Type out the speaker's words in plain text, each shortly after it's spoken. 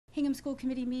Hingham School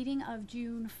Committee meeting of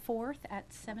June 4th at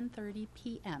 7:30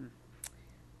 p.m.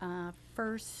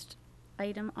 First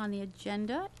item on the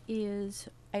agenda is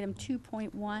item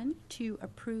 2.1, to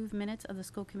approve minutes of the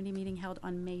school committee meeting held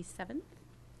on May 7th.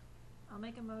 I'll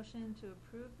make a motion to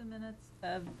approve the minutes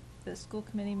of the school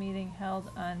committee meeting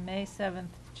held on May 7th,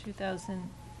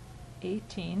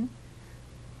 2018. Do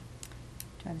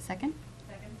I have a second?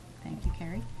 Second. Thank you,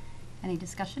 Carrie. Any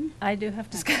discussion? I do have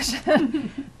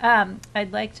discussion.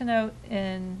 I'd like to note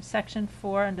in section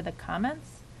 4 under the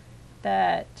comments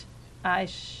that I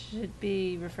should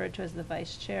be referred to as the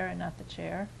vice chair and not the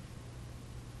chair.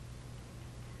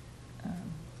 Thank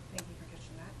you for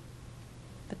catching that.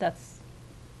 But that's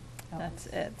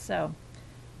it. So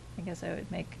I guess I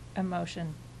would make a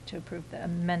motion to approve the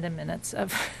amended minutes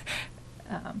of,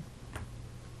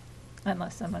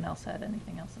 unless someone else had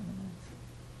anything else in the minutes.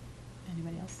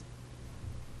 Anybody else?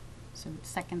 So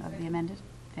second of the amended.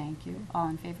 Thank you. All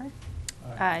in favor?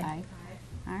 Aye.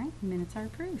 All right, minutes are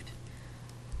approved.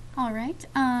 All right,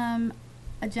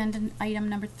 agenda item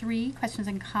number 3, questions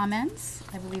and comments.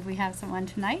 I believe we have someone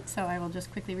tonight, so I will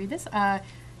just quickly read this.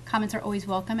 Comments are always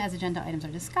welcome as agenda items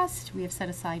are discussed. We have set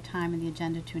aside time in the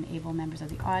agenda to enable members of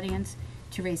the audience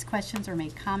to raise questions or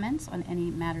make comments on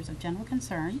any matters of general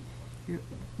concern.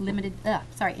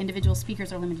 Individual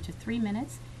speakers are limited to 3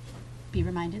 minutes. Be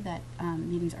reminded that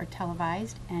meetings are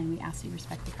televised, and we ask that you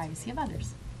respect the privacy of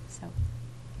others. So,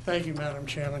 thank you, Madam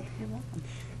Chairman. you're welcome.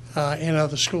 And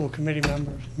other school committee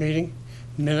members.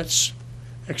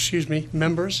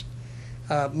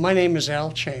 My name is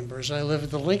Al Chambers. I live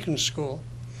at the Lincoln School,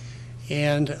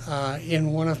 and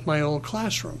in one of my old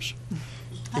classrooms.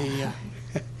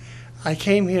 I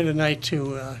came here tonight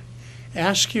to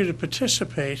ask you to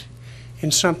participate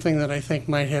in something that I think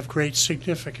might have great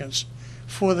significance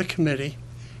for the committee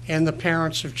and the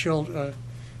parents of children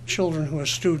who are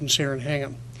students here in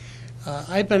Hingham.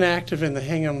 I've been active in the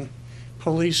Hingham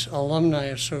Police Alumni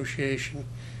Association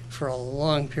for a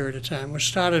long period of time. It was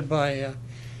started by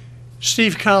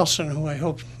Steve Carlson, who I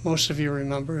hope most of you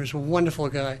remember, is a wonderful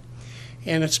guy.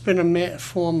 And it's been a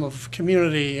form of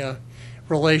community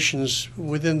relations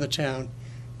within the town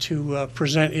to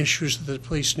present issues that the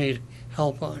police need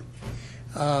help on.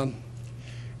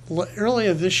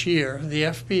 Earlier this year, the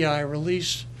FBI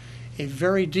released a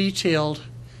very detailed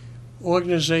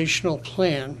organizational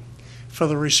plan for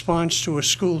the response to a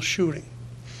school shooting.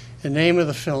 The name of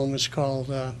the film is called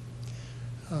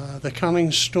The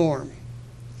Coming Storm,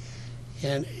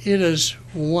 and it is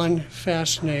one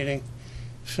fascinating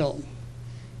film.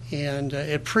 And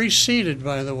it preceded,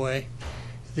 by the way,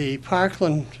 the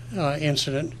Parkland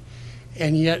incident,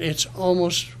 and yet it's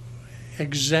almost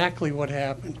exactly what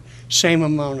happened. Same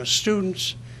amount of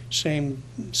students, same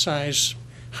size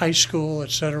high school,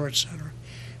 et cetera, et cetera.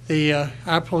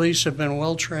 Our police have been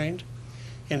well trained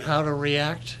in how to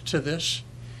react to this,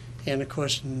 and of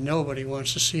course nobody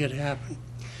wants to see it happen.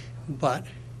 But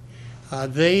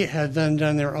they had then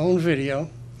done their own video,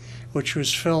 which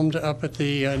was filmed up at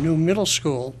the new middle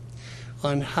school,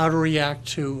 on how to react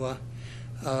to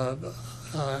a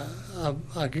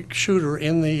shooter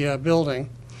in the building.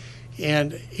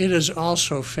 And it is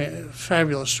also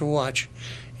fabulous to watch.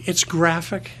 It's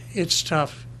graphic, it's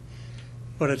tough,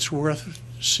 but it's worth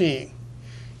seeing.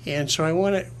 And so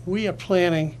we are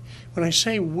planning, when I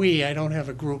say we, I don't have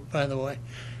a group, by the way.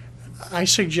 I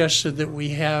suggested that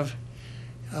we have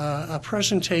a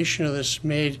presentation of this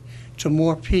made to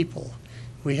more people.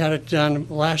 We had it done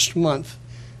last month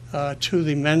to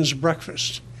the men's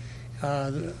breakfast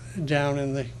down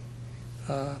in the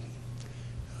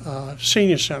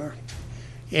senior center.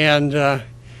 And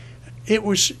it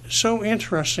was so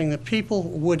interesting that people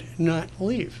would not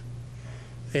leave.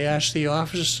 They asked the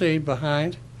officers to stay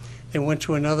behind. They went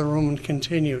to another room and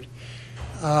continued.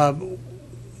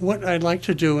 What I'd like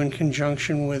to do in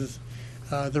conjunction with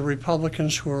the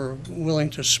Republicans who are willing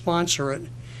to sponsor it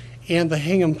and the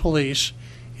Hingham Police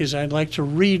is I'd like to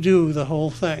redo the whole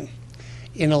thing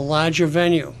in a larger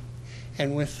venue.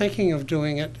 And we're thinking of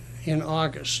doing it in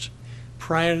August,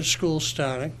 prior to school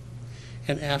starting,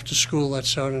 and after school,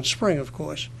 that's out in spring, of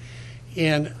course.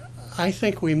 And I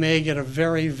think we may get a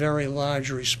very, very large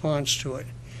response to it.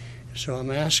 So I'm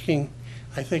asking,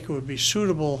 I think it would be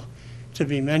suitable to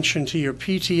be mentioned to your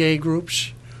PTA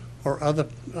groups or other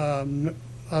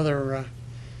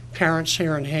parents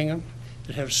here in Hingham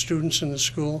that have students in the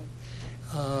school.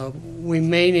 We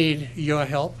may need your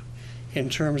help in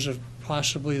terms of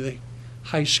possibly the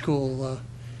high school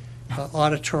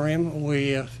auditorium.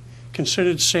 We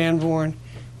considered Sanborn.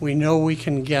 We know we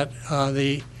can get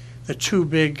the 2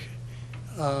 big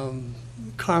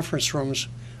conference rooms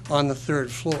on the 3rd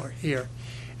floor here.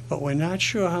 but we're not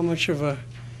sure how much of a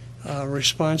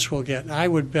response we'll get. I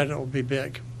would bet it will be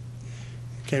big.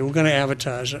 Okay, we're going to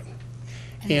advertise it.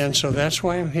 And so that's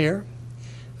why I'm here.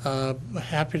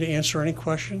 Happy to answer any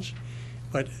questions.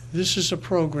 But this is a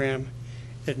program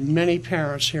that many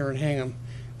parents here in Hingham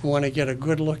want to get a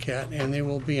good look at, and they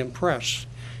will be impressed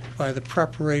by the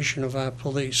preparation of our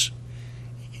police.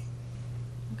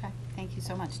 Okay, thank you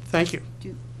so much. Thank you.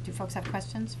 Do folks have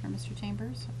questions for Mr.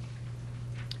 Chambers?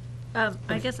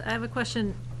 I guess I have a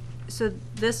question. So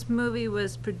this movie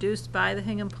was produced by the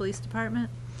Hingham Police Department?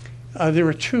 There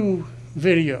are two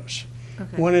videos.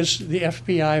 Okay. One is the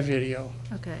FBI video,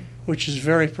 Okay. which is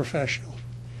very professional,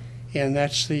 and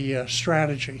that's the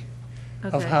strategy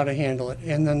of Okay. how to handle it.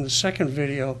 And then the second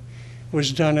video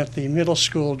was done at the middle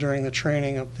school during the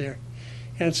training up there.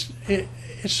 And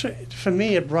it's for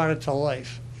me, it brought it to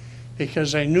life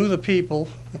because I knew the people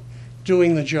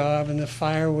doing the job, and the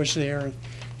fire was there, and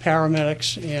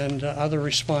paramedics and other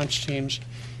response teams,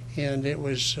 and it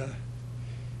was,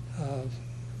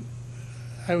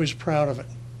 I was proud of it.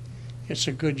 It's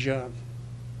a good job.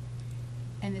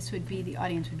 And this would be, the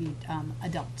audience would be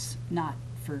adults, not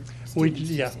for We,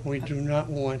 students? yeah, we Okay. do not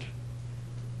want,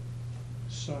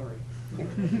 sorry.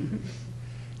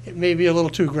 It may be a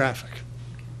little too graphic.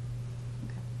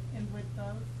 And would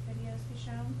both videos be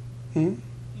shown? Hmm?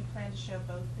 You plan to show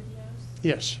both videos?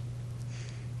 Yes.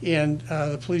 And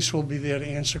the police will be there to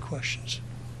answer questions.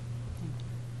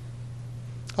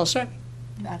 All set?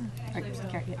 Actually, so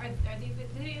Carrie, yeah. are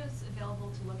the videos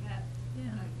available to look at?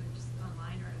 Yeah. Just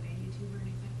online, or are they on YouTube or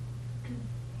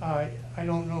anything? I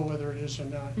don't know whether it is or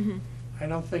not. I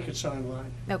don't think it's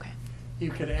online. Okay,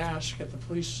 You could ask at the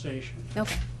police station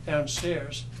okay,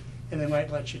 downstairs, and they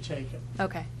might let you take it.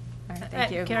 okay. All right,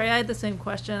 thank you. Carrie, I had the same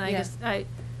question. I Yeah. guess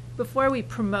before we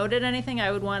promoted anything,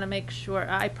 I would want to make sure,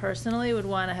 I personally would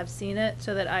want to have seen it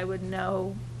so that I would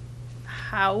know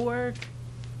how we're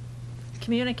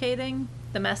communicating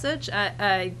the message.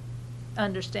 I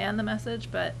understand the message,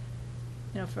 but,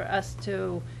 for us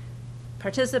to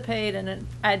participate, and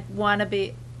I'd want to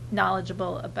be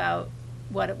knowledgeable about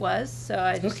what it was, so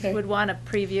I just Okay. would want to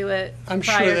preview it I'm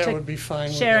sure prior that to would be fine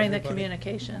with sharing the everybody.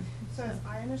 communication. So as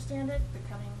I understand it, the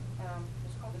coming,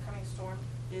 it's called The Coming Storm,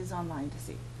 is online to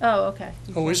see. Oh, okay.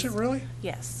 Oh, is it really?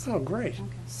 Yes. Oh, great.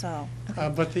 So,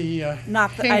 But the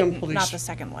not the, Hingham police. not the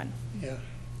second one. Yeah.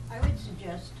 I would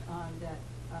suggest that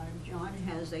John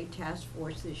has a task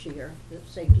force this year, the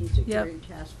Safety and Security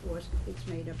Task Force. It's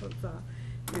made up of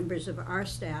members of our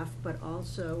staff, but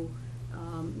also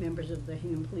members of the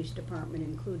Hingham Police Department,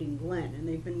 including Glenn, and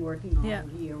they've been working all Yeah.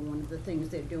 year. One of the things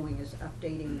they're doing is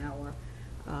updating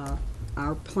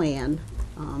our plan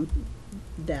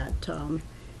that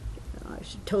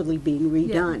is totally being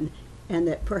redone, and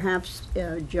that perhaps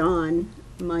John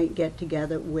might get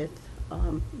together with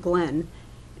Glenn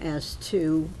as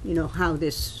to, how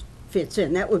this fits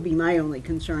in. That would be my only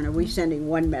concern. Are we sending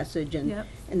one message and Yep.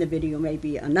 the video may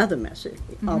be another message,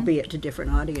 albeit to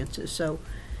different audiences?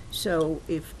 So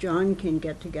if John can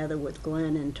get together with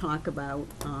Glenn and talk about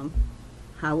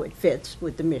how it fits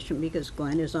with the mission, because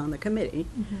Glenn is on the committee,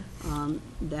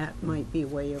 that might be a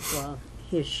way of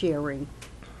his sharing.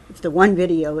 If the one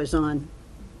video is online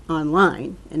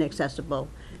and accessible,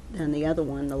 then the other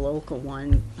one, the local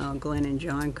one, Glenn and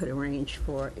John could arrange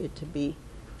for it to be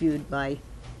viewed by,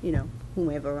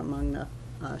 whomever among the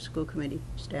school committee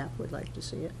staff would like to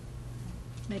see it.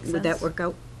 Makes sense. Would that work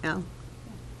out, Al?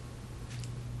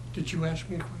 Did you ask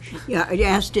me a question? Yeah, I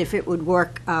asked if it would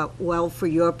work well for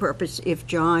your purpose if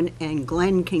John and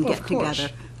Glenn can Of get course.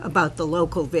 together about the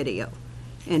local video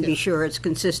and be Yeah. sure it's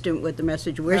consistent with the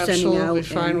message we're sending out. Absolutely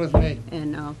fine with me.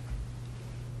 And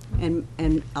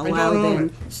I allow don't own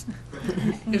them.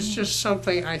 it. It's just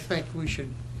something I think we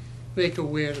should make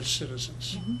aware to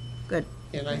citizens. Good,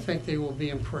 And I think they will be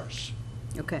impressed.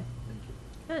 okay.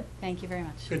 Good. Thank you very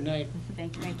much. Good night.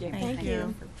 Thank you. Thank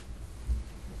you.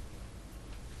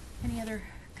 Any other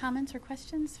comments or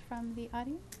questions from the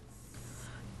audience?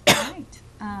 All right,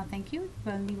 thank you.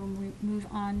 Then we will move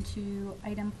on to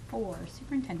item 4,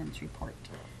 Superintendent's report.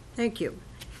 Thank you.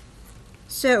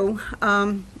 So,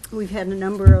 we've had a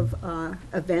number of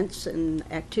events and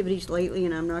activities lately,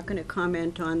 and I'm not going to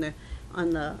comment on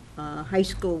the high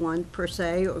school one per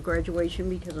se, or graduation,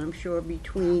 because I'm sure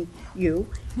between you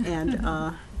and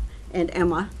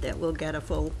Emma that we'll get a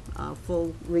full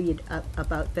read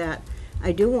about that.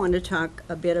 I do want to talk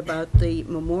a bit about the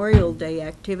Memorial Day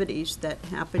activities that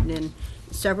happened in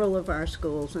several of our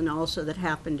schools, and also that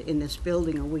happened in this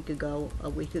building a week ago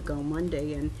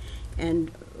Monday,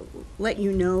 and let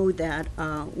you know that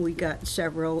we got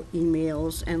several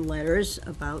emails and letters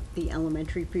about the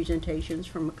elementary presentations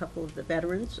from a couple of the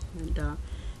veterans, and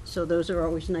so those are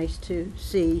always nice to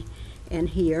see and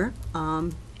hear.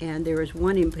 And there is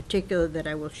one in particular that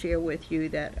I will share with you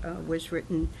that was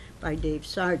written by Dave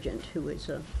Sargent, who is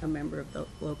a member of the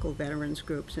local veterans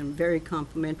groups, and very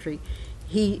complimentary.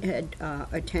 He had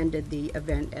attended the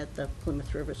event at the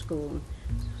Plymouth River School and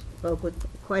spoke with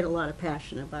quite a lot of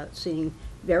passion about seeing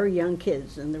very young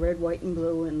kids in the red, white, and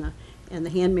blue, and the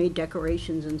handmade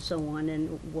decorations and so on,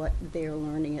 and what they're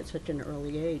learning at such an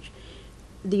early age.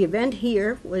 The event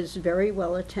here was very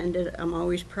well attended. I'm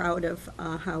always proud of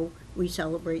how we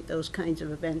celebrate those kinds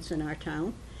of events in our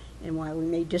town. And while we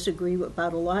may disagree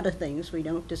about a lot of things, we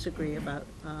don't disagree about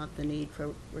the need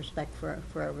for respect for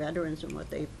our veterans and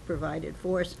what they provided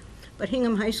for us. But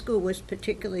Hingham High School was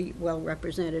particularly well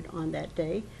represented on that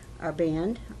day. Our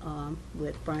band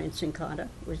with Brian Sincata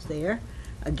was there.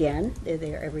 Again, they're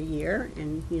there every year,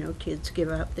 and you know, kids give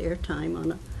up their time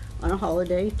on a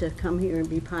holiday to come here and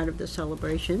be part of the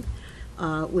celebration.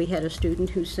 We had a student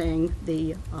who sang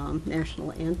the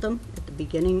national anthem at the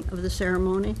beginning of the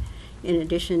ceremony. In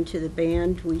addition to the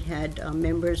band, we had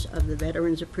members of the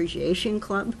Veterans Appreciation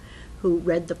Club who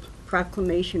read the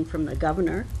proclamation from the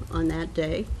governor on that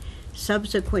day.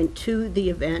 Subsequent to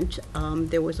the event,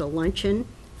 there was a luncheon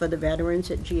for the veterans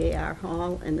at GAR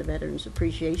Hall, and the Veterans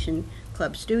Appreciation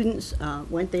Club students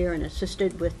went there and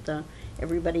assisted with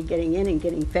everybody getting in and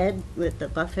getting fed with the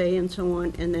buffet and so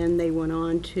on, and then they went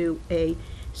on to a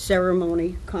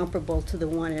ceremony comparable to the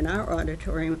one in our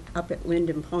auditorium up at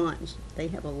Linden Ponds. They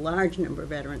have a large number of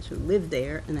veterans who live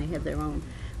there, and they have their own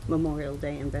Memorial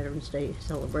Day and Veterans Day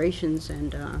celebrations,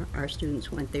 and our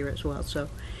students went there as well. So,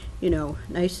 you know,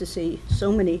 nice to see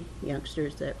so many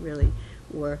youngsters that really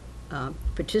were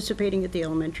participating at the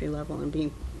elementary level and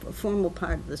being a formal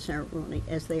part of the ceremony,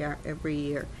 as they are every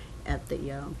year at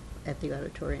the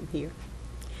auditorium here.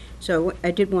 So I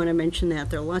did want to mention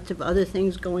that there are lots of other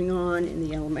things going on in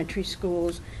the elementary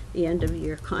schools, the end of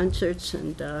year concerts,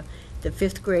 and the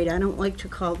fifth grade. I don't like to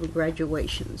call them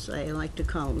graduations. I like to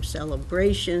call them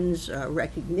celebrations,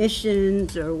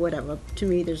 recognitions, or whatever. To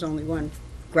me, there's only one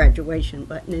graduation,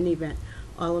 but in any event,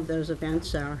 all of those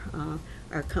events are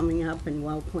coming up and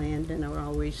well planned, and are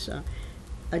always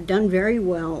done very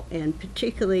well, and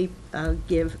particularly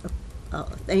give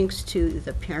thanks to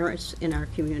the parents in our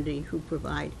community who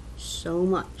provide so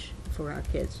much for our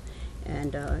kids.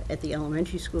 And at the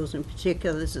elementary schools in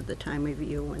particular, this is the time of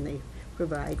year when they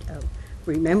provide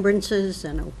remembrances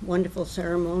and a wonderful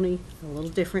ceremony, a little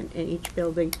different in each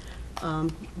building,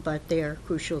 but they are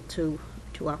crucial to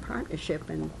our partnership,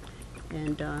 and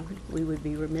we would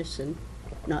be remiss in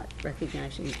not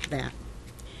recognizing that.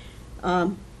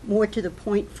 More to the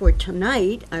point for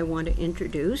tonight, I want to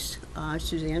introduce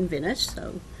Suzanne Vinnes.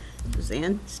 So,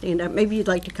 Suzanne, stand up. Maybe you'd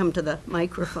like to come to the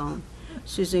microphone.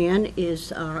 Suzanne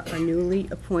is our newly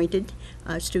appointed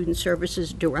Student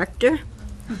Services Director,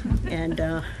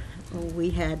 and we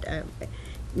had,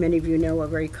 many of you know, a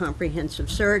very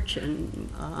comprehensive search, and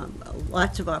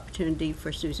lots of opportunity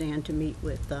for Suzanne to meet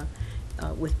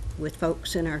with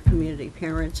folks in our community,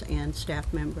 parents and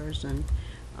staff members, and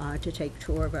to take a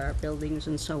tour of our buildings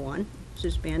and so on.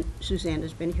 Suzanne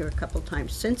has been here a couple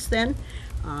times since then.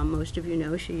 Most of you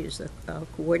know she is the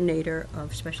coordinator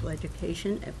of special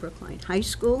education at Brookline High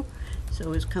School,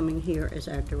 so is coming here as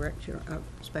our director of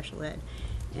special ed.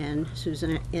 And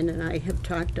Suzanne and I have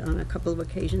talked on a couple of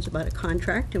occasions about a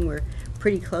contract, and we're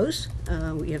pretty close.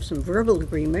 We have some verbal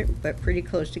agreement, but pretty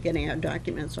close to getting our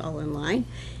documents all in line,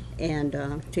 and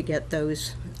to get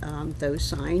those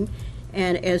signed.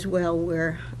 And as well,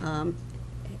 we're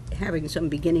having some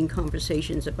beginning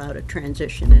conversations about a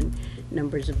transition and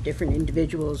numbers of different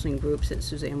individuals and groups that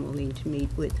Suzanne will need to meet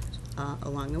with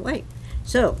along the way.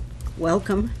 So,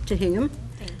 welcome to Hingham.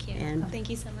 Thank you. And thank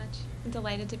you so much. I'm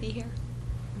delighted to be here.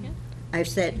 Yeah. I've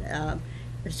said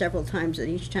several times that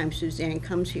each time Suzanne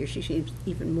comes here, she seems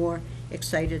even more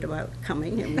excited about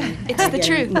coming, and we It's are the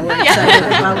getting truth. more excited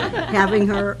about having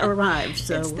her arrive.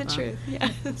 So, It's the truth. Yeah.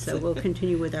 So we'll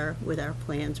continue with our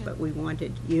plans, but we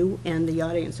wanted you and the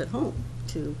audience at home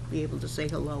to be able to say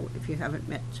hello if you haven't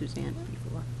met Suzanne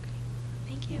before.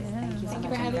 Thank you. Yeah. Thank you Thank you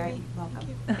for having me. Thank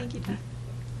you. Thank you.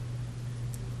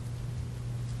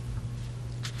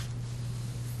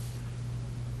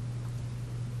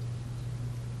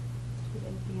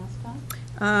 Anything else,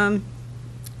 Tom?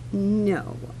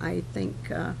 No, I think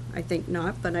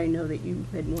not, but I know that you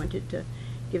had wanted to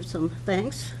give some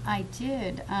thanks. I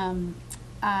did.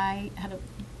 I had a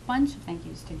bunch of thank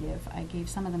yous to give. I gave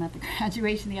some of them at the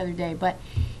graduation the other day, but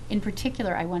in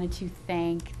particular, I wanted to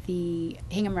thank the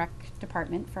Hingham Rec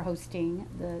Department for hosting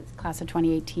the class of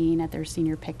 2018 at their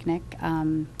senior picnic.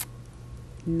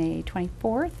 May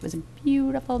 24th. It was a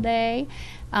beautiful day.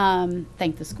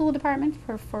 Thank the school department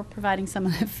for providing some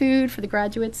of the food for the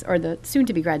graduates, or the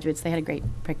soon-to-be graduates. They had a great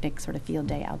picnic sort of field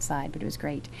day outside, but it was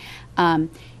great.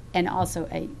 And also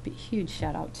a huge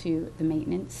shout out to the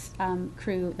maintenance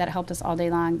crew that helped us all day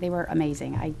long. They were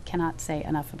amazing. I cannot say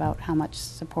enough about how much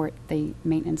support the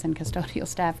maintenance and custodial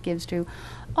staff gives to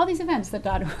all these events that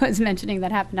Dot was mentioning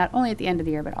that happened not only at the end of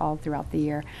the year, but all throughout the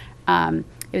year. It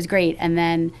was great. And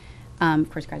then,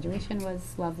 of course, graduation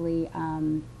was lovely.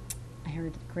 I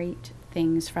heard great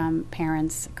things from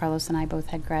parents. Carlos and I both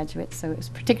had graduates, so it was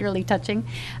particularly touching.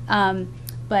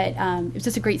 But it was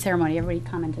just a great ceremony. Everybody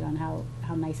commented on how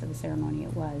nice of a ceremony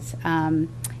it was.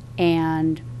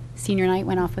 And senior night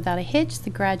went off without a hitch. The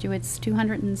graduates,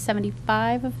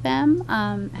 275 of them,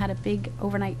 had a big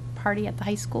overnight party at the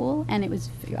high school, and it was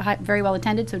very well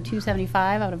attended. So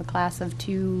 275 out of a class of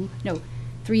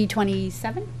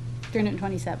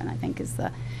 327, I think, is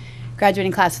the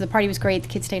graduating class. So the party was great. The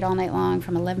kids stayed all night long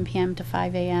from 11 p.m. to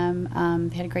 5 a.m.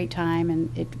 They had a great time,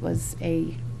 and it was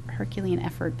a Herculean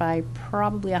effort by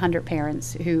probably 100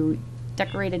 parents who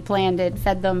decorated, planned it,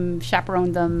 fed them,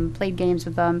 chaperoned them, played games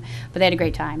with them, but they had a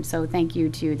great time. So thank you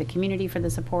to the community for the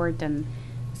support and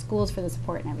the schools for the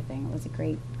support and everything. It was a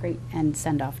great end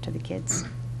send-off to the kids.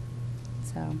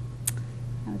 So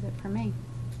that was it for me.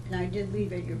 And I did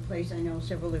leave at your place. I know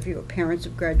several of you are parents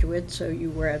of graduates, so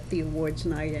you were at the awards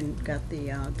night and got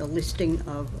the listing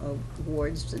of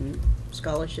awards and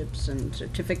scholarships and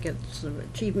certificates of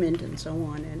achievement and so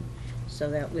on. And so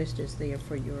that list is there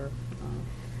for your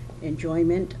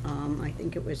enjoyment. I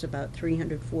think it was about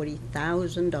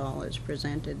 $340,000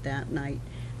 presented that night,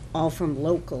 all from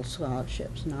local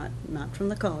scholarships, not from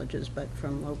the colleges, but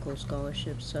from local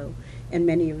scholarships. So, and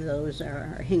many of those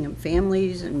are Hingham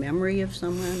families in memory of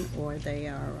someone, or they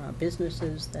are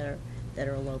businesses that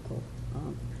are local.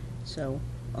 So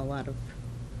a lot of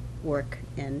work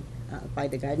and by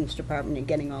the guidance department in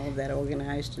getting all of that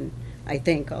organized, and I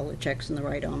think all the checks in the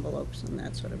right envelopes and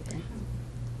that sort of thing.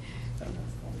 So.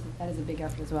 That is a big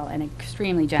effort as well, and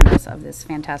extremely generous of this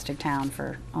fantastic town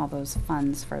for all those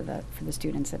funds for the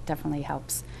students. It definitely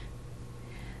helps.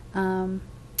 All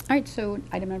right, so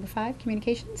item number 5,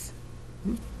 communications.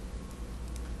 Mm-hmm.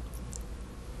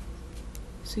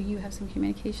 So you have some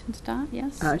communications, Dot?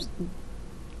 Yes.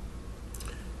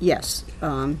 Yes.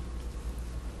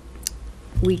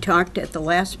 We talked at the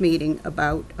last meeting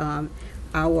about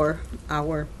our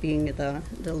being the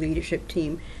leadership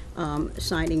team.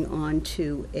 Signing on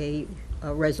to a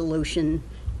resolution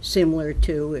similar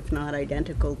to, if not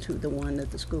identical to, the one that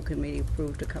the school committee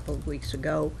approved a couple of weeks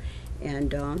ago.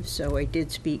 And so I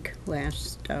did speak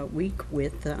last week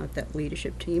with that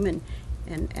leadership team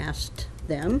and asked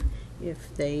them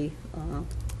if they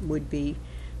would be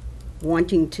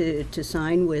wanting to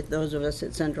sign with those of us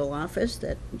at central office,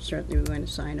 that certainly we're going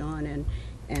to sign on.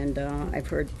 And I've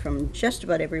heard from just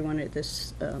about everyone at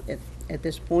this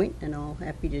point, and all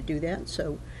happy to do that.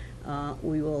 So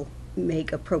we will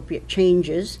make appropriate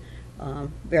changes,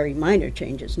 very minor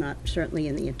changes, not certainly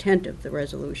in the intent of the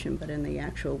resolution, but in the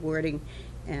actual wording,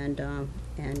 and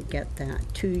get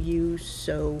that to you.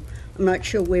 So I'm not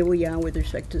sure where we are with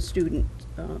respect to the student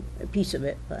piece of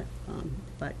it,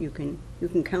 but you can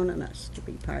count on us to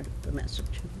be part of the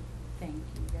message. Thank you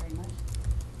very much.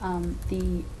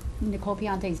 The Nicole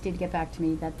Piantes did get back to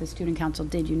me that the student council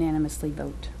did unanimously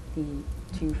vote to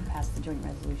pass the joint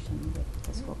resolution with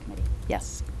the school committee.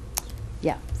 Yes.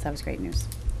 Yeah, so that was great news.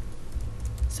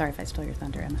 Sorry if I stole your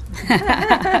thunder, Emma.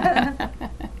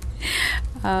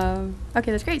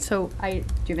 Okay, that's great. So do you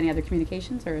have any other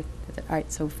communications? All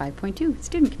right, so 5.2,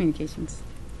 student communications.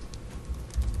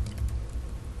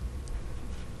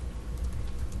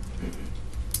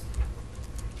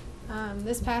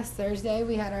 This past Thursday,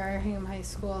 we had our Hingham High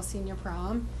School senior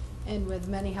prom, and with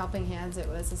many helping hands, it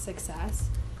was a success.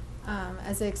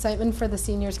 As the excitement for the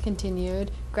seniors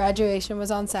continued, graduation was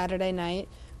on Saturday night,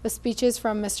 with speeches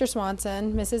from Mr.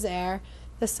 Swanson, Mrs. Eyre,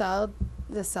 the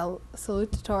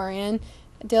salutatorian,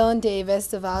 Dylan Davis,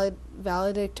 the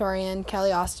valedictorian, Kelly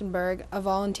Ostenberg, a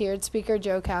volunteered speaker,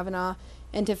 Joe Kavanaugh,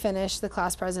 and to finish, the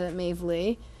class president, Maeve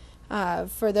Lee.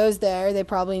 For those there, they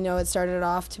probably know it started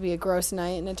off to be a gross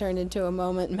night, and it turned into a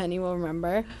moment many will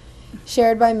remember.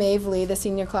 Shared by Maeve Lee, the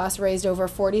senior class raised over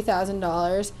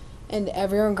 $40,000 and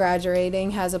everyone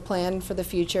graduating has a plan for the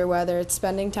future, whether it's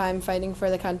spending time fighting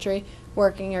for the country,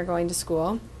 working, or going to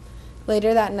school.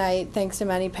 Later that night, thanks to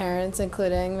many parents,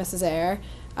 including Mrs. Ayer,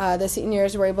 the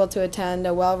seniors were able to attend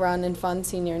a well-run and fun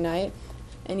senior night.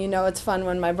 And you know it's fun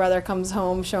when my brother comes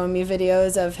home showing me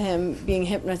videos of him being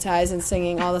hypnotized and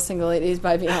singing All the Single Ladies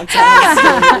by Beyonce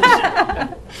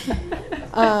on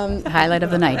stage. Highlight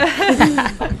of the night.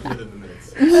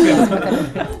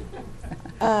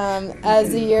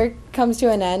 As the year comes to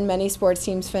an end, many sports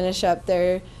teams finish up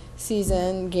their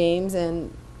season games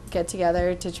and get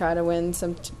together to try to win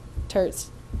some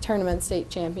tournament state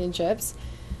championships.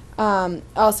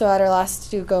 Also, at our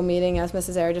last Stuco meeting, as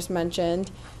Mrs. Ayer just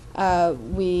mentioned,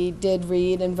 we did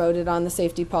read and voted on the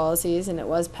safety policies, and it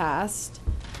was passed.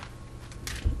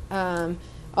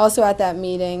 Also at that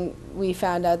meeting, we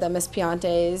found out that Ms.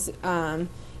 Piantes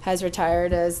has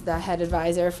retired as the head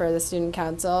advisor for the student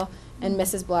council, and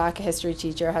Mrs. Black, a history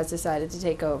teacher, has decided to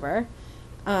take over.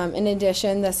 In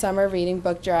addition, the summer reading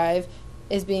book drive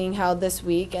is being held this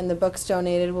week, and the books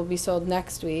donated will be sold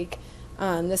next week.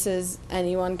 This is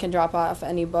anyone can drop off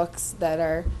any books that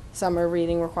are summer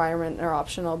reading requirement or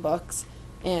optional books,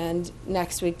 and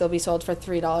next week they'll be sold for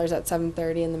 $3 at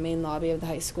 7:30 in the main lobby of the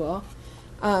high school.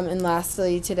 And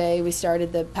lastly, today we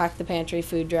started the Pack the Pantry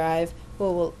food drive,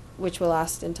 which will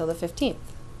last until the 15th.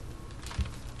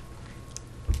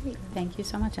 Great. Thank you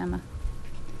so much, Emma.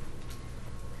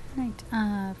 All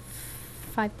right.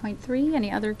 5.3, any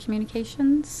other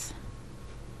communications?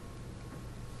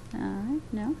 All right,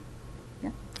 no?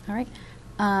 Yeah, all right.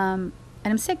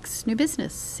 Item 6, new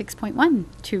business. 6.1,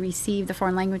 to receive the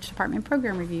Foreign Language Department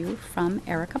Program Review from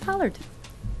Erica Pollard.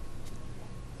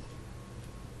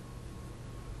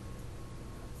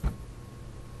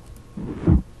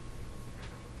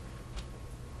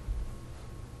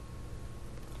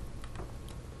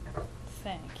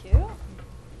 Thank you.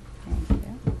 Thank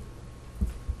you.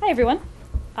 Hi, everyone.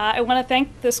 I want to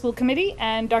thank the school committee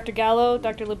and Dr. Gallo,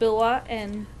 Dr. LaBillois,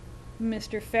 and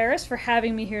Mr. Ferris for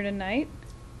having me here tonight.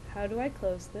 How do I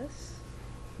close this?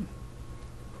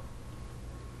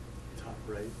 Top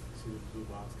right, see the blue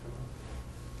box come up,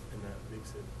 and that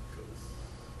makes it goes.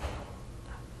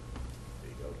 There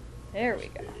you go. There we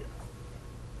go.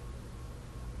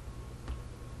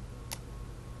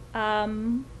 There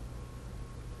you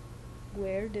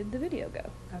Where did the video go?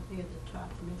 Up near the top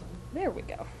middle. There we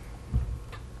go.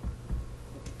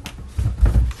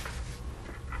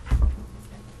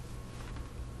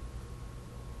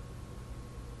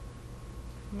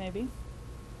 Maybe.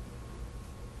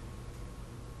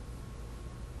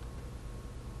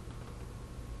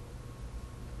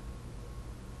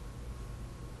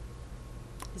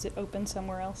 Is it open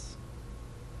somewhere else?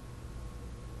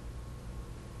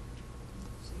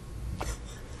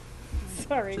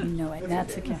 Sorry. No,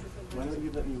 that's okay. Why don't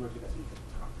you let me work it out?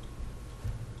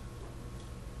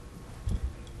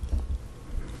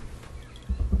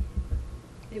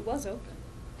 It was open.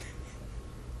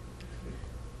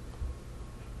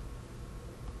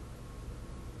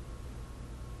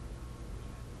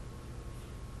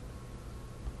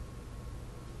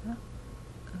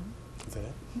 Is that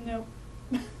it? No.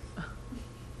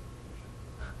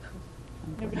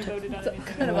 Nobody voted on anything.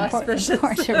 Kind of Of auspicious.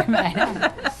 course, you're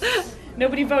right.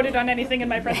 Nobody voted on anything in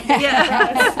my presentation.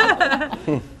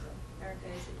 Yeah.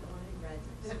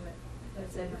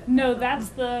 No, that's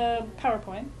the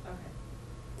PowerPoint.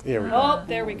 Here we go. Oh,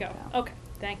 there we go. Okay,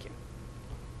 thank you.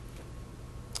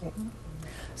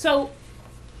 So,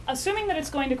 assuming that it's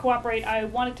going to cooperate, I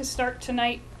wanted to start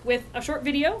tonight with a short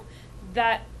video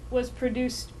that was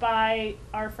produced by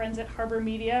our friends at Harbor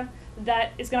Media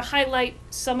that is going to highlight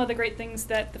some of the great things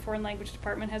that the Foreign Language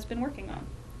Department has been working on.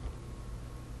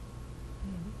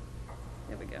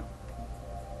 There we go.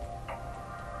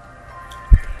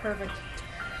 Perfect.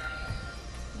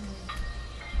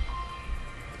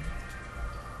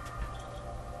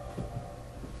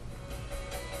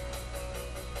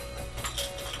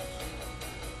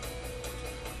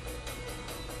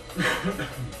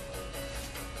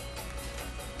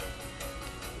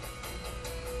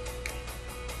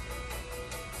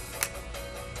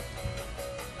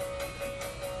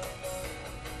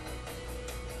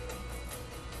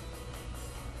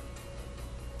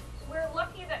 We're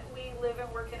lucky that we live and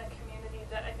work in a community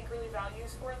that I think really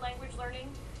values foreign language learning.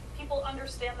 People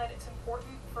understand that it's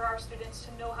important for our students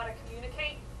to know how to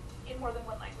communicate in more than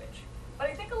one language. But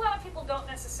I think a lot of people don't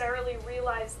necessarily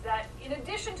realize that in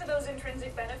addition to those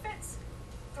intrinsic benefits,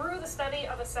 through the study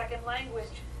of a second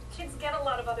language, kids get a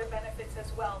lot of other benefits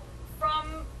as well.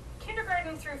 From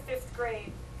kindergarten through 5th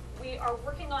grade, we are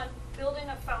working on building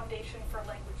a foundation for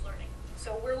language learning.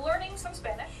 So we're learning some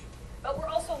Spanish, but we're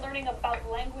also learning learning about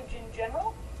language in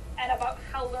general and about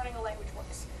how learning a language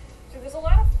works. So there's a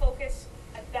lot of focus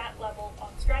at that level on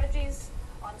strategies,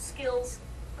 on skills,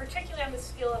 particularly on the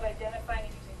skill of identifying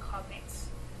and using cognates.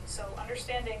 So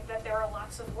understanding that there are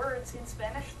lots of words in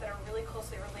Spanish that are really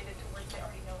closely related to words they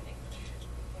already know in English.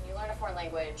 When you learn a foreign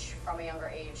language from a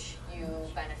younger age, you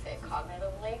benefit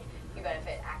cognitively, you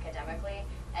benefit academically,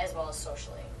 as well as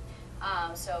socially.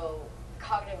 So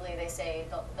cognitively, they say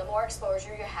the more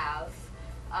exposure you have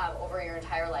over your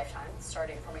entire lifetime,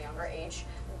 starting from a younger age,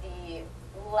 the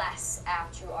less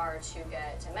apt you are to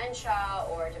get dementia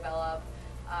or develop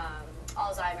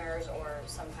Alzheimer's or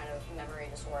some kind of memory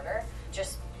disorder,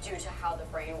 just due to how the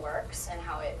brain works and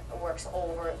how it works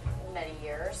over many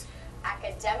years.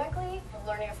 Academically,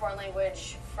 learning a foreign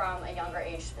language from a younger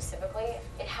age specifically,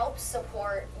 it helps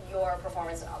support your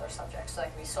performance in other subjects. So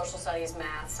that can be social studies,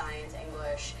 math, science,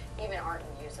 English, even art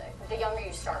and music. The younger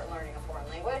you start learning a foreign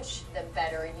language, the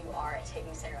better you are at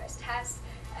taking standardized tests,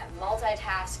 at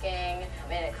multitasking,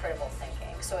 and at critical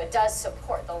thinking. So it does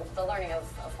support the learning of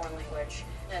a foreign language.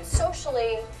 And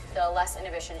socially, the less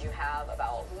inhibitions you have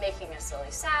about making a silly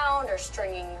sound or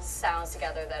stringing sounds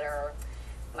together that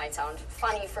might sound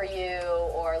funny for you,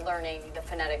 or learning the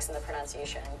phonetics and the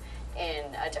pronunciation in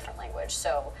a different language.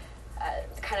 So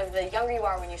kind of the younger you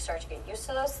are when you start to get used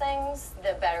to those things,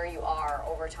 the better you are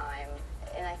over time.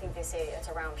 And I think they say it's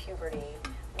around puberty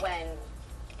when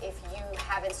if you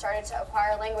haven't started to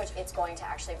acquire a language, it's going to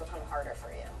actually become harder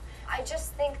for you. I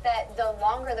just think that the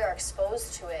longer they're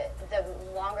exposed to it, the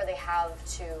longer they have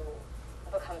to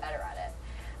become better at it.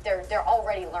 They're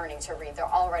already learning to read,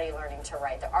 they're already learning to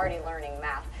write, they're already learning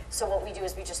math. So what we do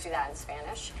is we just do that in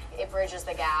Spanish. It bridges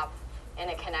the gap and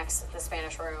it connects the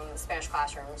Spanish room, the Spanish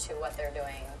classroom to what they're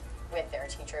doing with their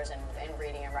teachers and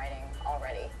reading and writing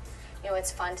already. You know,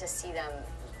 it's fun to see them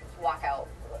walk out,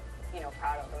 you know,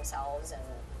 proud of themselves and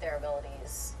their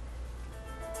abilities.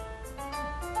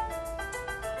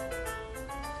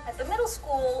 At the middle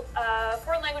school,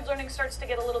 foreign language learning starts to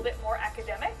get a little bit more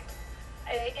academic.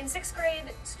 In 6th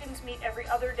grade, students meet every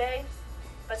other day,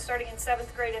 but starting in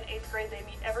 7th grade and 8th grade, they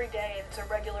meet every day, and it's a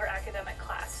regular academic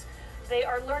class. They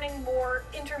are learning more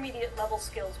intermediate level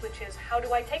skills, which is how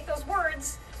do I take those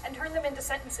words and turn them into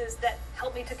sentences that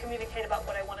help me to communicate about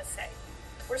what I want to say.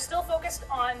 We're still focused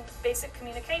on basic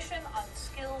communication, on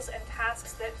skills and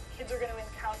tasks that kids are going to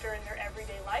encounter in their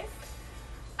everyday life.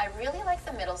 I really like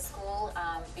the middle school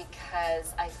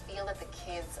because I feel that the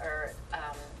kids are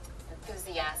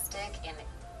enthusiastic and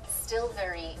still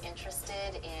very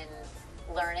interested in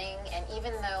learning, and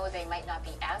even though they might not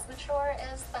be as mature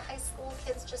as the high school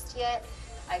kids just yet,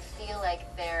 I feel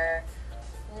like they're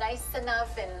nice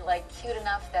enough and like cute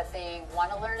enough that they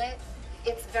want to learn it.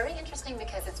 It's very interesting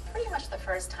because it's pretty much the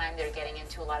first time they're getting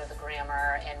into a lot of the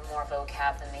grammar and more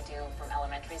vocab than they do from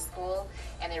elementary school,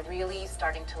 and they're really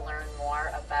starting to learn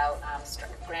more about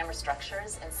grammar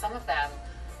structures, and some of them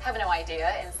have no idea,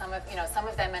 and some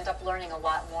of them end up learning a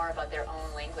lot more about their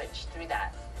own language through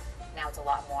that. Now it's a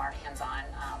lot more hands-on,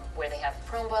 where they have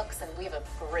Chromebooks, and we have a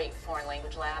great foreign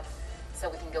language lab, so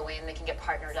we can go in, they can get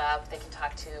partnered up, they can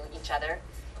talk to each other.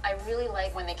 I really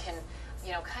like when they can,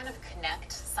 you know, kind of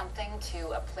connect something to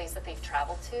a place that they've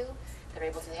traveled to. They're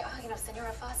able to say, oh, you know,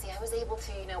 Senora Fossi, I was able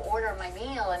to, you know, order my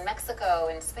meal in Mexico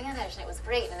in Spanish, and it was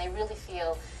great, and they really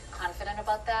feel confident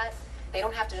about that. They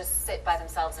don't have to just sit by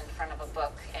themselves in front of a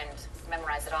book and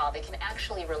memorize it all. They can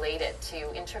actually relate it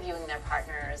to interviewing their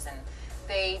partners, and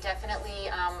they definitely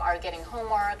are getting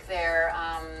homework.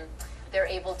 They're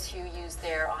able to use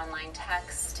their online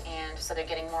text, and so they're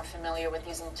getting more familiar with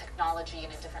using technology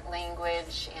in a different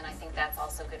language, and I think that's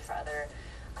also good for other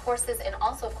courses. And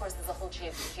also, of course, there's a whole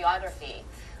geography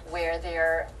where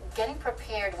they're getting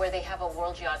prepared, where they have a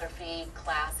world geography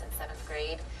class in 7th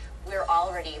grade. We're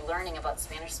already learning about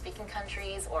Spanish-speaking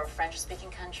countries or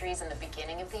French-speaking countries in the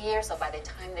beginning of the year, so by the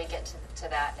time they get to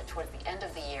that towards the end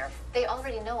of the year, they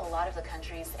already know a lot of the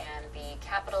countries and the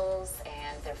capitals,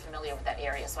 and they're familiar with that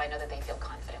area, so I know that they feel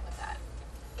confident with that.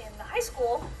 In the high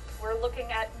school, we're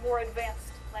looking at more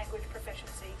advanced language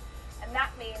proficiency, and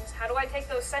that means how do I take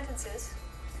those sentences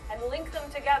and link them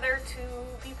together to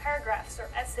be paragraphs or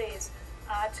essays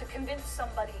to convince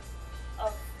somebody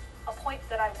of a point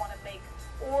that I want to make,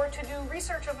 or to do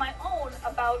research of my own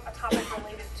about a topic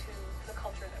related to the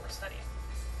culture that we're studying.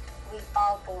 We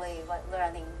all believe that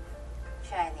learning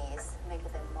Chinese makes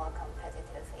them more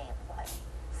competitive in applying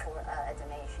for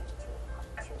admission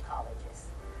to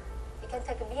colleges. You can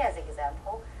take me as an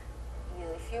example.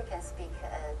 If you can speak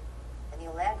a new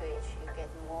language, you get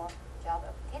more job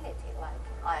opportunity. Like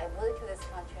I moved to this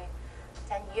country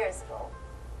 10 years ago,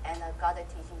 and I got a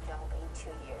teaching job in 2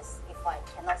 years if I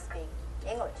cannot speak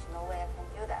English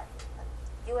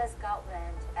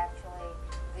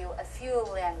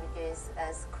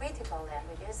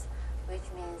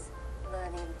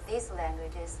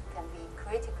languages can be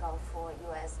critical for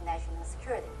U.S. national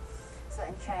security. So,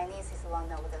 and Chinese is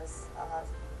one of those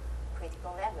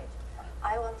critical language.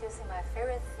 I want to say my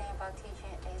favorite thing about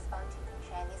teaching is about teaching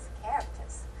Chinese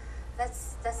characters.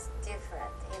 That's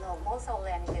different. You know, most of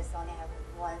languages only have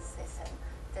one system.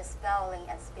 The spelling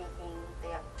and speaking,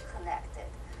 they are connected.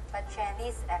 But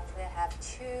Chinese actually have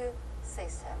two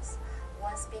systems,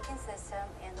 one speaking system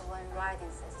and one writing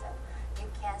system. You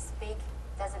can speak,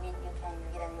 doesn't mean you can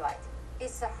read and write.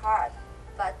 It's hard,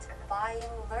 but by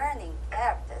learning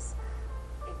characters,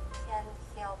 it can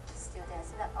help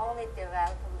students not only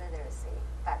develop literacy,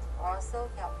 but also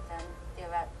help them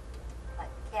develop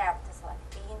like characters like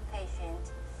being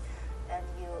patient, and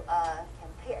you can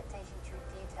pay attention to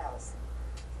details.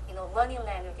 You know, learning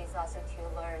language is also to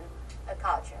learn a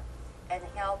culture and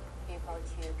help people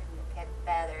to communicate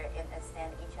better and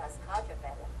understand each other's culture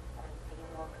better and be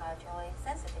more culturally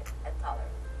sensitive and tolerant.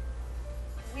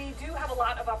 We do have a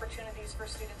lot of opportunities for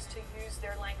students to use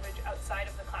their language outside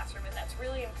of the classroom, and that's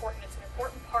really important. It's an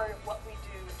important part of what we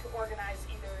do to organize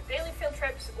either daily field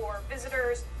trips or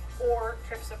visitors or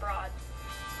trips abroad.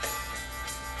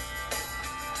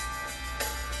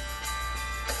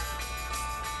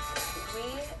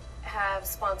 We have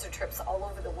sponsored trips all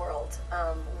over the world.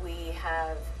 We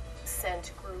have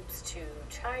sent groups to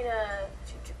China,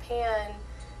 to Japan,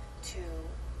 to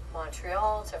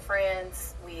Montreal, to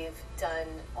France. We've done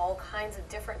all kinds of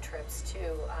different trips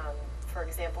too. For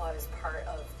example, I was part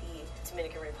of the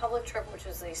Dominican Republic trip, which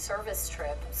was a service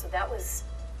trip. So that was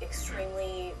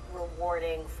extremely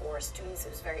rewarding for students.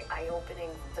 It was very eye-opening.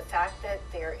 The fact that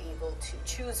they're able to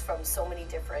choose from so many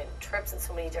different trips and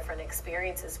so many different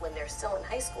experiences when they're still in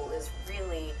high school is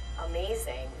really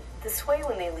amazing. This way,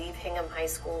 when they leave Hingham High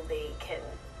School, they can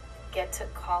get to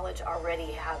college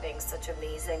already having such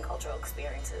amazing cultural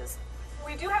experiences.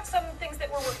 We do have some things that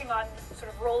we're working on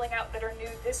sort of rolling out that are new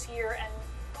this year and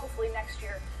hopefully next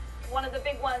year. One of the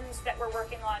big ones that we're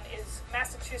working on is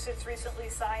Massachusetts recently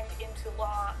signed into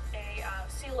law a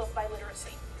seal of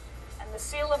biliteracy. And the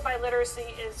seal of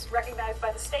biliteracy is recognized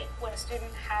by the state when a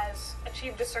student has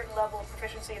achieved a certain level of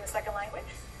proficiency in a second language.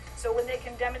 So when they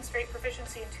can demonstrate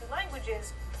proficiency in two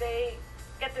languages, they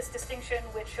get this distinction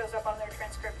which shows up on their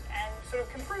transcript and sort of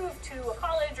can prove to a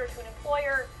college or to an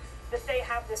employer that they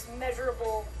have this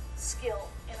measurable skill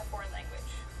in a foreign language.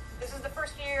 This is the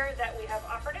first year that we have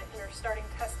offered it. We're starting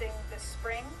testing this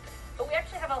spring. But we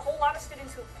actually have a whole lot of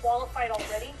students who have qualified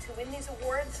already to win these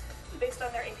awards based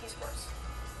on their AP scores.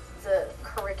 The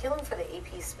curriculum for the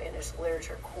AP Spanish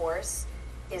Literature course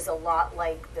is a lot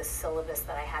like the syllabus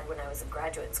that I had when I was in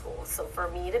graduate school. So for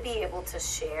me to be able to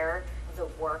share the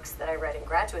works that I read in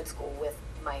graduate school with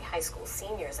my high school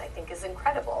seniors, I think is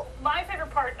incredible. My favorite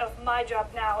part of my job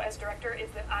now as director is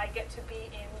that I get to be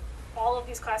in all of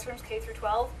these classrooms, K through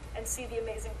 12, and see the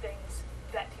amazing things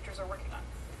that teachers are working on.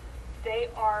 They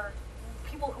are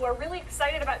people who are really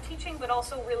excited about teaching, but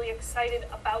also really excited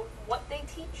about what they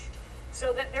teach,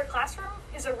 so that their classroom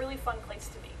is a really fun place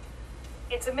to be.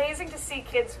 It's amazing to see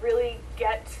kids really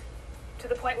get to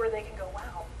the point where they can go,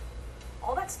 wow,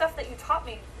 all that stuff that you taught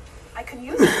me, I can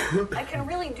use it. I can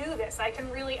really do this. I can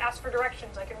really ask for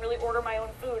directions. I can really order my own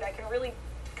food. I can really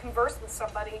converse with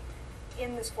somebody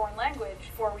in this foreign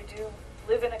language. For we do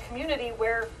live in a community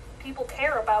where people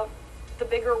care about the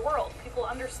bigger world. People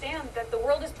understand that the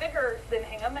world is bigger than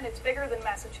Hingham, and it's bigger than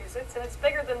Massachusetts, and it's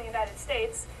bigger than the United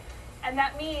States. And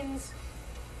that means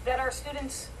that our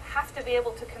students have to be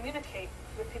able to communicate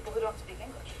with people who don't speak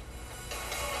English.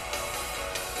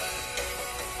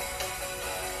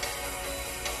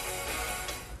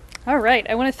 All right,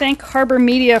 I want to thank Harbor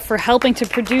Media for helping to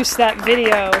produce that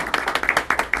video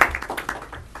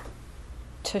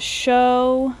to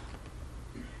show.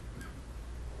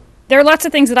 There are lots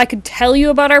of things that I could tell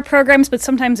you about our programs, but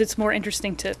sometimes it's more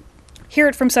interesting to hear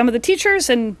it from some of the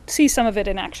teachers and see some of it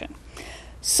in action.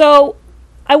 So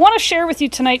I want to share with you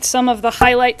tonight some of the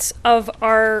highlights of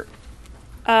our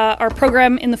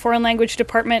program in the foreign language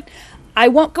department. I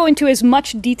won't go into as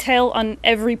much detail on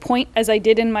every point as I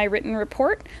did in my written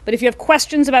report, but if you have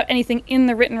questions about anything in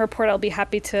the written report, I'll be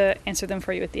happy to answer them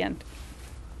for you at the end.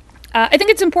 I think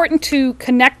it's important to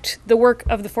connect the work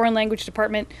of the foreign language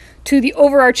department to the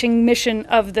overarching mission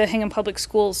of the Hingham Public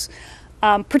Schools,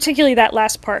 particularly that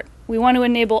last part. We want to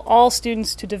enable all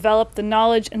students to develop the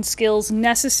knowledge and skills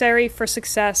necessary for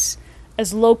success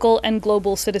as local and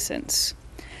global citizens.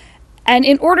 And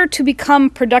in order to become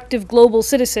productive global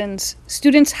citizens,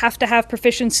 students have to have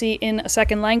proficiency in a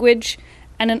second language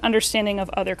and an understanding of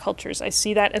other cultures. I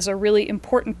see that as a really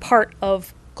important part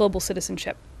of global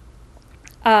citizenship.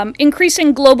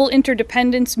 Increasing global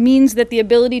interdependence means that the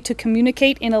ability to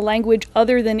communicate in a language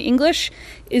other than English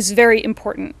is very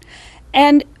important.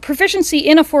 And proficiency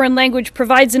in a foreign language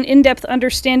provides an in-depth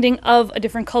understanding of a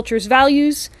different culture's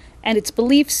values and its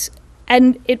beliefs,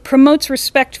 and it promotes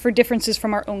respect for differences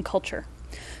from our own culture.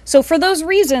 So for those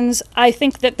reasons, I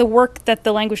think that the work that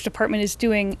the language department is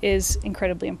doing is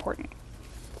incredibly important.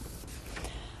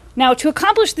 Now, to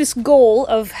accomplish this goal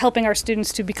of helping our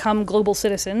students to become global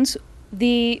citizens,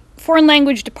 the foreign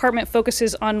language department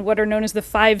focuses on what are known as the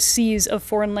 5 C's of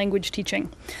foreign language teaching.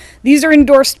 These are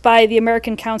endorsed by the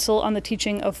American Council on the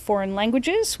Teaching of Foreign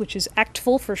Languages, which is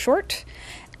ACTFL for short,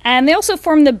 and they also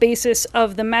form the basis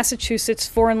of the Massachusetts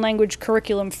Foreign Language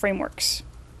Curriculum Frameworks.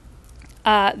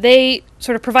 They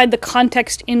sort of provide the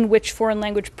context in which foreign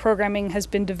language programming has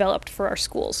been developed for our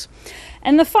schools.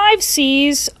 And the 5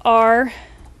 C's are,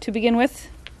 to begin with,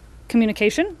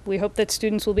 communication. We hope that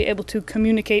students will be able to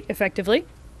communicate effectively.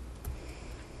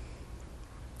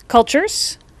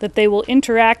 Cultures, that they will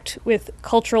interact with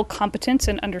cultural competence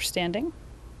and understanding.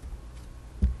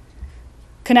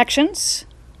 Connections,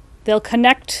 they'll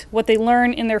connect what they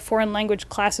learn in their foreign language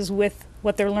classes with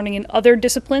what they're learning in other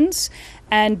disciplines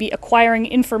and be acquiring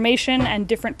information and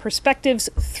different perspectives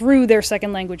through their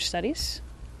second language studies.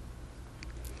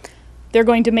 They're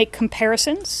going to make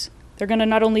comparisons. They're going to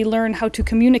not only learn how to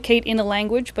communicate in a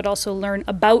language, but also learn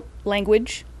about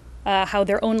language, how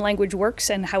their own language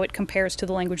works and how it compares to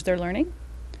the language they're learning.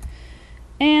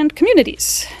 And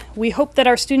communities. We hope that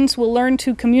our students will learn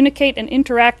to communicate and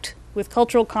interact with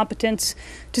cultural competence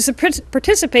to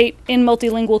participate in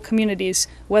multilingual communities,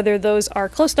 whether those are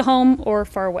close to home or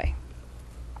far away.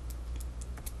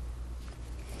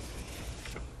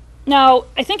 Now,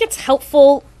 I think it's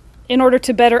helpful in order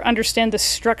to better understand the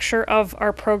structure of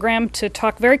our program to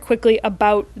talk very quickly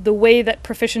about the way that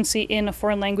proficiency in a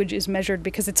foreign language is measured,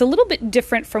 because it's a little bit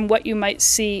different from what you might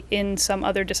see in some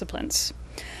other disciplines.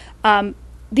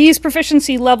 These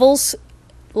proficiency levels,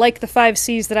 like the 5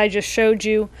 C's that I just showed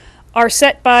you, are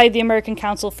set by the American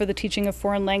Council for the Teaching of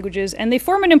Foreign Languages, and they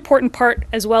form an important part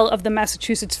as well of the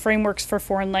Massachusetts Frameworks for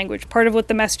Foreign Language. Part of what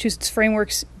the Massachusetts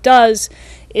Frameworks does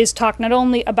is talk not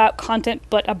only about content,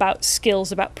 but about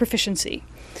skills, about proficiency.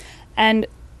 And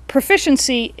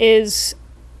proficiency is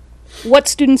what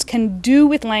students can do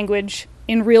with language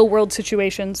in real-world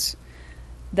situations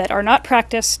that are not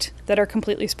practiced, that are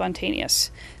completely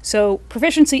spontaneous. So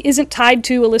proficiency isn't tied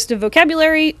to a list of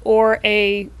vocabulary or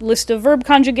a list of verb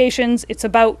conjugations. It's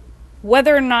about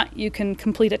whether or not you can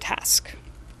complete a task.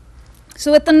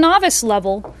 So at the novice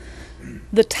level,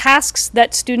 the tasks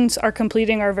that students are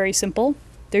completing are very simple.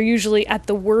 They're usually at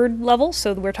the word level,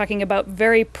 so we're talking about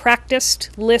very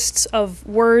practiced lists of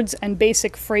words and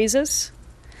basic phrases.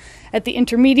 At the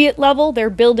intermediate level, they're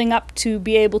building up to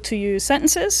be able to use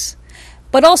sentences,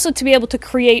 but also to be able to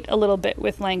create a little bit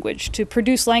with language, to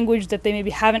produce language that they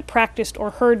maybe haven't practiced or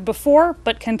heard before,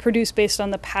 but can produce based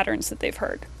on the patterns that they've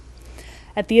heard.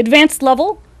 At the advanced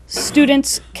level,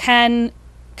 students can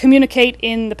communicate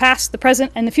in the past, the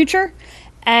present, and the future,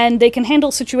 and they can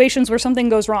handle situations where something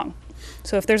goes wrong.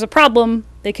 So if there's a problem,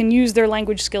 they can use their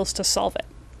language skills to solve it.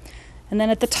 And then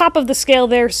at the top of the scale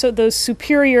there, so those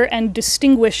superior and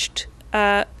distinguished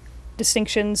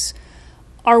distinctions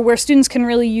are where students can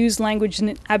really use language in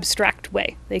an abstract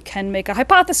way. They can make a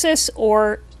hypothesis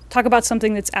or talk about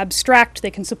something that's abstract. They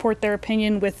can support their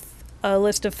opinion with a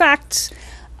list of facts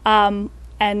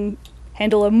and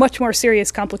handle a much more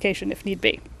serious complication if need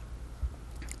be.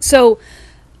 So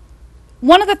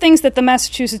one of the things that the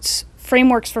Massachusetts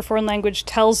Frameworks for Foreign Language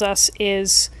tells us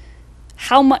is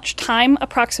how much time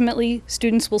approximately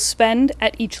students will spend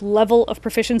at each level of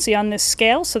proficiency on this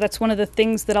scale. So that's one of the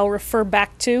things that I'll refer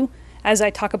back to as I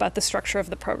talk about the structure of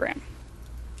the program.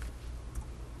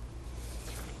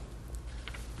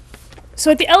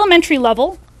 So at the elementary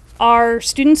level, our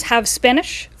students have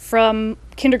Spanish from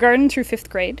kindergarten through 5th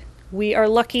grade. We are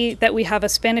lucky that we have a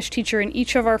Spanish teacher in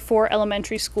each of our 4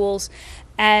 elementary schools,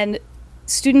 and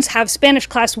students have Spanish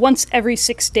class once every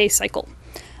 6-day cycle.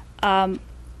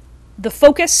 The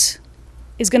focus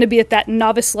is going to be at that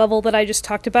novice level that I just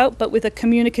talked about, but with a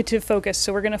communicative focus.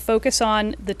 So we're going to focus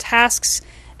on the tasks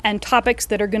and topics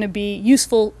that are going to be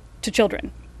useful to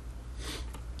children.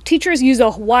 Teachers use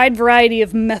a wide variety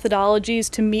of methodologies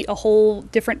to meet a whole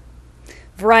different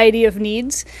variety of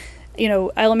needs. You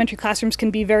know, elementary classrooms can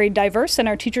be very diverse, and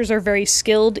our teachers are very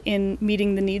skilled in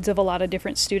meeting the needs of a lot of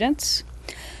different students.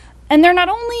 And they're not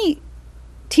only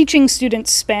teaching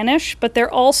students Spanish, but they're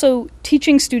also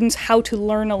teaching students how to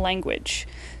learn a language.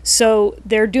 So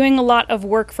they're doing a lot of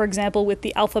work, for example, with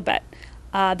the alphabet.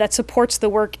 that supports the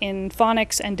work in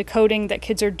phonics and decoding that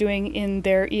kids are doing in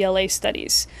their ELA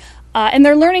studies. And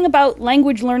they're learning about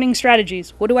language learning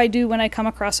strategies. What do I do when I come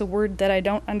across a word that I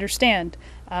don't understand?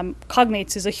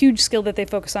 Cognates is a huge skill that they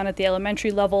focus on at the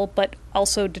elementary level, but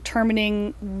also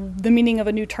determining the meaning of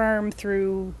a new term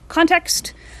through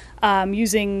context,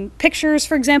 using pictures,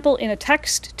 for example, in a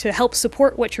text to help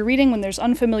support what you're reading when there's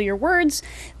unfamiliar words.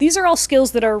 These are all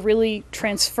skills that are really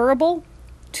transferable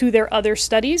to their other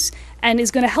studies and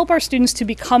is going to help our students to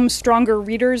become stronger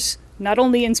readers, not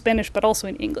only in Spanish, but also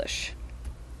in English.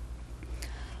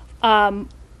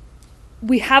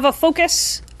 We have a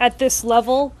focus at this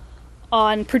level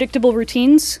on predictable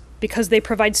routines because they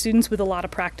provide students with a lot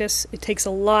of practice. It takes a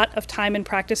lot of time and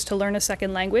practice to learn a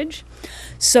second language.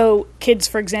 So kids,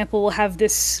 for example, will have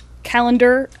this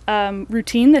calendar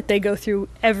routine that they go through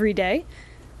every day.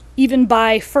 Even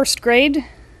by first grade,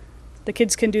 the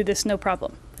kids can do this no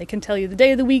problem. They can tell you the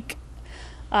day of the week,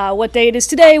 what day it is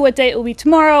today, what day it will be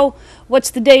tomorrow, what's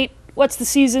the date, what's the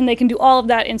season. They can do all of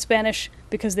that in Spanish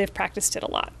because they've practiced it a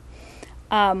lot.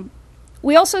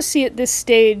 We also see at this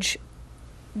stage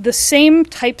the same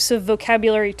types of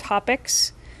vocabulary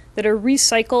topics that are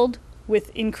recycled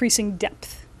with increasing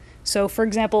depth. So, for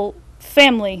example,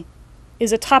 family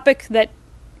is a topic that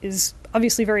is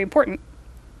obviously very important.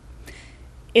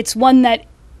 It's one that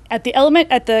at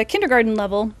the kindergarten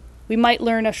level, we might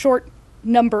learn a short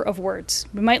number of words.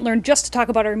 We might learn just to talk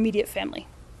about our immediate family.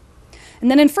 And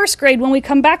then in first grade, when we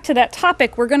come back to that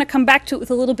topic, we're going to come back to it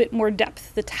with a little bit more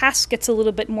depth. The task gets a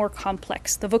little bit more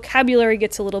complex. The vocabulary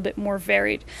gets a little bit more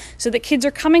varied. So that kids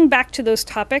are coming back to those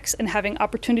topics and having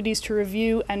opportunities to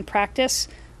review and practice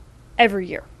every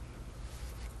year.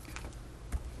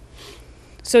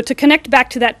 So to connect back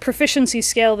to that proficiency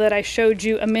scale that I showed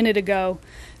you a minute ago,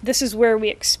 this is where we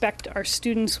expect our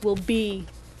students will be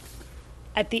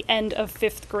at the end of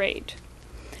 5th grade.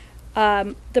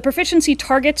 The proficiency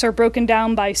targets are broken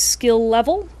down by skill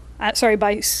level,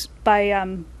 by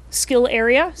skill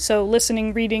area, so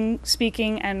listening, reading,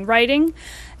 speaking, and writing.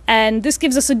 And this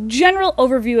gives us a general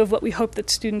overview of what we hope that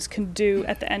students can do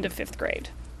at the end of 5th grade.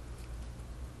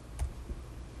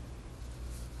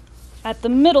 At the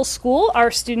middle school, our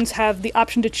students have the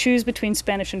option to choose between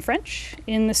Spanish and French.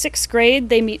 In the 6th grade,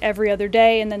 they meet every other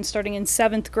day, and then starting in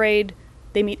 7th grade,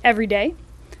 they meet every day.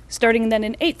 Starting then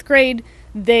in 8th grade,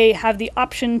 they have the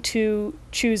option to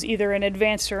choose either an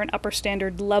advanced or an upper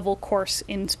standard level course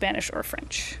in Spanish or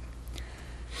French.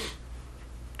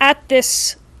 At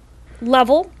this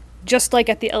level, just like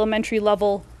at the elementary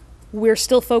level, we're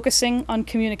still focusing on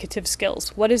communicative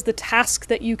skills. What is the task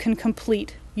that you can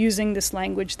complete using this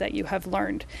language that you have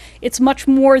learned? It's much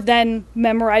more than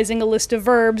memorizing a list of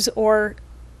verbs or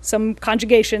some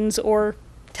conjugations or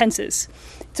tenses.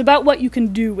 It's about what you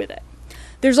can do with it.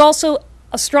 There's also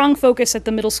a strong focus at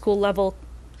the middle school level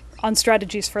on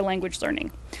strategies for language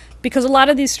learning, because a lot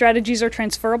of these strategies are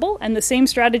transferable, and the same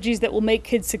strategies that will make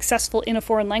kids successful in a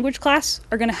foreign language class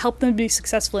are going to help them be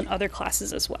successful in other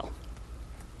classes as well.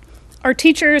 Our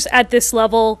teachers at this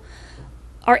level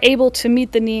are able to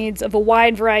meet the needs of a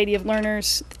wide variety of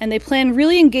learners, and they plan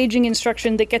really engaging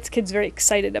instruction that gets kids very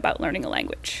excited about learning a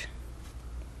language.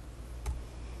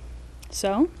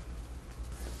 So,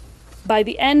 by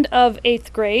the end of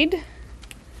 8th grade,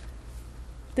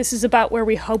 this is about where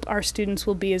we hope our students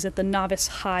will be, is at the novice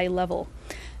high level.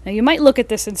 Now you might look at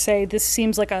this and say, this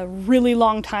seems like a really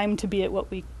long time to be at what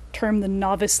we term the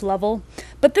novice level,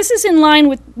 but this is in line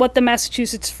with what the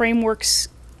Massachusetts frameworks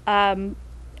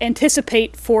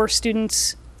anticipate for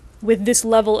students with this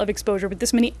level of exposure, with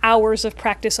this many hours of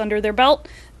practice under their belt.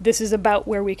 This is about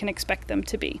where we can expect them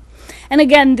to be. And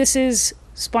again, this is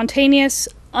spontaneous,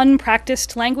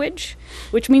 unpracticed language,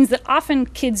 which means that often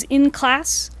kids in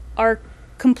class are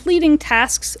completing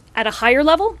tasks at a higher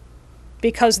level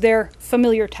because they're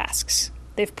familiar tasks.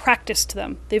 They've practiced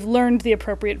them. They've learned the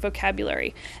appropriate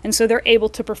vocabulary. And so they're able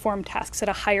to perform tasks at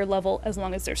a higher level as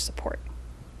long as there's support.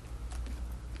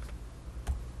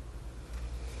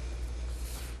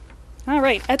 All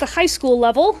right, at the high school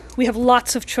level, we have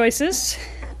lots of choices.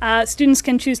 Students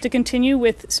can choose to continue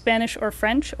with Spanish or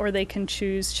French, or they can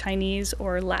choose Chinese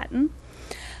or Latin.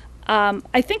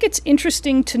 I think it's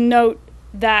interesting to note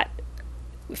that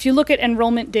if you look at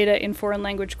enrollment data in foreign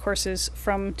language courses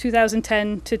from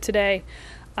 2010 to today,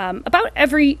 about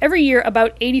every year,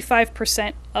 about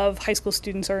 85% of high school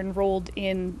students are enrolled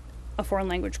in a foreign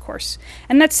language course.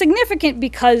 And that's significant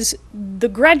because the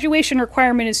graduation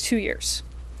requirement is 2 years.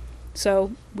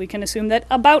 So we can assume that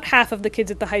about half of the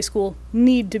kids at the high school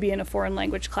need to be in a foreign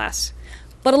language class.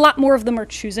 But a lot more of them are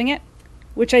choosing it,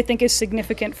 which I think is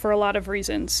significant for a lot of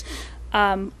reasons.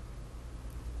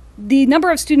 The number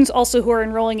of students also who are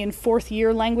enrolling in fourth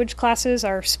year language classes,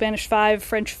 our Spanish 5,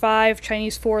 French 5,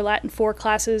 Chinese 4, Latin 4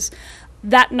 classes,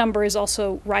 that number is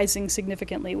also rising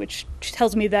significantly, which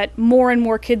tells me that more and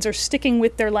more kids are sticking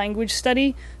with their language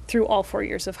study through all 4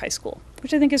 years of high school,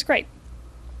 which I think is great.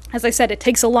 As I said, it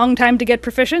takes a long time to get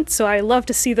proficient, so I love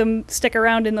to see them stick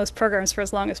around in those programs for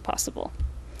as long as possible.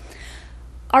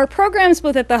 Our programs,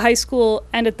 both at the high school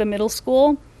and at the middle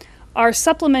school, are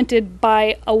supplemented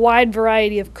by a wide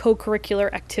variety of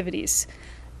co-curricular activities.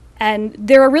 And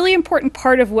they're a really important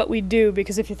part of what we do,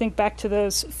 because if you think back to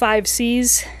those 5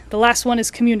 C's, the last one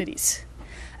is communities.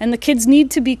 And the kids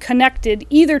need to be connected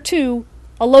either to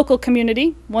a local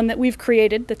community, one that we've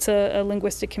created that's a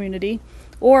linguistic community,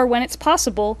 or when it's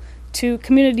possible, to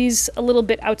communities a little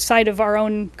bit outside of our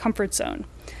own comfort zone.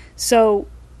 So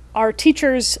our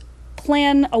teachers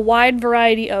plan a wide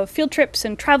variety of field trips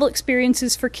and travel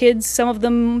experiences for kids. Some of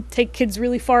them take kids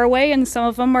really far away, and some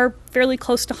of them are fairly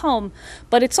close to home.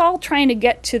 But it's all trying to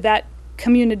get to that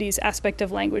communities aspect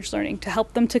of language learning, to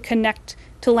help them to connect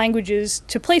to languages,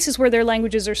 to places where their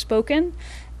languages are spoken,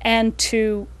 and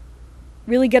to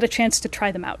really get a chance to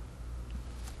try them out.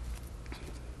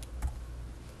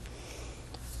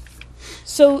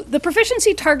 So the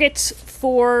proficiency targets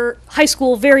for high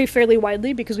school vary fairly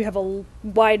widely because we have a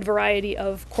wide variety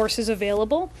of courses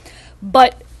available,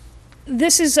 but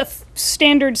this is a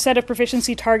standard set of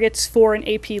proficiency targets for an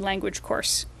AP language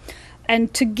course.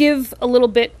 And to give a little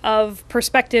bit of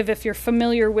perspective, if you're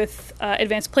familiar with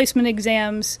advanced placement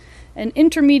exams, an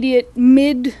intermediate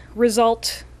mid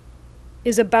result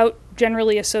is about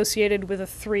generally associated with a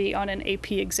 3 on an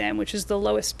AP exam, which is the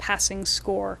lowest passing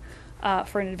score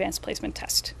for an advanced placement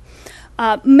test.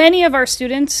 Many of our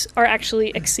students are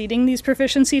actually exceeding these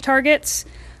proficiency targets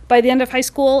by the end of high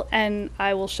school, and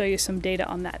I will show you some data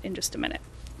on that in just a minute.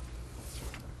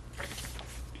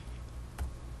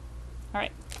 All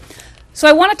right. So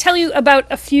I want to tell you about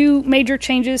a few major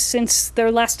changes since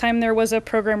the last time there was a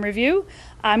program review.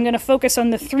 I'm going to focus on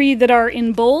the 3 that are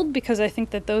in bold because I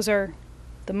think that those are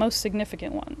the most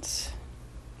significant ones.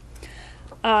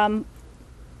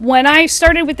 When I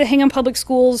started with the Hingham Public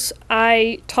Schools,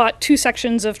 I taught 2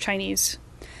 sections of Chinese.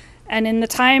 And in the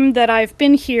time that I've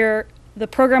been here, the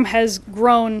program has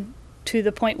grown to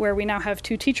the point where we now have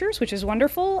 2 teachers, which is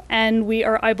wonderful, and we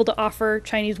are able to offer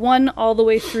Chinese 1 all the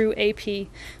way through AP.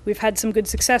 We've had some good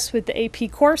success with the AP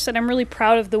course, and I'm really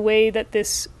proud of the way that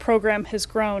this program has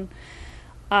grown.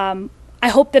 I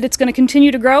hope that it's going to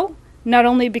continue to grow, not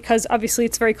only because obviously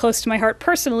it's very close to my heart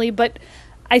personally, but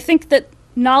I think that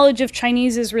knowledge of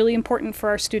Chinese is really important for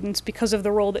our students because of the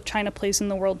role that China plays in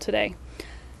the world today.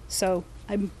 So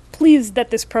I'm pleased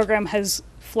that this program has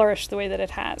flourished the way that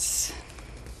it has.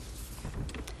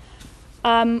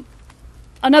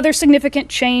 Another significant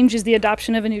change is the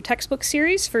adoption of a new textbook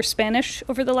series for Spanish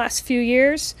over the last few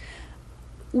years.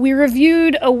 We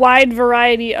reviewed a wide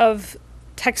variety of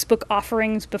textbook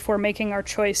offerings before making our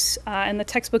choice, and the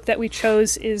textbook that we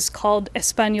chose is called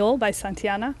Español by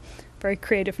Santiana. Very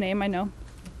creative name, I know.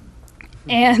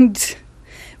 And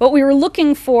what we were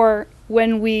looking for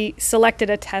when we selected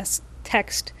a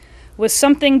text was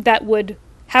something that would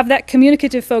have that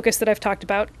communicative focus that I've talked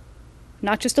about,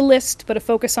 not just a list, but a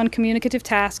focus on communicative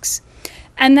tasks,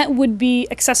 and that would be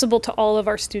accessible to all of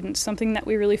our students, something that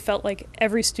we really felt like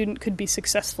every student could be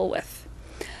successful with.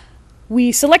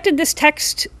 We selected this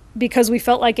text because we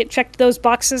felt like it checked those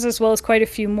boxes as well as quite a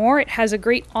few more. It has a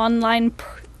great online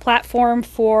platform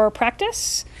for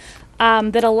practice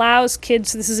that allows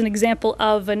kids, this is an example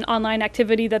of an online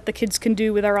activity that the kids can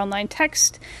do with our online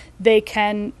text. They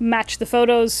can match the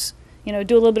photos, do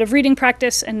a little bit of reading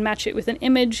practice and match it with an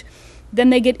image. Then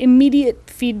they get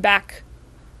immediate feedback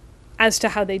as to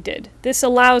how they did. This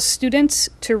allows students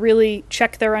to really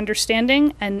check their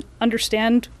understanding and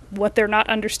understand what they're not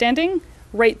understanding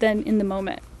right then in the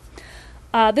moment.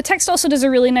 The text also does a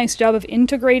really nice job of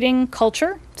integrating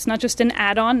culture. It's not just an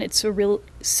add-on, it's a real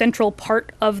central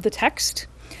part of the text,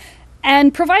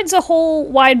 and provides a whole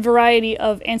wide variety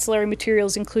of ancillary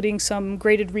materials, including some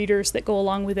graded readers that go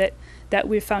along with it that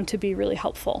we've found to be really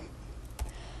helpful.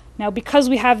 Now, because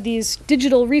we have these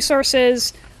digital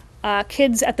resources,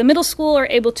 kids at the middle school are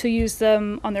able to use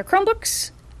them on their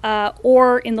Chromebooks,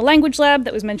 or in the language lab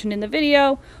that was mentioned in the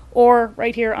video, or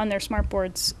right here on their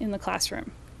smartboards in the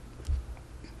classroom.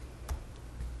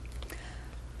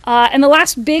 And the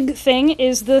last big thing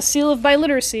is the seal of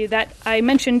biliteracy that I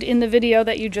mentioned in the video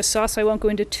that you just saw, so I won't go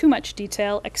into too much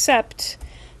detail except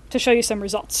to show you some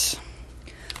results.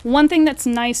 One thing that's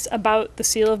nice about the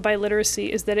seal of biliteracy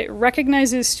is that it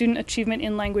recognizes student achievement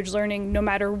in language learning no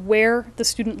matter where the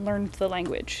student learned the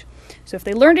language. So if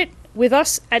they learned it with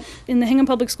us in the Hingham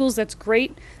Public Schools, that's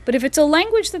great. But if it's a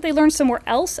language that they learn somewhere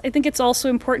else, I think it's also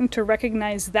important to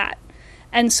recognize that.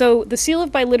 And so the Seal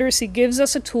of Biliteracy gives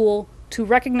us a tool to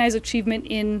recognize achievement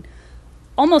in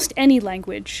almost any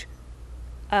language,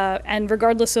 and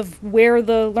regardless of where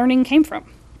the learning came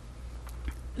from.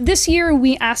 This year,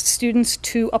 we asked students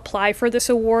to apply for this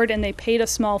award, and they paid a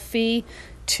small fee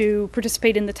to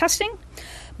participate in the testing.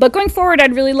 But going forward,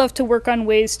 I'd really love to work on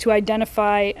ways to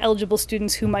identify eligible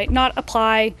students who might not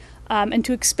apply, and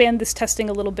to expand this testing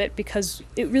a little bit, because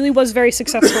it really was very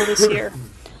successful this year.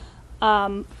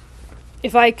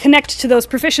 If I connect to those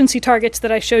proficiency targets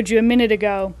that I showed you a minute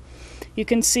ago, you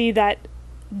can see that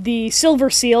the silver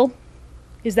seal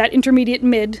is that intermediate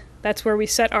mid. That's where we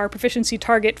set our proficiency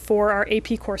target for our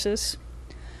AP courses.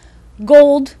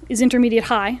 Gold is intermediate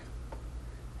high.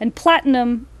 And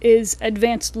platinum is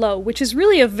advanced low, which is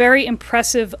really a very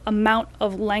impressive amount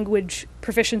of language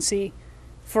proficiency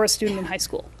for a student in high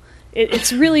school.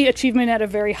 It's really achievement at a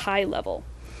very high level.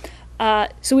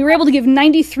 So we were able to give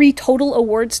 93 total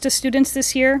awards to students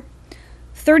this year.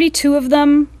 32 of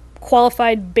them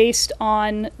qualified based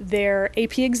on their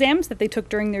AP exams that they took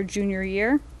during their junior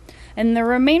year. And the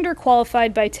remainder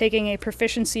qualified by taking a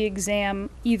proficiency exam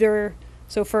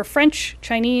so for French,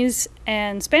 Chinese,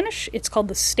 and Spanish, it's called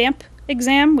the STAMP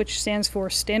exam, which stands for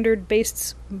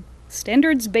Standards-Based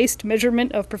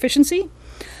Measurement of Proficiency,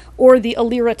 or the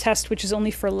ALIRA test, which is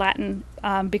only for Latin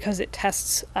because it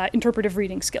tests interpretive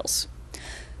reading skills.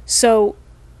 So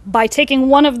by taking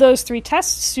one of those 3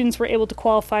 tests, students were able to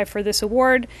qualify for this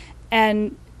award.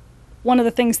 And one of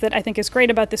the things that I think is great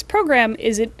about this program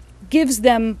is it gives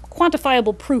them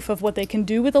quantifiable proof of what they can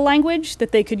do with a language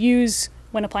that they could use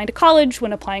when applying to college,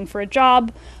 when applying for a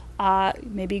job,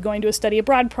 maybe going to a study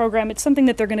abroad program. It's something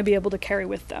that they're going to be able to carry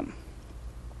with them.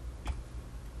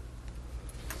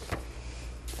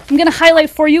 I'm going to highlight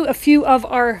for you a few of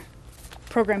our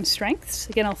program strengths.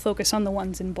 Again, I'll focus on the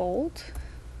ones in bold.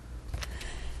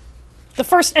 The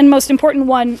first and most important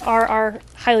one are our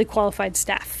highly qualified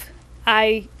staff.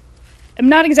 I am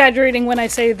not exaggerating when I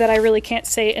say that I really can't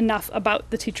say enough about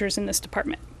the teachers in this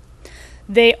department.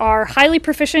 They are highly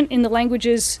proficient in the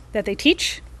languages that they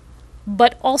teach,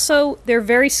 but also they're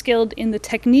very skilled in the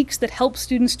techniques that help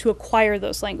students to acquire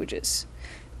those languages.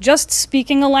 Just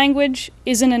speaking a language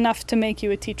isn't enough to make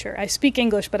you a teacher. I speak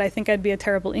English, but I think I'd be a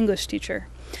terrible English teacher.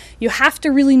 You have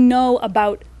to really know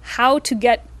about how to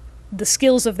get the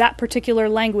skills of that particular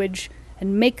language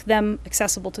and make them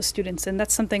accessible to students, and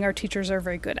that's something our teachers are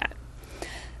very good at.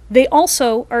 They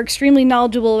also are extremely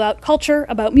knowledgeable about culture,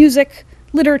 about music,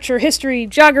 literature, history,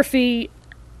 geography,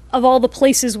 of all the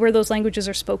places where those languages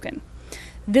are spoken.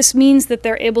 This means that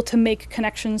they're able to make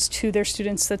connections to their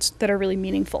students that are really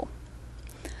meaningful.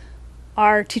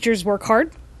 Our teachers work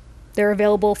hard. They're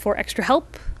available for extra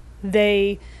help.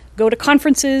 They go to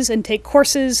conferences and take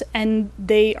courses, and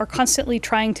they are constantly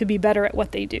trying to be better at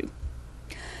what they do.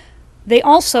 They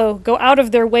also go out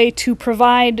of their way to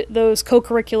provide those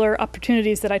co-curricular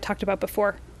opportunities that I talked about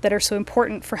before that are so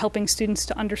important for helping students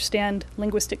to understand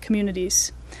linguistic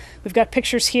communities. We've got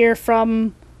pictures here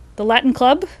from the Latin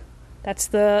Club. That's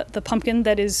the pumpkin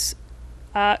that is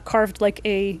carved like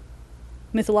a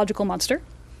mythological monster.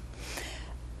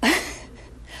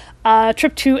 A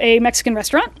trip to a Mexican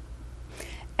restaurant.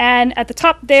 And at the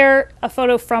top there, a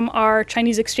photo from our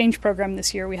Chinese exchange program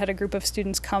this year. We had a group of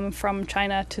students come from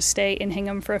China to stay in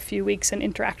Hingham for a few weeks and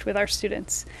interact with our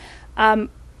students.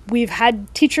 We've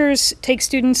had teachers take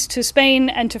students to Spain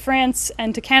and to France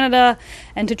and to Canada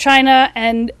and to China,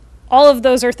 and all of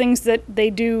those are things that they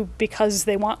do because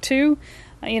they want to.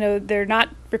 They're not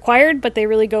required, but they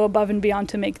really go above and beyond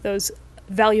to make those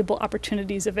valuable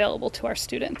opportunities available to our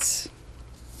students.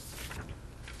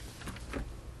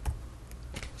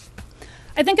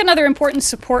 I think another important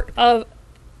strength of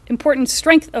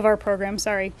our program,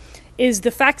 is the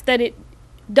fact that it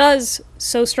does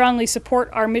so strongly support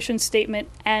our mission statement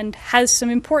and has some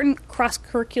important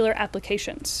cross-curricular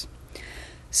applications.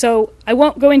 So I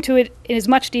won't go into it in as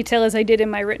much detail as I did in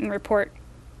my written report,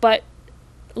 but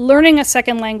learning a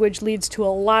second language leads to a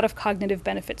lot of cognitive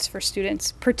benefits for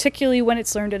students, particularly when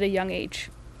it's learned at a young age.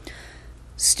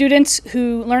 Students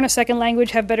who learn a second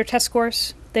language have better test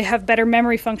scores, they have better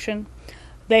memory function,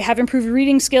 they have improved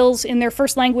reading skills in their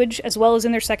first language as well as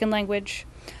in their second language,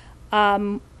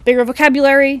 bigger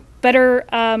vocabulary, better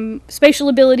spatial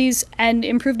abilities, and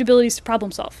improved abilities to problem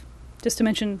solve, just to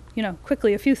mention,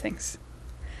 quickly a few things.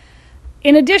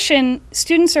 In addition,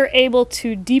 students are able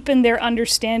to deepen their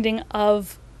understanding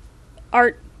of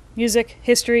art, music,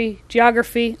 history,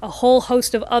 geography, a whole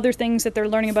host of other things that they're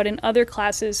learning about in other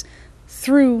classes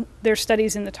through their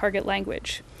studies in the target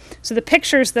language. So the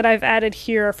pictures that I've added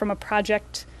here are from a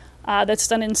project that's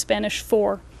done in Spanish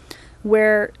 4,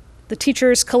 where the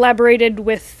teachers collaborated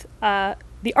with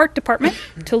the art department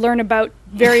to learn about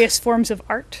various forms of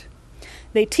art.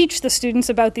 They teach the students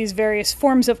about these various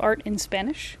forms of art in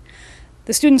Spanish.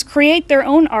 The students create their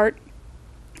own art,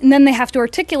 and then they have to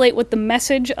articulate what the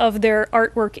message of their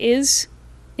artwork is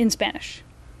in Spanish.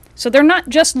 So they're not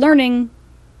just learning,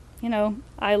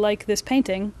 I like this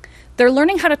painting. They're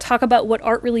learning how to talk about what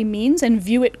art really means and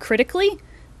view it critically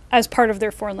as part of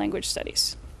their foreign language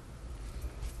studies.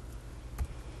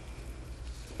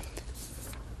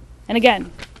 And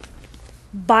again,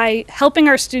 by helping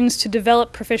our students to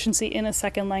develop proficiency in a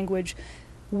second language,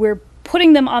 we're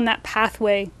putting them on that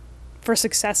pathway for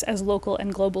success as local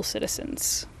and global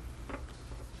citizens.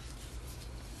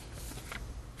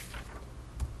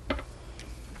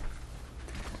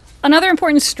 Another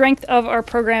important strength of our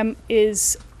program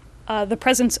is the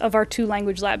presence of our 2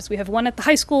 language labs. We have one at the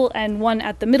high school and one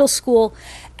at the middle school,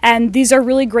 and these are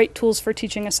really great tools for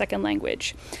teaching a second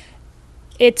language.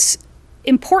 It's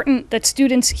important that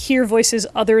students hear voices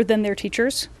other than their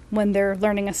teachers when they're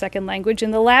learning a second language,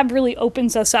 and the lab really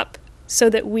opens us up so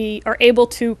that we are able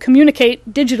to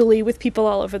communicate digitally with people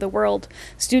all over the world.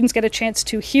 Students get a chance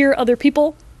to hear other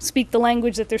people speak the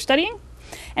language that they're studying,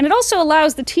 and it also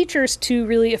allows the teachers to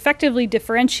really effectively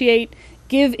differentiate,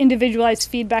 give individualized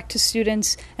feedback to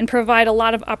students, and provide a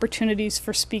lot of opportunities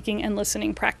for speaking and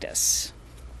listening practice.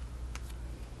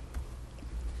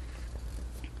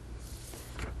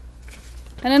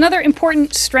 And another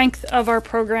important strength of our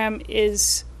program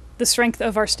is the strength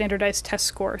of our standardized test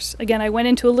scores. Again, I went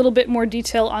into a little bit more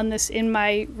detail on this in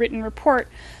my written report,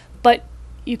 but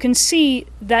you can see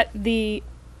that the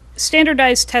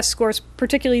standardized test scores,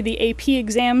 particularly the AP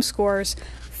exam scores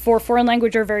for foreign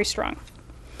language, are very strong.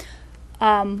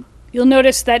 You'll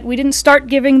notice that we didn't start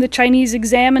giving the Chinese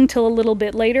exam until a little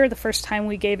bit later. The first time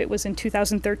we gave it was in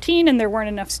 2013, and there weren't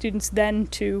enough students then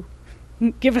to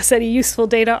give us any useful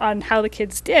data on how the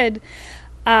kids did.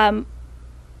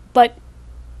 But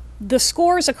the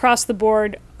scores across the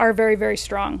board are very, very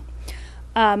strong.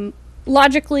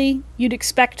 Logically, you'd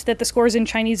expect that the scores in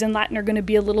Chinese and Latin are going to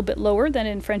be a little bit lower than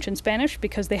in French and Spanish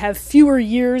because they have fewer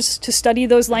years to study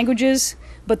those languages,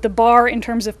 but the bar in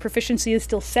terms of proficiency is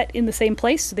still set in the same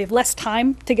place, so they have less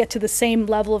time to get to the same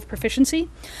level of proficiency.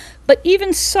 But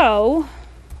even so,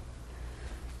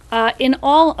 in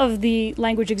all of the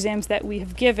language exams that we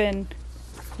have given,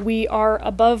 we are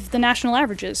above the national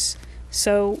averages.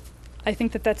 So I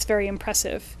think that that's very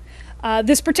impressive.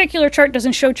 This particular chart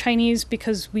doesn't show Chinese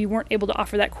because we weren't able to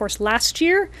offer that course last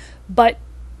year, but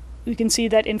we can see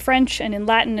that in French and in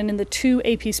Latin and in the 2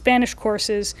 AP Spanish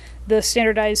courses, the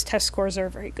standardized test scores are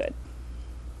very good.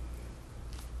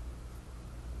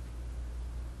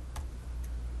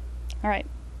 All right,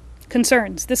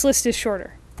 concerns. This list is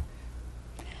shorter.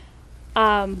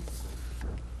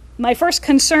 My first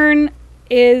concern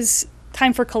is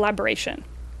time for collaboration.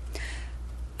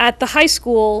 At the high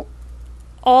school,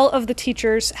 all of the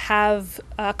teachers have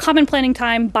common planning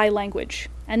time by language,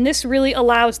 and this really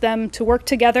allows them to work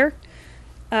together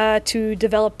to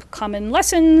develop common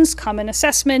lessons, common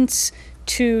assessments,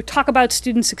 to talk about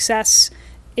student success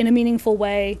in a meaningful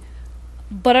way.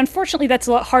 But unfortunately, that's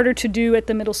a lot harder to do at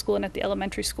the middle school and at the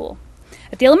elementary school.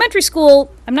 At the elementary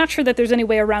school, I'm not sure that there's any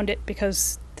way around it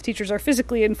because the teachers are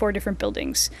physically in 4 different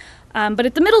buildings. But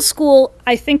at the middle school,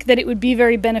 I think that it would be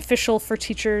very beneficial for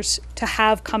teachers to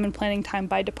have common planning time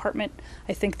by department.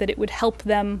 I think that it would help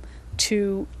them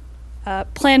to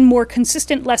plan more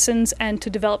consistent lessons and to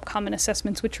develop common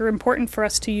assessments, which are important for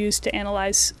us to use to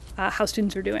analyze how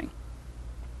students are doing.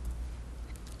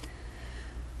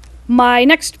 My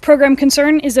next program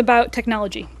concern is about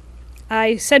technology.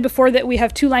 I said before that we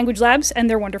have 2 language labs, and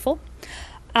they're wonderful.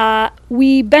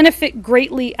 We benefit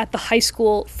greatly at the high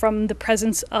school from the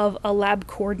presence of a lab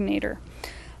coordinator.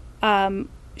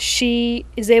 She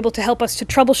is able to help us to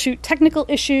troubleshoot technical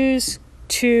issues,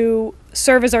 to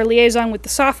serve as our liaison with the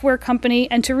software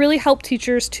company, and to really help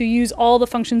teachers to use all the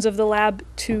functions of the lab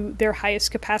to their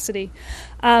highest capacity.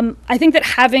 I think that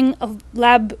having a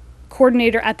lab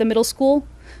coordinator at the middle school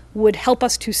would help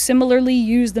us to similarly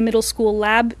use the middle school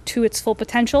lab to its full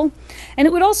potential. And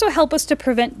it would also help us to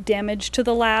prevent damage to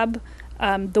the lab.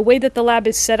 The way that the lab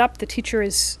is set up, the teacher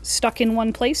is stuck in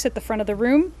one place at the front of the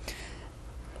room,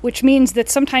 which means that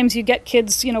sometimes you get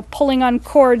kids, pulling on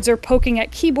cords or poking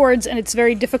at keyboards, and it's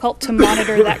very difficult to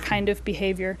monitor that kind of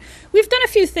behavior. We've done a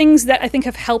few things that I think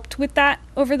have helped with that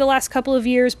over the last couple of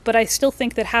years, but I still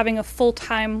think that having a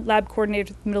full-time lab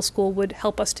coordinator at the middle school would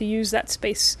help us to use that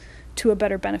space to a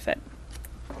better benefit.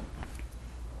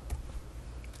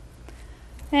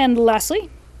 And lastly,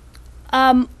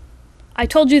 I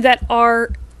told you that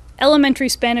our elementary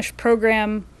Spanish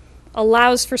program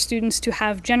allows for students to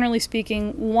have, generally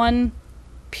speaking, 1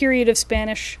 period of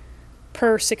Spanish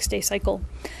per 6-day cycle.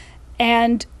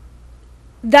 And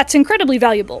that's incredibly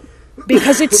valuable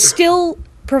because it's still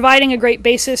providing a great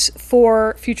basis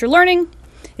for future learning.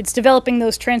 It's developing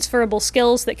those transferable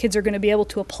skills that kids are going to be able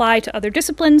to apply to other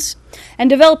disciplines and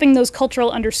developing those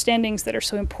cultural understandings that are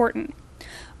so important.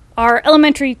 Our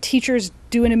elementary teachers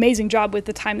do an amazing job with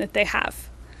the time that they have.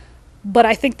 But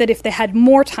I think that if they had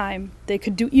more time, they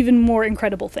could do even more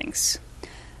incredible things.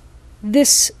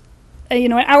 This,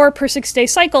 an hour per 6-day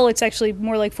cycle, it's actually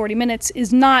more like 40 minutes,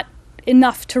 is not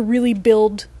enough to really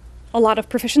build a lot of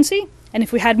proficiency. And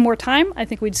if we had more time, I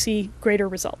think we'd see greater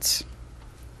results.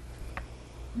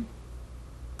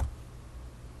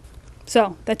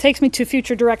 So that takes me to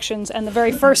future directions, and the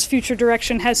very first future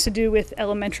direction has to do with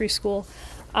elementary school.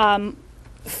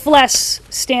 FLES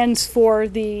stands for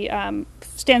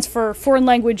Foreign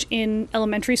Language in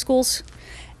Elementary Schools,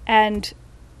 and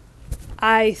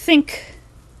I think,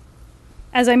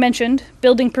 as I mentioned,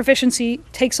 building proficiency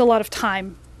takes a lot of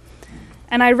time.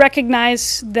 And I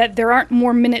recognize that there aren't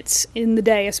more minutes in the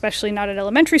day, especially not at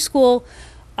elementary school.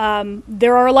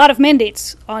 There are a lot of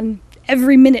mandates on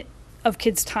every minute of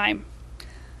kids' time.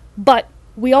 But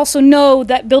we also know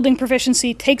that building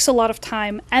proficiency takes a lot of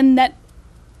time, and that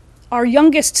our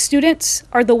youngest students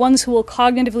are the ones who will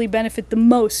cognitively benefit the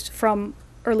most from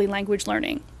early language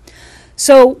learning.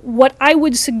 So what I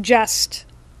would suggest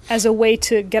as a way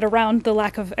to get around the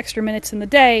lack of extra minutes in the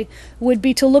day would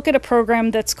be to look at a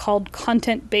program that's called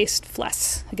content-based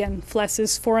FLES. Again, FLES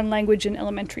is Foreign Language in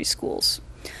Elementary Schools.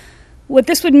 What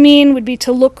this would mean would be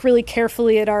to look really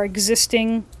carefully at our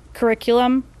existing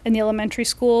curriculum in the elementary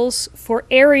schools for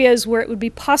areas where it would be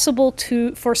possible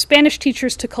for Spanish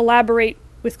teachers to collaborate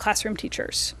with classroom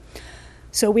teachers.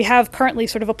 So we have currently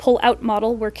sort of a pull-out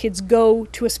model where kids go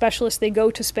to a specialist, they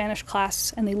go to Spanish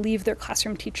class, and they leave their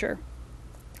classroom teacher.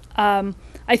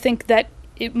 I think that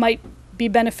it might be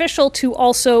beneficial to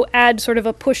also add sort of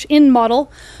a push-in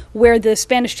model where the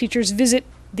Spanish teachers visit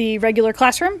the regular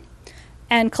classroom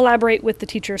and collaborate with the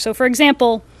teacher. So for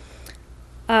example,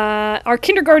 our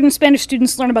kindergarten Spanish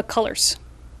students learn about colors.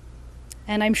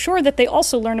 And I'm sure that they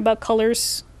also learn about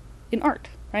colors in art,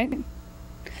 right?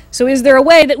 So is there a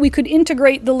way that we could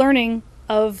integrate the learning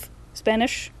of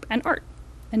Spanish and art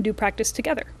and do practice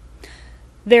together?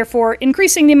 Therefore,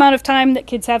 increasing the amount of time that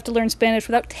kids have to learn Spanish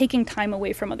without taking time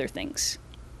away from other things.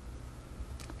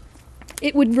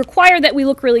 It would require that we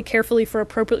look really carefully for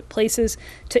appropriate places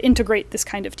to integrate this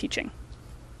kind of teaching.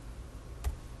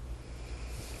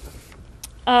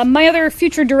 My other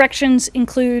future directions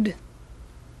include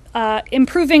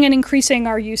improving and increasing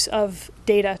our use of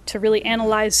data to really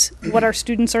analyze what our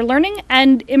students are learning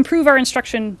and improve our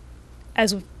instruction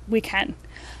as we can.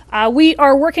 We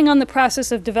are working on the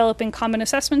process of developing common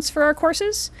assessments for our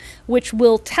courses, which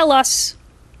will tell us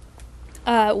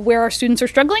where our students are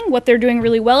struggling, what they're doing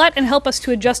really well at, and help us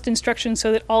to adjust instruction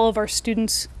so that all of our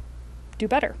students do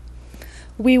better.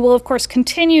 We will, of course,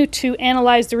 continue to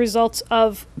analyze the results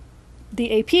of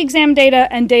the AP exam data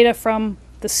and data from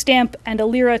the STAMP and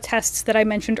ALIRA tests that I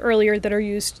mentioned earlier that are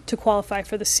used to qualify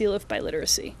for the seal of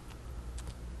biliteracy.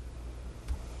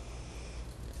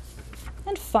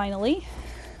 And finally,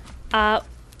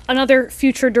 another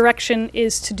future direction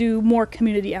is to do more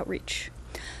community outreach.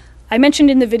 I mentioned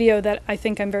in the video that I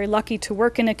think I'm very lucky to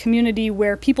work in a community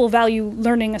where people value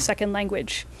learning a second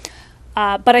language.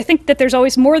 But I think that there's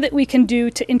always more that we can do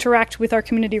to interact with our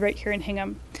community right here in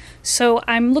Hingham. So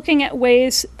I'm looking at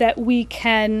ways that we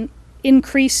can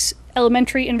increase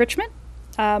elementary enrichment,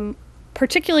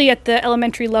 particularly at the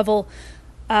elementary level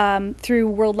through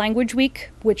World Language Week,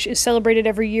 which is celebrated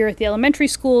every year at the elementary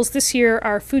schools. This year,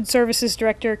 our food services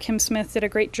director, Kim Smith, did a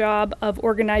great job of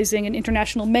organizing an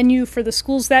international menu for the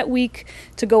schools that week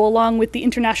to go along with the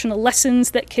international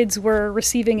lessons that kids were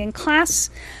receiving in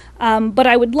class. But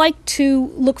I would like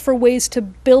to look for ways to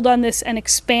build on this and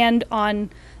expand on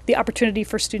the opportunity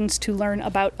for students to learn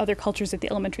about other cultures at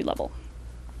the elementary level.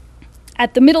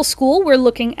 At the middle school, we're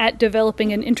looking at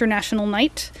developing an international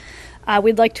night.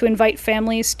 We'd like to invite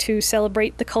families to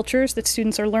celebrate the cultures that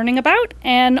students are learning about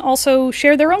and also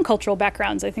share their own cultural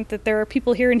backgrounds. I think that there are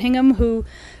people here in Hingham who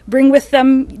bring with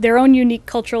them their own unique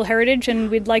cultural heritage, and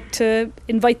we'd like to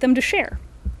invite them to share.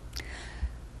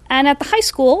 And at the high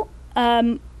school,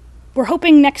 we're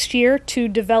hoping next year to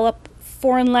develop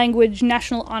foreign language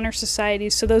national honor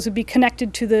societies. So those would be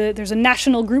connected to there's a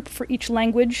national group for each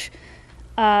language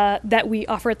that we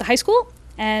offer at the high school.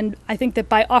 And I think that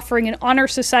by offering an honor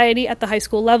society at the high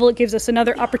school level, it gives us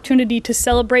another opportunity to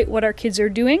celebrate what our kids are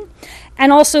doing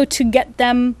and also to get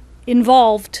them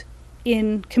involved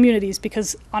in communities,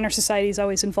 because honor societies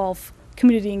always involve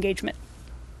community engagement.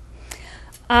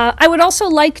 I would also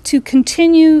like to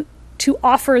continue to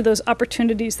offer those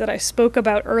opportunities that I spoke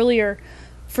about earlier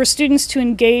for students to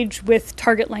engage with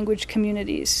target language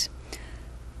communities,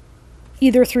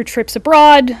 either through trips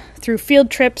abroad, through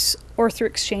field trips, or through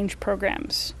exchange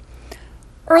programs.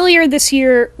 Earlier this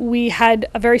year, we had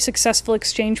a very successful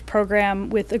exchange program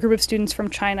with a group of students from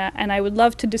China, and I would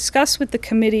love to discuss with the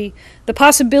committee the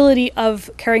possibility of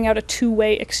carrying out a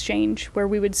two-way exchange where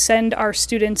we would send our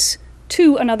students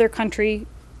to another country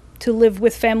to live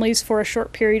with families for a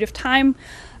short period of time,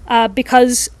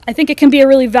 because I think it can be a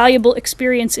really valuable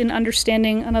experience in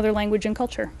understanding another language and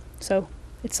culture. So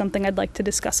it's something I'd like to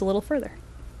discuss a little further.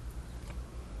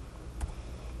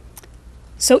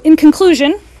 So in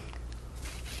conclusion,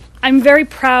 I'm very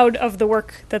proud of the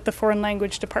work that the Foreign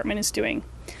Language Department is doing.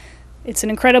 It's an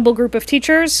incredible group of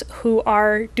teachers who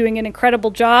are doing an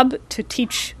incredible job to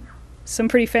teach some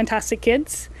pretty fantastic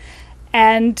kids,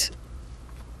 and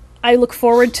I look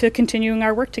forward to continuing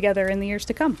our work together in the years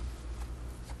to come.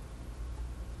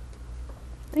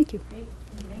 Thank you. Great.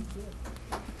 Thank you.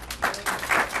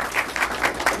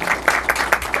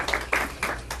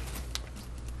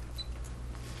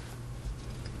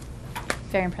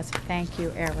 Very impressive. Thank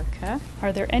you, Erica.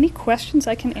 Are there any questions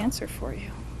I can answer for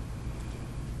you?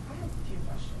 I have a few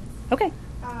questions. Okay.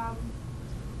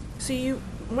 So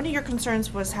one of your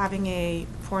concerns was having a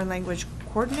foreign language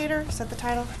coordinator, is that the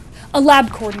title? A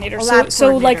lab coordinator. A lab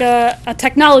so like coordinator. a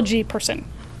technology person.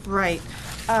 Right.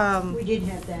 We did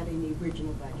have that in the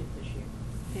original budget this year.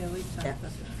 Yeah, we talked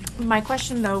about that. My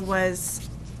question, though, was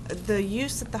the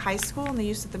use at the high school and the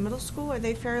use at the middle school, are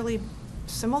they fairly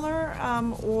similar?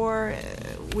 Or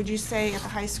would you say at the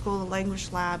high school the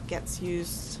language lab gets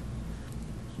used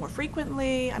more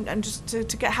frequently? I'm just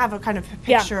to have a kind of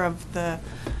picture of the...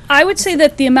 I would say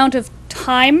that the amount of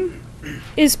time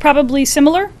is probably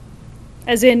similar,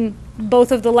 as in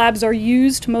both of the labs are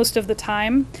used most of the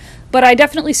time, but I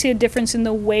definitely see a difference in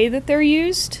the way that they're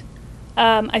used.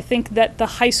 I think that the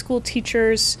high school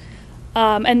teachers,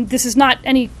 and this is not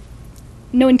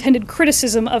no intended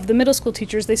criticism of the middle school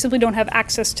teachers, they simply don't have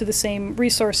access to the same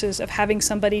resources of having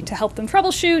somebody to help them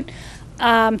troubleshoot,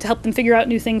 to help them figure out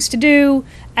new things to do,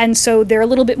 and so they're a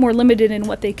little bit more limited in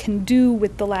what they can do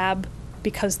with the lab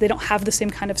because they don't have the same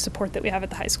kind of support that we have at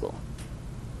the high school.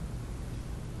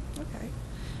 Okay.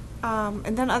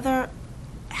 And then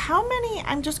how many,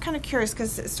 I'm just kind of curious,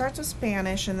 because it starts with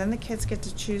Spanish, and then the kids get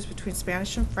to choose between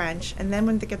Spanish and French, and then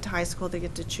when they get to high school, they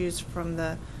get to choose from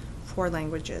the 4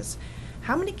 languages.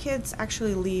 How many kids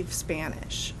actually leave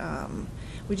Spanish?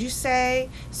 Would you say,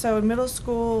 so in middle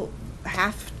school,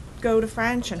 half go to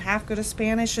French and half go to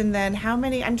Spanish, and then how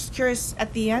many, I'm just curious,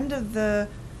 at the end of the,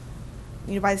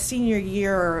 by the senior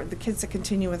year, or the kids that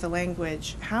continue with the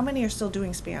language, how many are still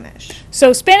doing Spanish?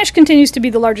 So Spanish continues to be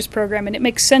the largest program, and it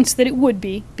makes sense that it would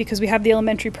be because we have the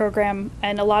elementary program,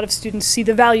 and a lot of students see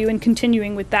the value in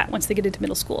continuing with that once they get into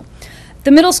middle school. The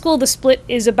middle school, the split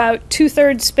is about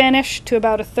 2/3 Spanish to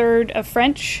about 1/3 of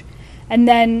French. And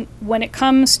then when it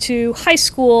comes to high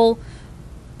school,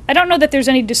 I don't know that there's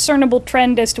any discernible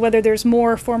trend as to whether there's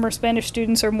more former Spanish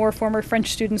students or more former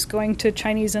French students going to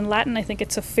Chinese and Latin. I think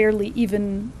it's a fairly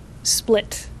even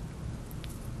split.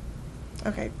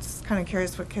 Okay, just kind of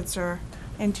curious what kids are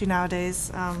into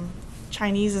nowadays.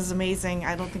 Chinese is amazing.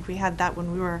 I don't think we had that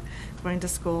when we were going to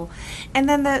school. And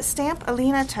then the Stamp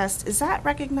Alina test, is that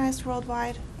recognized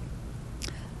worldwide?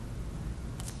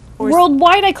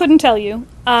 Worldwide, I couldn't tell you.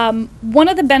 One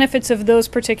of the benefits of those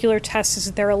particular tests is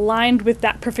that they're aligned with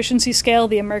that proficiency scale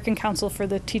the American Council for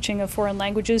the Teaching of Foreign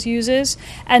Languages uses.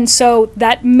 And so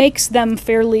that makes them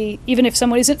fairly, even if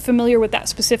someone isn't familiar with that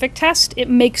specific test, it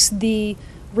makes the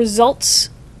results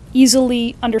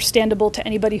easily understandable to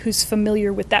anybody who's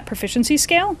familiar with that proficiency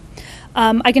scale.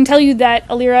 I can tell you that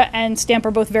Alira and Stamp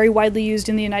are both very widely used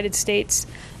in the United States.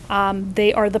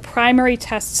 They are the primary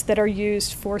tests that are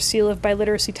used for Seal of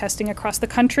Biliteracy testing across the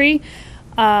country.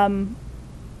 I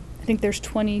think there's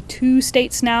 22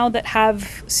 states now that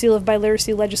have Seal of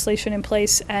Biliteracy legislation in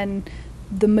place, and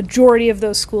the majority of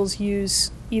those schools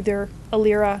use either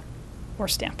Alira or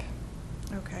Stamp.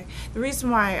 Okay. The reason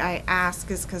why I ask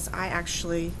is because I'm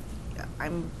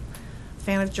a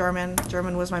fan of German.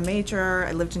 German was my major.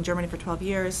 I lived in Germany for 12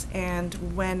 years, and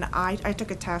when I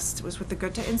took a test, it was with the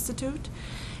Goethe Institute,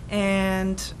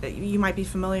 and you might be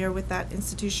familiar with that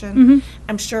institution. Mm-hmm.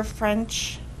 I'm sure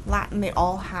French, Latin, they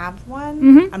all have one.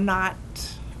 Mm-hmm.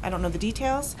 I don't know the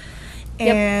details.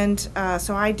 Yep. And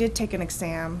so I did take an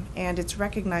exam, and it's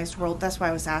recognized world. That's why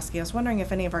I was asking. I was wondering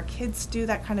if any of our kids do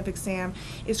that kind of exam.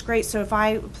 It's great. So if I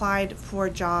applied for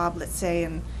a job, let's say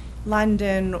in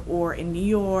London or in New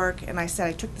York, and I said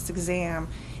I took this exam,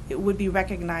 it would be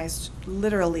recognized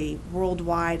literally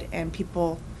worldwide, and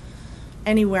people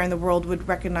anywhere in the world would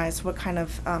recognize what kind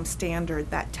of standard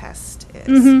that test is.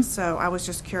 Mhm. So I was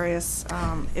just curious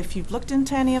if you've looked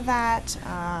into any of that.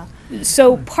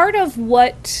 So part of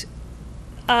what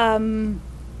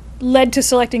led to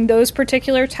selecting those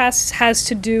particular tests has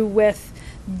to do with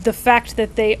the fact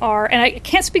that they are, and I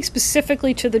can't speak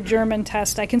specifically to the German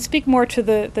test, I can speak more to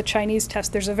the Chinese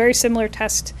test. There's a very similar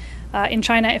test in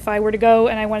China. If I were to go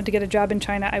and I wanted to get a job in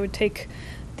China, I would take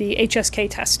the HSK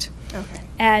test. Okay.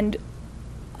 And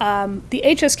the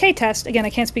HSK test, again, I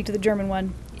can't speak to the German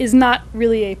one, is not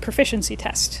really a proficiency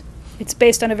test. It's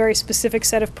based on a very specific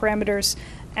set of parameters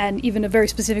and even a very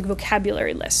specific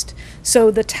vocabulary list.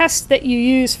 So the test that you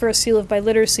use for a seal of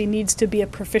biliteracy needs to be a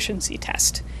proficiency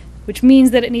test, which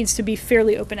means that it needs to be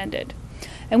fairly open-ended.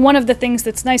 And one of the things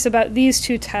that's nice about these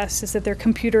two tests is that they're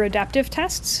computer adaptive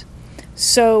tests.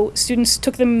 So students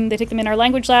they take them in our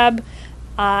language lab.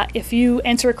 If you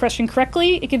answer a question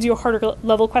correctly, it gives you a harder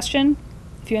level question.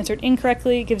 If you answer it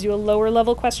incorrectly, it gives you a lower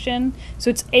level question. So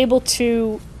it's able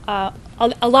to,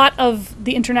 a lot of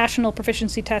the international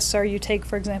proficiency tests are, you take,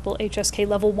 for example, HSK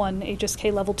level 1,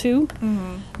 HSK level 2.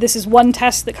 Mm-hmm. This is one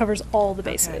test that covers all the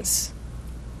bases.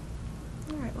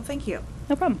 All right. Well, thank you.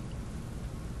 No problem.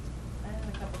 I have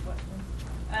a couple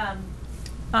questions.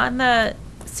 On the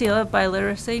seal of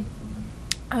biliteracy,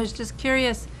 I was just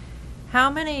curious,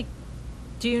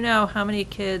 do you know how many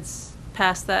kids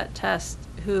passed that test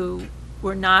who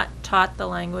were not taught the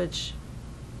language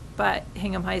by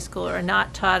Hingham High School, or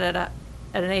not taught at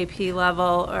an AP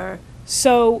level, or?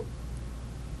 So,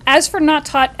 as for not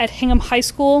taught at Hingham High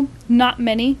School, not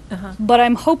many, but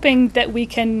I'm hoping that we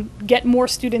can get more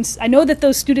students. I know that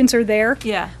those students are there,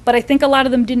 Yeah. but I think a lot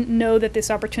of them didn't know that this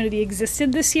opportunity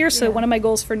existed this year, so Yeah. one of my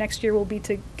goals for next year will be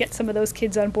to get some of those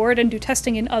kids on board and do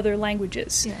testing in other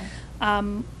languages.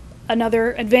 Yeah.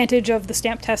 Another advantage of the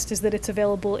stamp test is that it's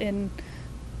available in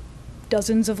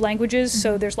dozens of languages,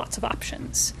 so there's lots of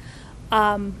options.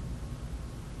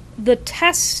 The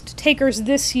test takers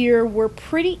this year were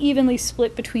pretty evenly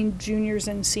split between juniors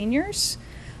and seniors.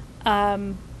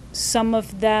 Some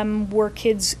of them were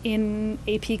kids in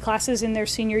AP classes in their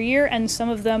senior year, and some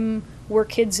of them were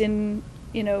kids in,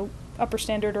 upper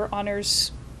standard or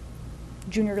honors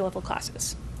junior level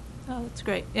classes. Oh, that's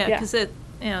great. Yeah, Yeah. because it's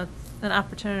an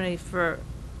opportunity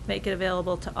make it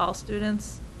available to all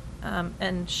students,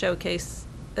 and showcase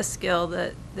a skill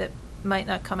that might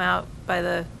not come out by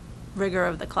the rigor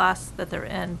of the class that they're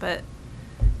in, but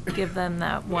give them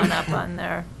that one up on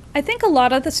their I think a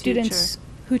lot of the students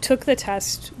who took the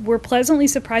test were pleasantly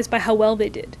surprised by how well they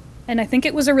did. And I think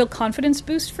it was a real confidence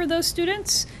boost for those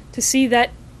students to see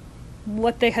that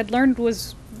what they had learned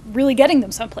was really getting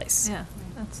them someplace. Yeah,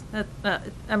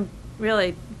 I'm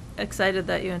really excited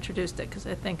that you introduced it, because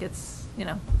I think it's,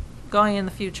 going in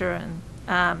the future.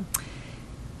 And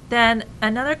then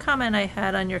another comment I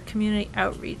had on your community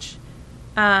outreach.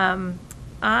 On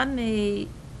the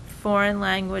foreign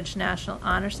language National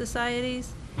Honor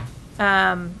Societies,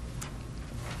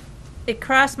 it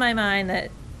crossed my mind that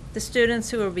the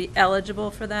students who would be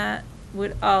eligible for that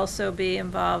would also be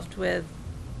involved with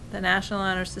the National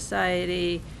Honor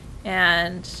Society,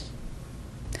 and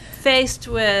faced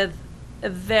with a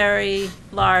very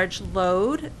large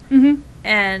load. Mm-hmm.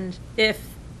 And if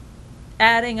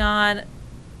adding on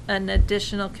an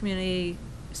additional community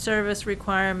service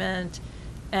requirement,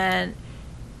 and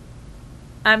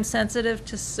I'm sensitive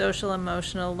to social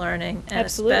emotional learning, and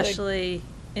Absolutely. especially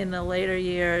in the later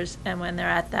years, and when they're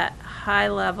at that high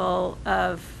level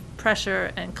of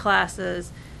pressure and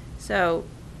classes. So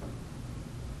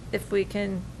if we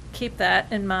can keep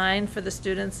that in mind for the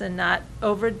students and not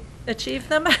overachieve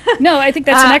them. No, I think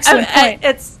that's an excellent point.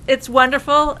 It's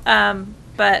wonderful,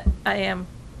 but I am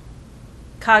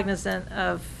cognizant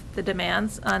of the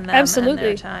demands on them Absolutely. and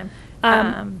their time.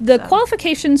 The So.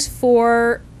 qualifications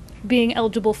for being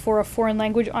eligible for a foreign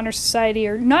language honor society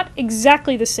are not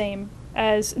exactly the same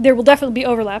as, there will definitely be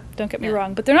overlap, don't get me Yeah.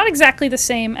 wrong, but they're not exactly the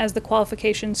same as the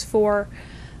qualifications for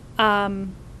the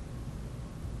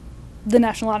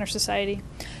National Honor Society.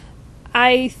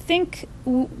 I think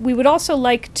we would also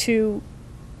like to,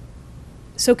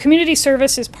 so community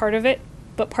service is part of it,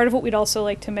 but part of what we'd also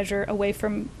like to measure away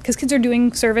from, because kids are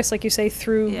doing service, like you say,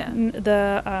 through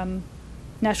the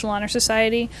National Honor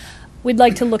Society. We'd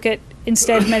like to look at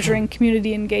instead measuring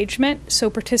community engagement, so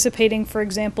participating, for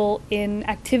example, in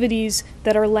activities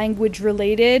that are language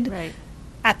related, Right.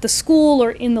 at the school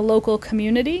or in the local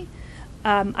community,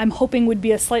 I'm hoping would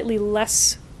be a slightly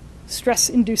less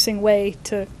stress-inducing way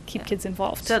to keep kids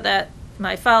involved. So that,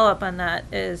 my follow-up on that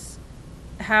is,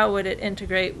 how would it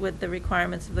integrate with the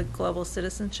requirements of the Global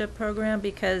Citizenship Program?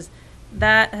 Because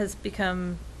that has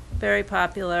become very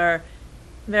popular,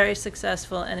 very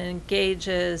successful, and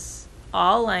engages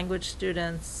all language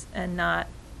students and not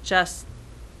just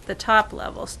the top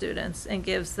level students, and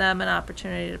gives them an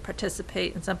opportunity to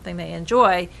participate in something they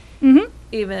enjoy,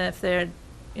 even if they're,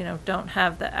 don't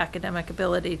have the academic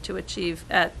ability to achieve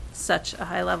at such a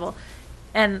high level.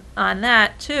 And on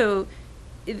that too,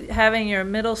 having your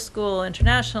middle school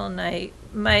international night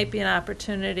might be an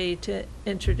opportunity to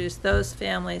introduce those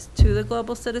families to the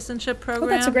Global Citizenship Program.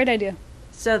 Oh, that's a great idea.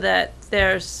 So that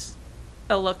there's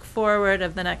a look forward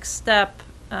of the next step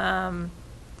of,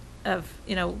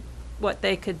 what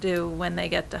they could do when they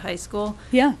get to high school.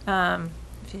 Yeah.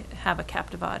 If you have a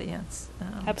captive audience.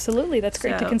 Absolutely, that's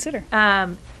great to consider.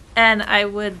 And I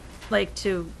would like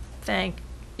to thank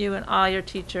you and all your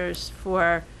teachers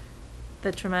for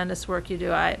the tremendous work you do.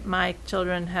 My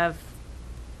children have,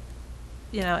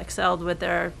 excelled with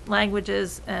their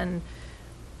languages and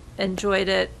enjoyed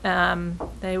it.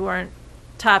 They weren't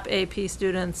top AP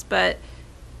students, but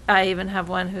I even have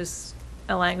one who's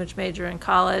a language major in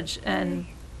college and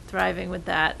thriving with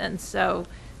that. And so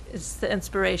it's the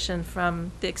inspiration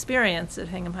from the experience at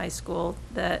Hingham High School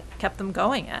that kept them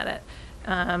going at it.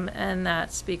 And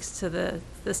that speaks to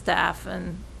the staff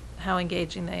and how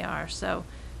engaging they are. So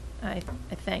I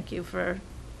thank you for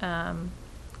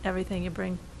everything you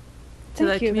bring to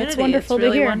the community. That's wonderful it's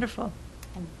really to hear. Wonderful.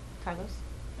 And Carlos?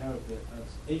 As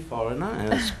a foreigner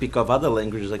and I speak of other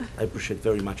languages, I appreciate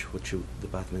very much what your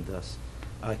department does.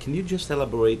 Can you just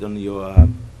elaborate on your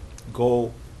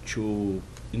goal to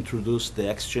introduce the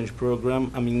exchange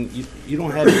program? I mean, you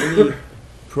don't have any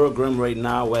program right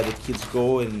now where the kids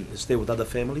go and stay with other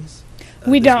families?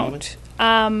 We don't.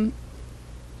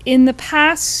 In the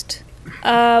past,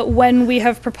 when we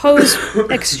have proposed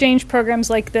exchange programs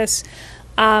like this,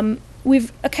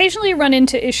 we've occasionally run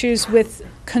into issues with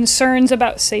concerns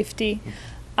about safety.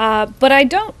 But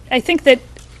I think that,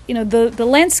 the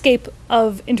landscape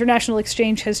of international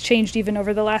exchange has changed even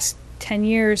over the last 10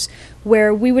 years,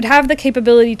 where we would have the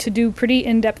capability to do pretty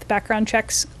in-depth background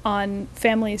checks on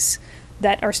families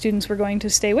that our students were going to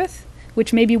stay with,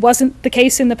 which maybe wasn't the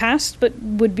case in the past, but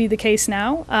would be the case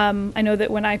now. I know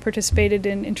that when I participated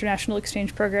in international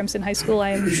exchange programs in high school, I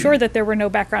am sure that there were no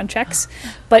background checks,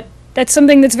 but that's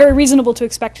something that's very reasonable to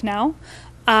expect now.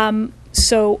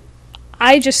 So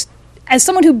I just, as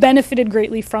someone who benefited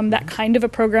greatly from that kind of a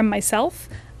program myself,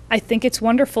 I think it's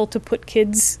wonderful to put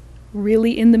kids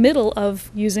really in the middle of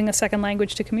using a second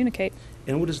language to communicate.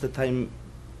 And what is the time,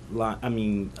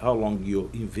 how long you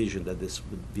envision that this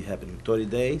would be happening? 30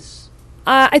 days?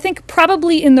 I think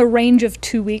probably in the range of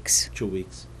 2 weeks. 2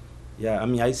 weeks. Yeah,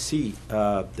 I see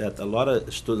that a lot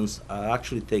of students are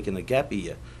actually taking a gap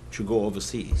year to go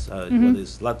overseas, whether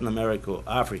it's Latin America or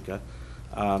Africa,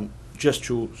 just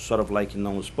to sort of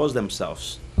expose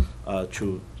themselves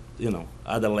to,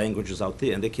 other languages out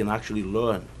there, and they can actually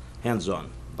learn hands-on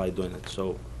by doing it.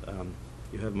 So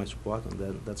you have my support on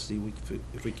that. Let's see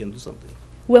if we can do something.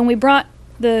 When we brought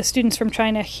the students from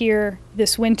China here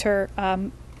this winter,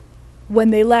 when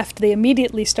they left, they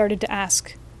immediately started to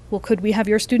ask, well, could we have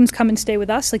your students come and stay with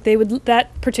us?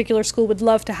 That particular school would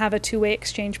love to have a two-way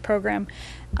exchange program,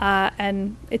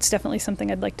 and it's definitely something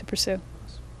I'd like to pursue.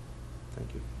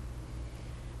 Thank you.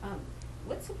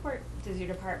 What support does your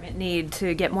department need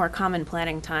to get more common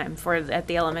planning time at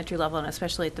the elementary level and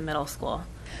especially at the middle school?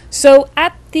 So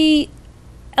at the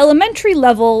elementary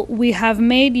level, we have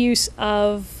made use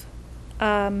of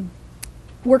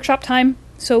workshop time.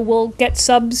 So we'll get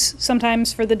subs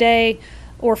sometimes for the day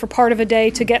or for part of a day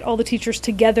to get all the teachers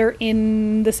together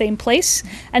in the same place.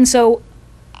 And so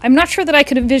I'm not sure that I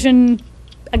could envision,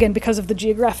 again, because of the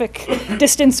geographic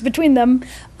distance between them,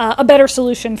 a better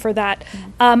solution for that.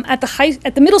 At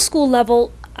the middle school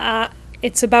level,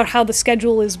 it's about how the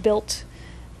schedule is built.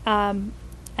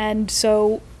 And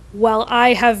so while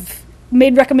I have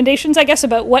made recommendations, I guess,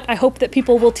 about what I hope that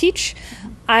people will teach,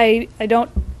 I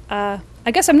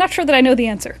guess I'm not sure that I know the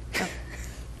answer. Oh.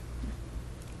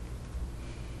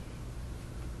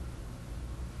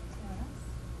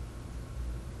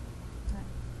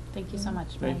 Thank you so much.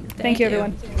 Thank you. Thank you,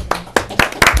 everyone.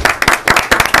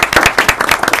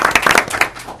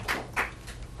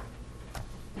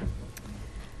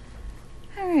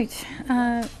 All right.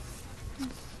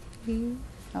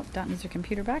 Dot needs her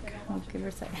computer back. I'll give her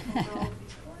a second.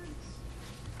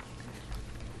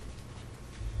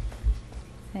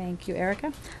 Thank you,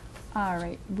 Erica. All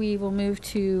right, we will move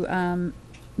to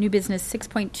new business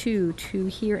 6.2 to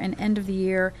hear an end of the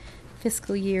year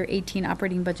fiscal year 18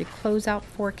 operating budget closeout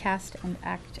forecast and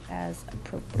act as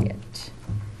appropriate.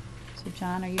 So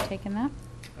John, are you taking that?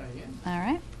 Yeah. All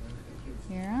right,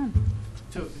 you're on.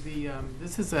 So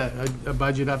this is a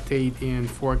budget update and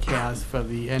forecast for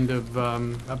the end of,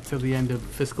 up to the end of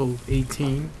fiscal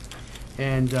 18.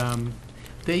 And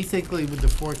basically with the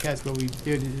forecast, what we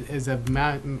did is of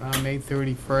May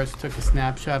 31st, took a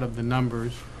snapshot of the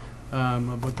numbers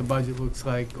of what the budget looks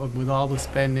like with all the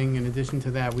spending. In addition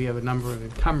to that, we have a number of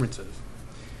encumbrances.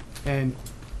 And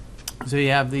so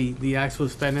you have the actual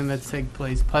spending that's taking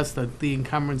place, plus the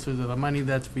encumbrances of the money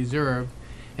that's reserved.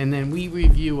 And then we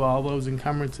review all those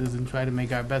encumbrances and try to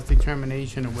make our best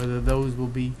determination of whether those will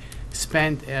be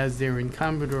spent as they're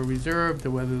encumbered or reserved,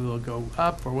 or whether they'll go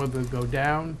up or whether they'll go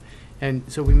down. And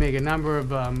so we make a number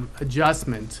of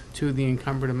adjustments to the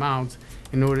encumbered amounts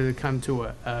in order to come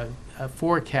to a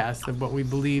forecast of what we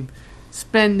believe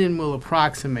spending will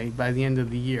approximate by the end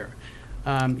of the year.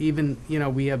 Even,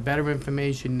 we have better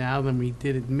information now than we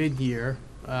did at mid-year,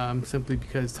 simply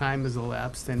because time has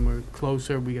elapsed and we're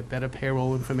closer. We get better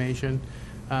payroll information.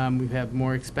 We have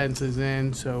more expenses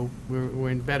in, so we're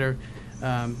in better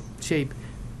shape.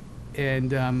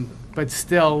 And but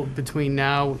still, between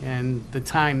now and the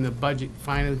time the budget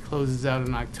finally closes out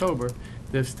in October,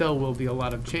 there still will be a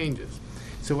lot of changes.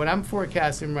 So what I'm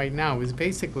forecasting right now is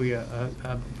basically a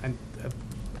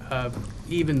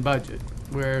even budget,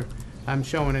 where I'm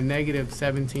showing a negative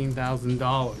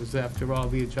 $17,000 after all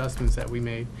the adjustments that we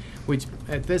made, which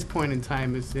at this point in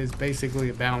time is basically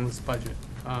a balanced budget.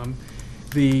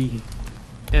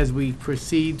 As we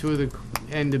proceed through the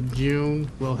end of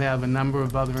June, we'll have a number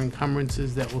of other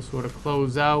encumbrances that will sort of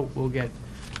close out. We'll get,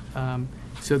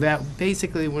 so that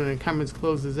basically when an encumbrance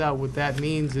closes out, what that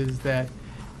means is that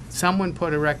someone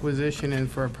put a requisition in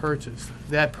for a purchase.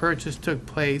 That purchase took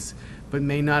place, but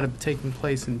may not have taken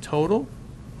place in total.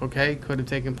 Okay, could have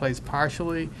taken place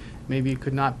partially. Maybe it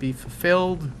could not be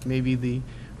fulfilled. Maybe the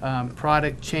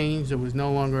product changed. It was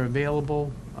no longer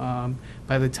available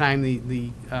by the time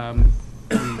the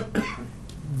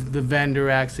vendor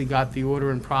actually got the order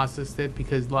and processed it,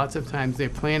 because lots of times they're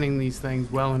planning these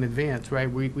things well in advance, right?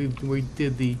 We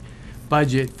did the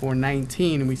budget for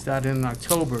 19 and we started in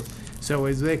October. So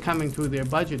as they're coming through their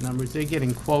budget numbers, they're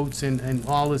getting quotes and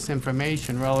all this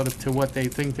information relative to what they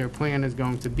think their plan is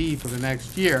going to be for the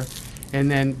next year.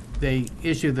 And then they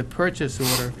issue the purchase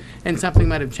order, and something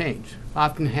might have changed.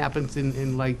 Often happens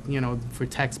in like, for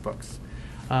textbooks.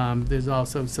 There's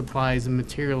also supplies and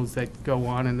materials that go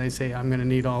on, and they say, I'm going to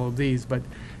need all of these. But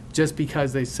just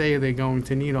because they say they're going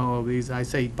to need all of these, I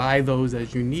say buy those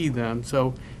as you need them.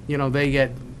 So, they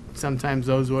get, sometimes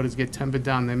those orders get tempered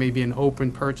down. There may be an open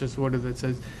purchase order that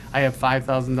says, I have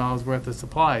 $5,000 worth of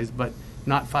supplies, but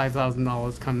not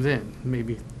 $5,000 comes in.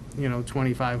 Maybe,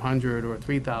 $2,500 or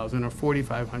 $3,000 or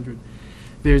 $4,500.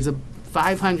 There's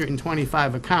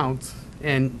 525 accounts,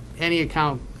 and any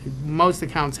account, most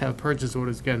accounts have purchase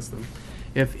orders against them.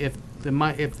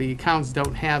 If the accounts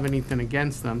don't have anything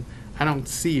against them, I don't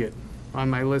see it on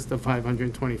my list of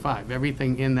 525.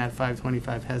 Everything in that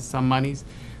 525 has some monies.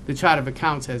 The chart of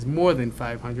accounts has more than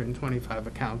 525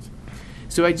 accounts.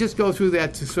 So I just go through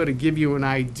that to sort of give you an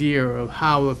idea of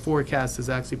how the forecast is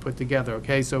actually put together,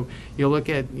 okay? So you look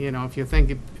at, if you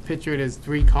picture it as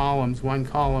 3 columns, one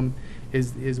column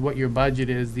is what your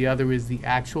budget is, the other is the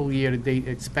actual year-to-date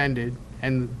expended,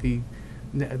 and the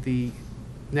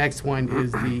next one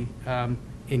is the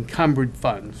encumbered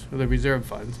funds, or the reserve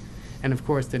funds. And of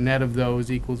course, the net of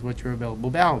those equals what your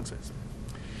available balance is.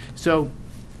 So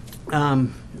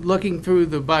looking through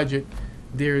the budget,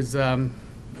 there's we're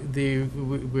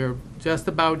just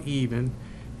about even,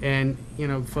 and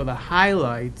for the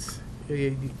highlights,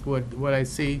 what I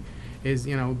see is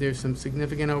there's some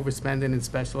significant overspending in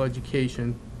special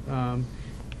education,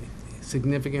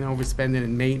 significant overspending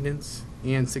in maintenance,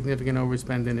 and significant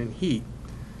overspending in heat.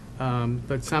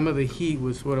 But some of the heat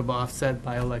was sort of offset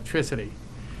by electricity.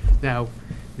 Now,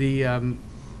 the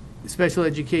special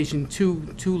education,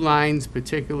 two lines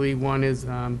particularly. One is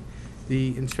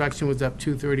the instruction was up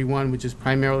 231, which is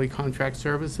primarily contract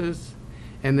services.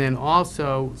 And then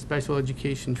also special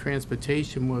education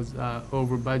transportation was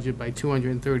over budget by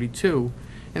 232.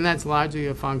 And that's largely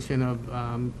a function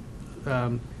of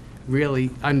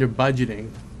really under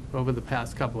budgeting over the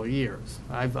past couple of years.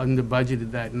 I've under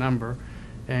budgeted that number.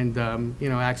 And,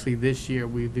 actually this year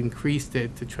we've increased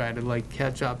it to try to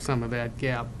catch up some of that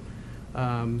gap.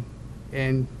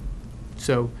 And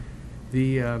so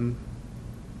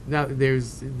now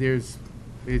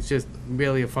it's just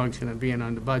really a function of being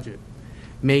under budget.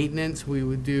 Maintenance, we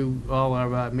would do all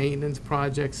our maintenance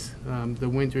projects, the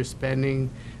winter spending,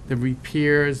 the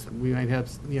repairs. We might have,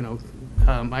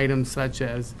 items such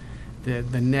as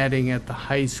the netting at the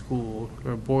high school,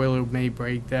 or a boiler may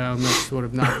break down, that's sort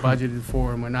of not budgeted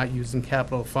for, and we're not using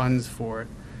capital funds for it.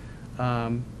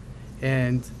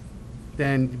 And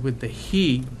then with the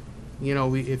heat,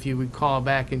 if you recall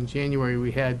back in January,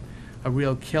 we had a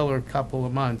real killer couple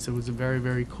of months. It was a very,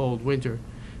 very cold winter.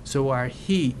 So our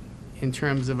heat, in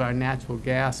terms of our natural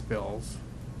gas bills,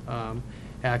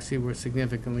 actually were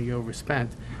significantly overspent.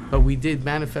 But we did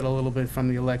benefit a little bit from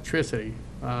the electricity.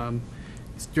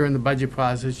 During the budget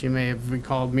process, you may have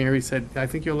recalled Mary said, I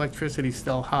think your electricity's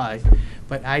still high,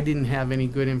 but I didn't have any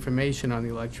good information on the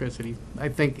electricity. I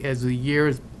think as the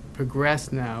years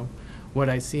progress now, what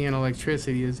I see in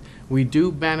electricity is we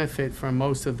do benefit from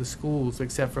most of the schools,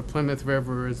 except for Plymouth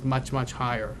River is much, much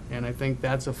higher. And I think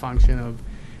that's a function of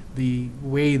the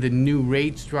way the new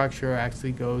rate structure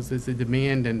actually goes is the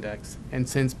demand index. And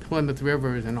since Plymouth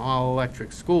River is an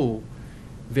all-electric school,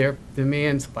 their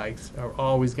demand spikes are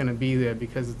always going to be there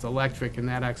because it's electric, and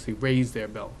that actually raised their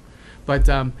bill. But,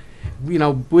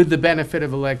 with the benefit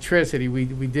of electricity,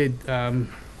 we did the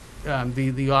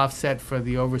offset for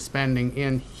the overspending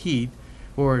in heat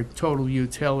or total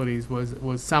utilities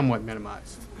was somewhat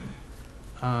minimized.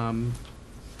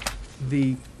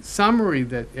 The summary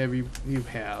that you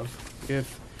have,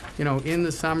 if, in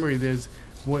the summary, there's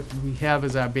what we have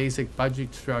as our basic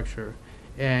budget structure.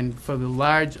 And for the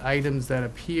large items that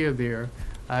appear there,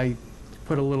 I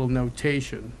put a little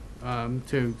notation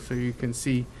so you can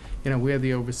see, where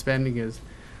the overspending is.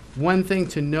 One thing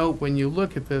to note when you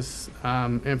look at this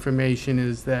information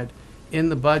is that in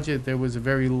the budget there was a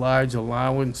very large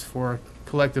allowance for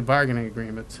collective bargaining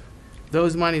agreements.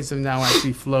 Those monies have now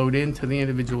actually flowed into the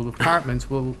individual departments,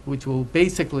 which will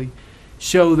basically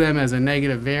show them as a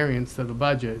negative variance to the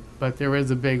budget. But there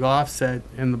is a big offset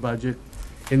in the budget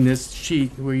in this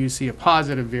sheet where you see a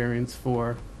positive variance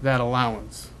for that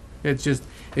allowance. It's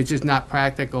just not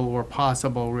practical or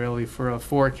possible really for a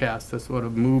forecast to sort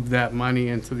of move that money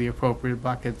into the appropriate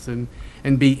buckets and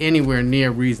be anywhere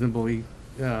near reasonably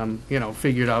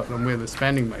figured out on where the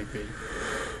spending might be.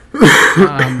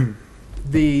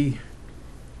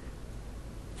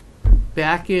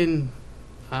 Back in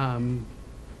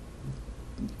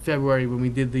February when we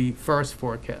did the first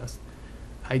forecast,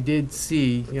 I did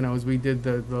see, as we did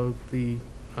the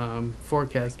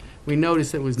forecast, we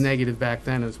noticed it was negative back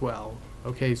then as well.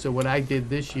 Okay, so what I did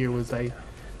this year was I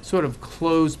sort of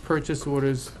closed purchase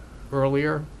orders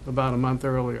earlier, about a month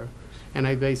earlier, and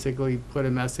I basically put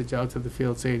a message out to the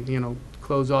field saying,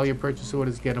 close all your purchase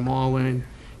orders, get them all in.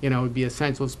 It would be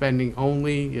essential spending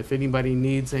only. If anybody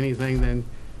needs anything, then,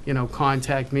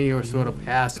 contact me or sort of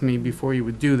ask me before you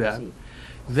would do that.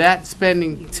 That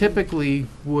spending typically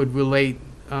would relate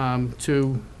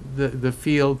to the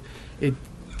field. It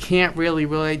can't really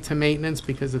relate to maintenance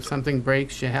because if something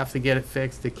breaks, you have to get it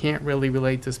fixed. It can't really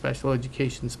relate to special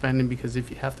education spending because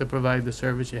if you have to provide the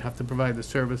service, you have to provide the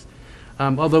service.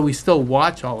 Although we still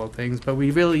watch all of things, but we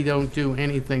really don't do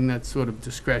anything that's sort of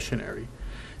discretionary.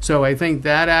 So I think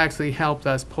that actually helped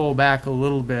us pull back a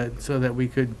little bit so that we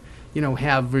could,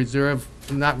 have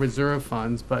not reserve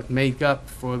funds, but make up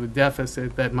for the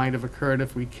deficit that might have occurred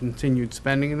if we continued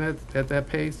spending at that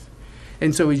pace.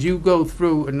 And so as you go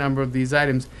through a number of these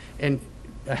items, and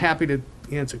happy to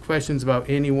answer questions about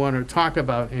any one or talk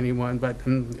about any one, but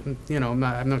I'm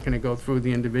not going to go through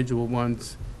the individual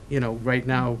ones, right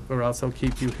now, or else I'll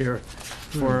keep you here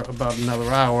for about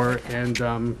another hour,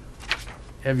 and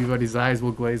everybody's eyes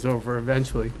will glaze over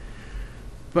eventually.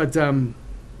 But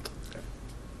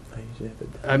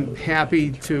I'm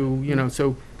happy to,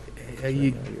 so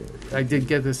I did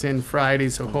get this in Friday,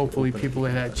 so hopefully people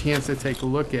had a chance to take a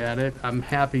look at it. I'm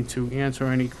happy to answer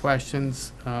any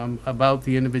questions about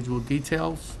the individual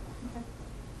details.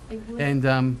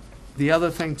 And the other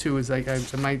thing too is I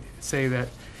might say that,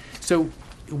 so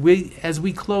as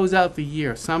we close out the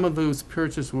year, some of those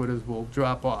purchase orders will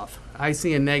drop off. I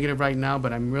see a negative right now,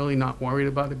 but I'm really not worried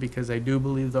about it because I do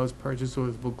believe those purchase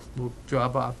orders will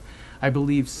drop off. I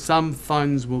believe some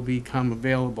funds will become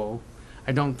available.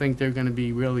 I don't think they're going to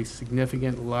be really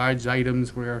significant, large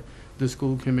items where the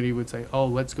school committee would say, oh,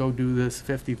 let's go do this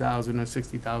 $50,000 or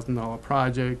 $60,000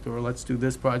 project, or let's do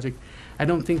this project. I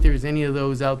don't think there's any of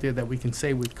those out there that we can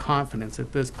say with confidence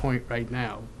at this point right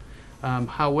now.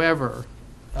 However,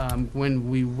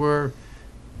 when we were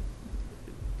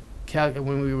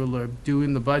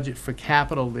doing the budget for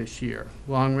capital this year,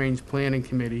 long-range planning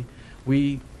committee,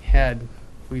 we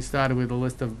started with a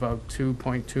list of about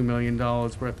 $2.2 million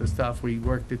worth of stuff. We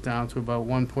worked it down to about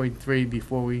 1.3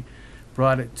 before we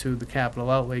brought it to the Capital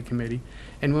Outlay Committee.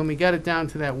 And when we got it down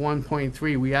to that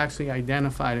 1.3, we actually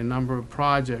identified a number of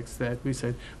projects that we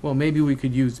said, well, maybe we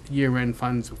could use year-end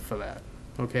funds for that,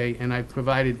 okay? And I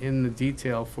provided in the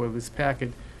detail for this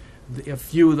packet a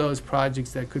few of those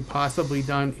projects that could possibly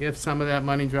done if some of that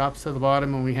money drops to the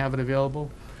bottom and we have it available.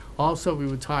 Also, we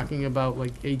were talking about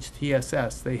like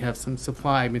HTSS. They have some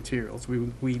supply materials.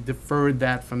 We deferred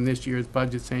that from this year's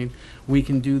budget, saying we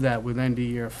can do that with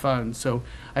end-of-year funds. So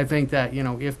I think that, you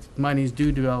know, if monies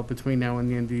do develop between now and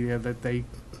the end of the year, that they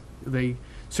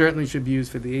certainly should be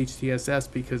used for the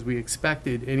HTSS, because we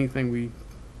expected anything we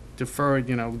deferred,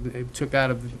 you know, it took out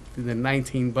of the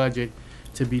 19 budget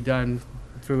to be done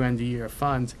through end-of-year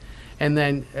funds. And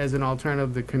then, as an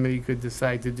alternative, the committee could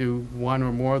decide to do one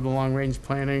or more of the long-range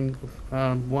planning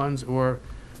ones, or,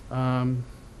 you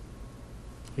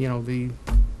know,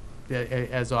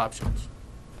 as options.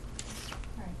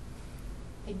 All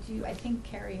right. I think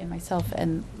Carrie and myself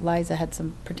and Liza had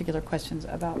some particular questions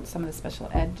about some of the special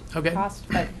ed costs,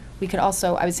 but we could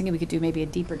also, I was thinking we could do maybe a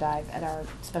deeper dive at our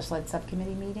special ed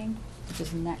subcommittee meeting, which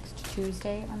is next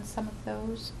Tuesday, on some of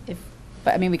those.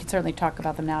 But I mean, we could certainly talk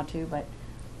about them now too, but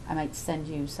I might send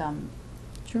you some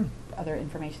other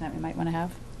information that we might want to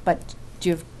have. But do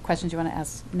you have questions you want to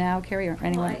ask now, Carrie, or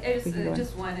anyone? Well, I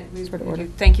just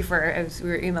wanted, thank you for, we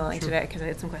were emailing today because I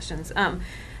had some questions.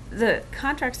 The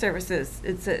contract services,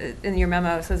 it's in your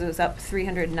memo, it says it was up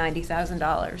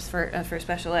 $390,000 for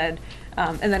special ed,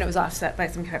 and then it was offset by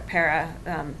some para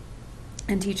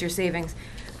and teacher savings.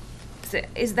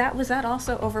 Was that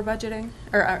also over budgeting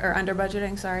or under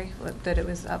budgeting? Sorry, that it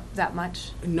was up that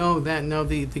much. No,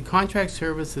 the contract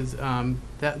services,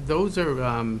 those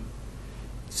are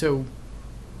so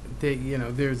they, you know,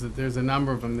 there's a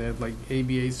number of them. They're like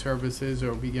ABA services,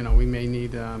 or we may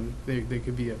need they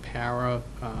could be a para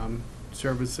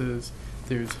services.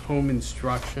 There's home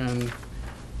instruction.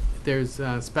 There's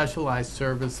specialized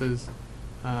services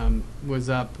was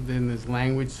up. Then there's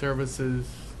language services,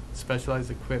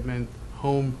 specialized equipment,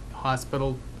 home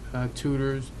hospital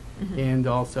tutors, and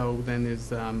also then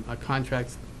there's a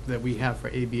contract that we have for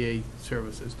ABA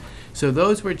services. So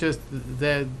those were just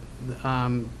that.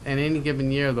 In any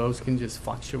given year, those can just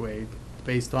fluctuate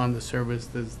based on the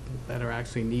services that are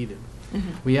actually needed.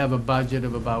 We have a budget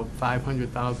of about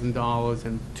 $500,000,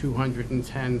 and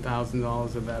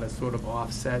 $210,000 of that is sort of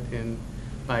offset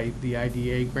by the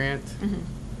IDA grant.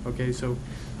 Okay, so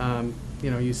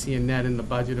you know, you see a net in the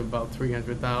budget of about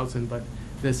 $300,000, but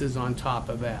this is on top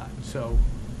of that. So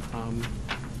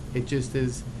it just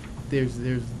is. There's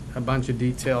a bunch of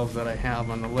details that I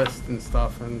have on the list and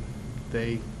stuff, and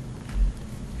they're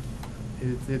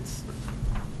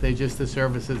just the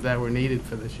services that were needed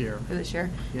for this year. For this year,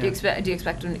 yeah. Do you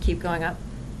expect them to keep going up?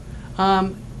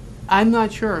 I'm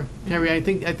not sure, Terry. I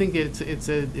think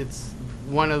it's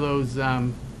one of those. I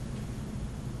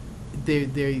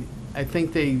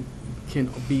think they can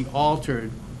be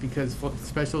altered, because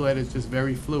special ed is just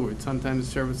very fluid. Sometimes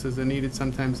services are needed,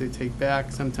 sometimes they take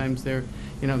back, sometimes there's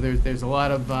a lot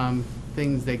of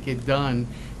things that get done.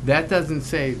 That doesn't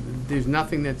say, there's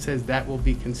nothing that says that will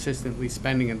be consistently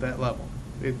spending at that level.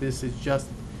 This is just,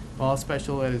 all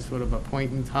special ed is sort of a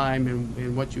point in time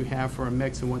and what you have for a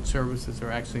mix and what services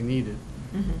are actually needed.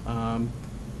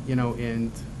 You know,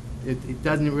 and it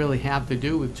doesn't really have to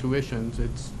do with tuitions.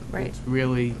 It's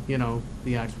really, you know,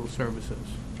 the actual services.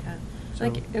 Yeah. So,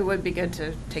 like, it would be good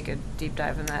to take a deep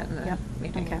dive in that in the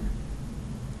meeting. Okay.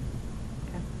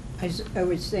 I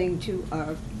was saying to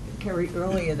Carrie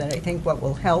earlier that I think what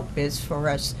will help is for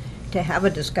us to have a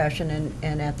discussion,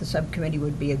 and at the subcommittee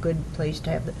would be a good place to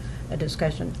have a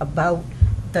discussion about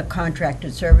the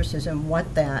contracted services and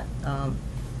what that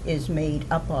is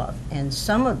made up of. And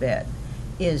some of it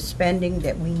is spending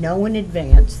that we know in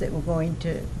advance that we're going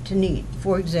to need.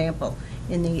 For example,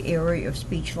 in the area of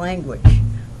speech language,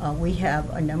 we have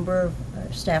a number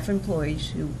of staff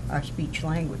employees who are speech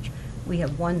language. We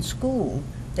have one school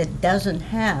that doesn't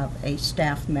have a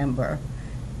staff member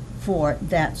for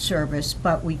that service,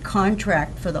 but we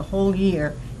contract for the whole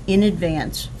year in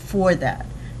advance for that.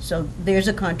 So there's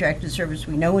a contracted service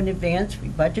we know in advance, we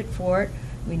budget for it,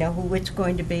 we know who it's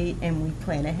going to be, and we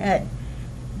plan ahead.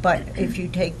 But if you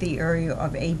take the area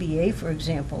of ABA, for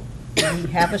example, we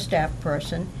have a staff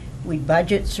person, we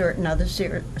budget certain other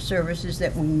services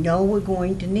that we know we're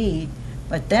going to need,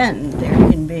 but then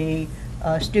there can be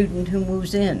a student who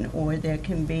moves in, or there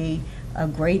can be a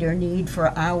greater need for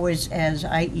hours as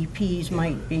IEPs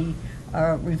might be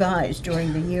revised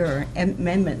during the year,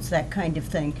 amendments, that kind of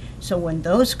thing. So when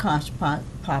those costs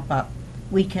pop up,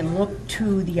 we can look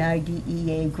to the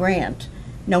IDEA grant,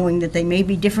 knowing that they may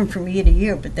be different from year to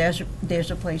year, but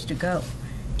there's a place to go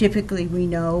typically we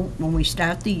know when we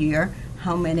start the year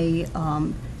how many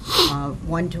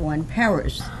one-to-one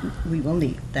paras we will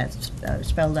need. That's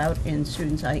spelled out in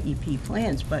students' IEP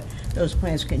plans, but those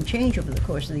plans can change over the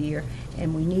course of the year,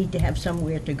 and we need to have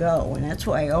somewhere to go. And that's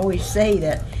why I always say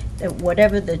that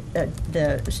whatever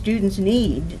the students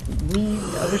need, we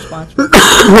are responsible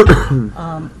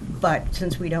for. But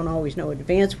since we don't always know in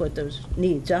advance what those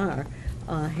needs are,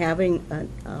 having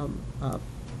a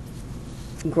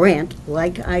grant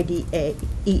like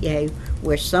IDEA,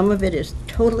 where some of it is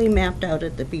totally mapped out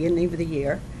at the beginning of the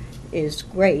year, is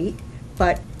great,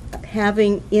 but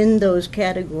having in those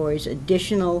categories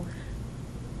additional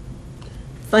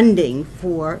funding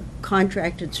for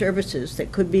contracted services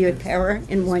that could be a para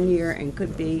in one year and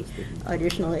could be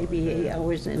additional ABA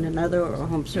hours in another, or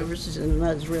home services in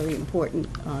another, is really important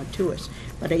to us.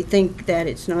 But I think that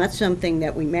it's not something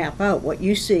that we map out. What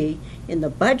you see in the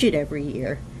budget every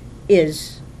year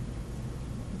is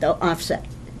the offset,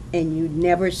 and you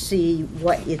never see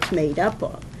what it's made up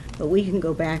of. But we can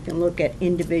go back and look at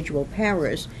individual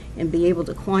paras and be able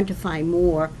to quantify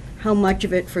more how much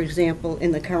of it, for example,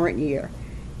 in the current year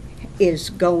is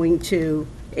going to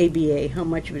ABA, how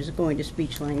much of it is going to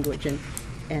speech language,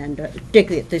 and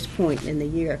particularly at this point in the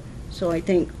year. So I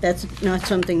think that's not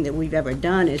something that we've ever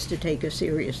done, is to take a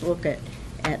serious look at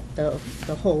the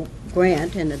whole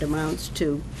grant, and it amounts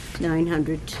to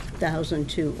 $900,000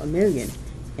 to $1 million,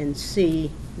 and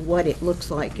see what it looks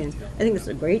like. And I think it's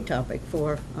a great topic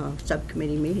for a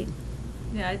subcommittee meeting.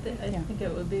 Yeah, I think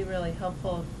it would be really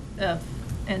helpful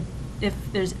if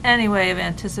there's any way of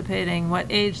anticipating what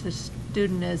age the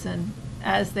student is and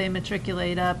as they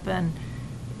matriculate up, and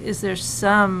is there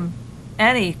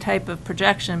any type of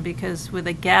projection, because with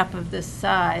a gap of this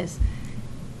size,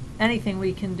 anything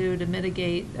we can do to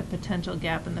mitigate a potential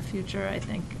gap in the future, I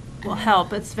think, will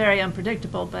help. It's very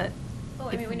unpredictable, but. Well,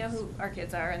 I mean, we know who our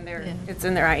kids are, and it's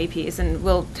in their IEPs, and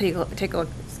we'll take a look.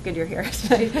 It's good you're here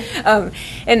tonight.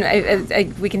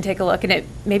 And we can take a look, and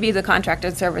maybe the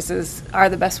contracted services are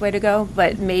the best way to go,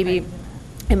 but maybe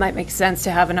it might make sense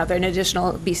to have an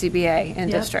additional BCBA in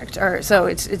district. Or so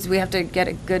it's we have to get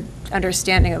a good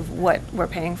understanding of what we're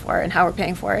paying for and how we're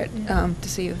paying for it to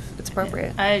see if it's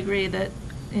appropriate. I agree that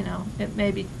it may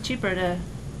be cheaper to.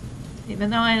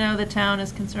 Even though I know the town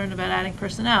is concerned about adding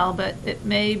personnel, but it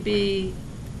may be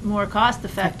more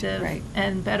cost-effective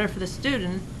and better for the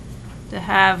student to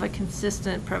have a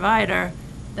consistent provider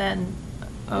than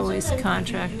always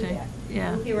contracting.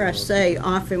 Yeah. You hear us say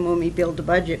often when we build a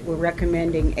budget, we're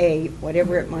recommending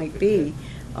whatever it might be,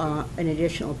 an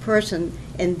additional person,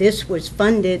 and this was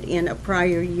funded in a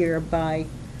prior year by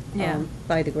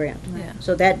the grant. Yeah.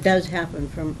 So that does happen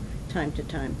from time to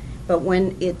time. But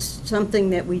when it's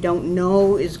something that we don't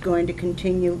know is going to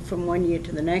continue from one year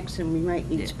to the next, and we might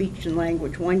need speech and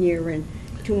language one year and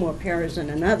 2 more paras in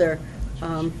another,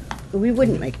 we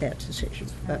wouldn't make that decision,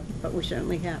 but we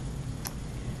certainly have.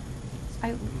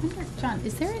 I wonder, John,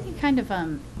 is there any kind of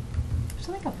is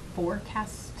there like a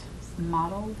forecast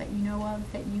model that you know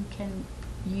of that you can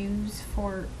use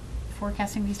for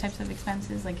forecasting these types of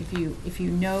expenses? Like if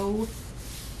you know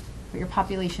what your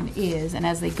population is, and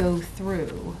as they go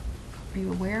through, are you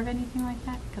aware of anything like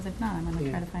that? Because if not, I'm going to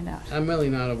try to find out. I'm really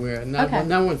not aware. Not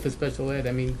one for special ed.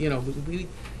 I mean, we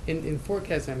in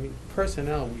forecast, I mean,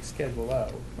 personnel we schedule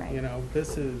out. Right.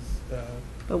 This is.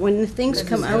 But when the things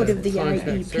come out of the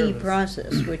IEP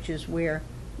process, which is where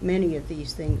many of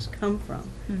these things come from,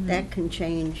 that can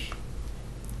change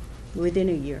within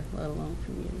a year, let alone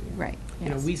from year to year. Right.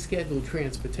 We schedule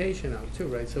transportation out too,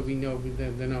 right? So we know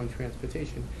the known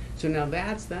transportation. So now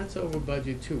that's over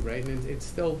budget too, right? And it's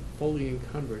still fully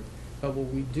encumbered. But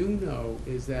what we do know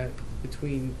is that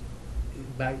when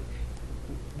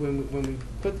we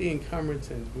put the encumbrance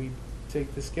in, we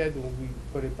take the schedule, we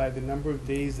put it by the number of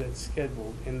days that's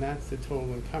scheduled, and that's the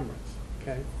total encumbrance.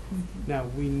 Okay. Now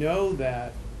we know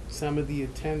that some of the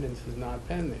attendance has not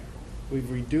been there. We've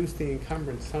reduced the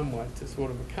encumbrance somewhat to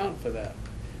sort of account for that.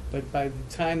 But by the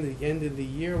time the end of the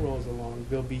year rolls along,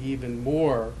 there'll be even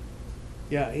more.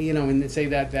 Yeah, and say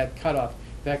that cutoff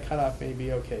may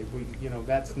be okay.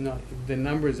 That's not, the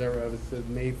numbers are of the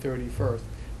May 31st,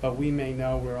 but we may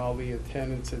know where all the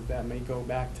attendances that may go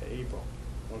back to April,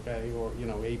 okay, or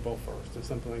April 1st or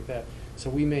something like that. So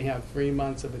we may have 3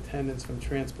 months of attendance from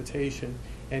transportation,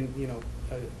 and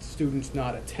students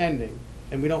not attending,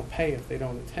 and we don't pay if they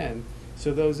don't attend.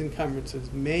 So those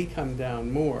encumbrances may come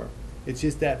down more. It's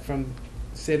just that from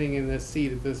sitting in this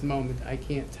seat at this moment, I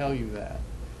can't tell you that.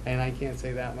 And I can't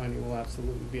say that money will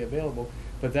absolutely be available.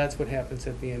 But that's what happens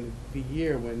at the end of the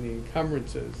year when the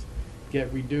encumbrances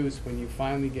get reduced. When you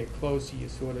finally get closer, you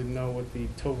sort of know what the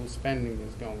total spending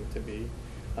is going to be.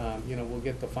 You know, we'll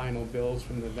get the final bills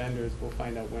from the vendors, we'll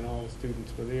find out when all the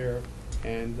students were there,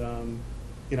 and,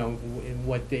 you know, in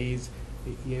what days,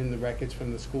 in the records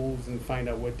from the schools, and find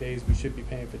out what days we should be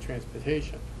paying for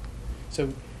transportation.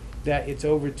 So that, it's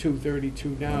over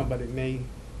 232 now, but it may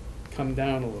come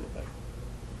down a little bit.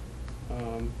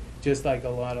 Just like a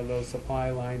lot of those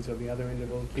supply lines or the other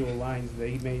individual lines,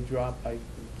 they may drop by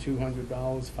 $200,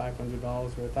 $500, or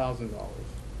 $1,000.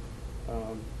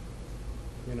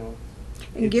 You know,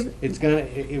 And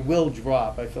it will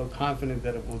drop. I feel confident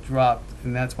that it will drop,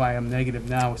 and that's why I'm negative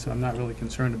now, so I'm not really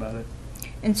concerned about it.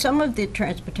 And some of the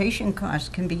transportation costs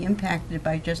can be impacted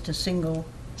by just a single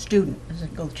student, a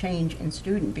single change in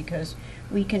student, because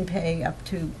we can pay up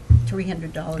to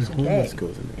 $300 a day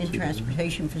in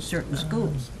transportation for certain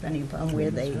schools, depending upon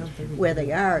where they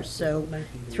are. So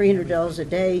 $300 a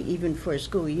day, even for a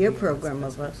school year program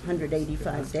of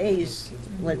 185 days,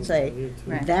 let's say,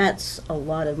 Right. that's a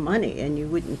lot of money, and you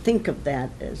wouldn't think of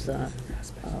that as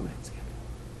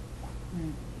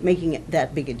making it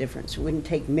that big a difference. It wouldn't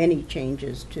take many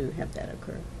changes to have that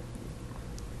occur.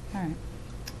 All right.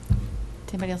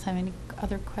 Does anybody else have any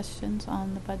other questions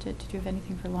on the budget? Did you have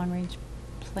anything for long-range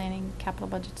planning, capital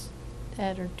budgets,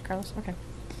 Ed or Carlos? Okay.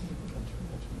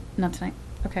 Not tonight.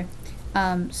 Okay.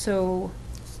 So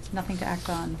nothing to act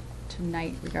on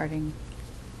tonight regarding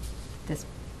this.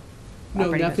 No,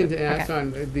 operating nothing budget. to act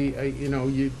Okay. on, you know,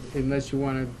 unless you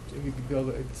want to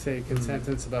build, say, a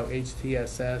consensus about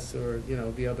HTSS or, you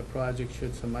know, the other project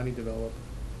should some money develop.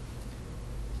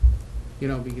 You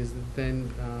know, because then,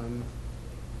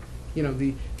 you know,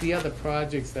 the other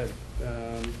projects that,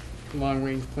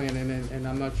 long-range planning, and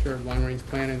I'm not sure if long-range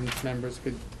planning members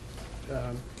could,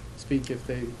 speak if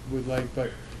they would like,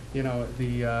 but, you know,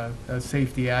 the,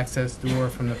 safety access door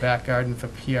from the back garden for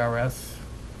PRS,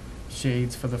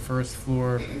 shades for the first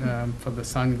floor, for the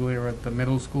sun glare at the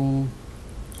middle school,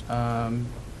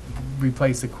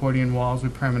 replace accordion walls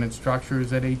with permanent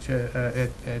structures at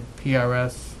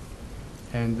PRS,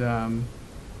 and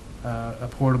a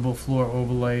portable floor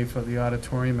overlay for the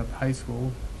auditorium at the high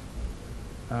school,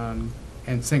 and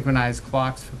synchronized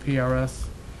clocks for PRS,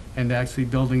 and actually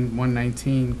building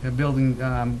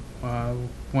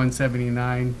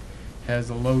 179 has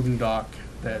a loading dock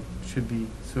that should be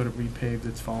sort of repaved,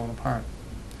 it's fallen apart.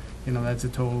 You know, that's a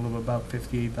total of about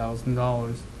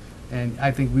 $58,000. And I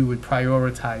think we would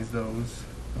prioritize those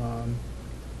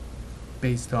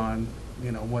based on,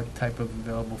 you know, what type of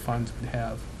available funds we'd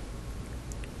have.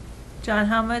 John,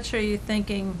 how much are you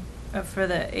thinking for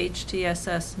the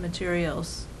HTSS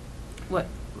materials? I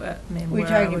mean, We're where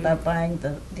are talking we? about buying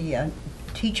the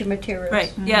teacher materials.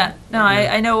 Right, yeah, no,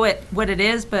 I know what it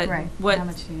is, but Right. what How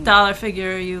much do you need? dollar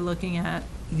figure are you looking at?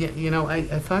 Yeah, you know, I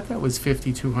thought that was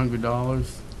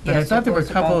 $5,200. But I Yes, thought there it were a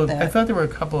was couple about of, I that. thought there were a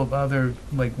couple of other,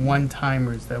 like,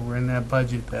 one-timers that were in that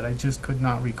budget that I just could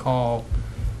not recall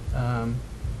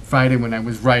Friday when I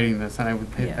was writing this, and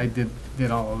I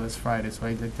did all of this Friday, so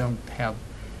I don't have,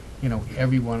 you know,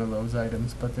 every one of those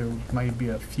items, but there might be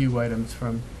a few items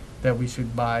that we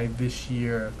should buy this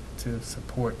year to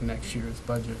support next year's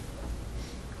budget.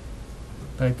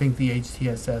 But I think the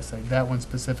HTSS, that one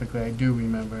specifically, I do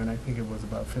remember, and I think it was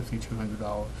about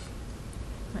 $5,200.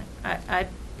 I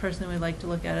personally would like to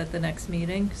look at it the next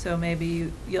meeting, so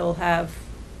maybe you'll have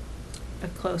a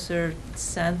closer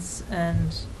sense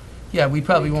and. Yeah, we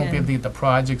probably We won't be able to can- get the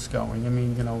projects going. I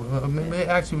mean, you know,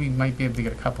 actually, we might be able to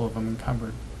get a couple of them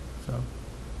encumbered, so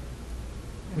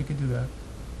we could do that.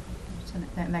 So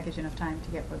that gives you enough time to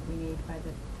get what we need by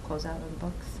the closeout of the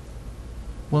books.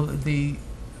 Well,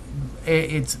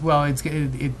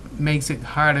 it makes it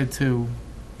harder to,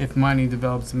 if money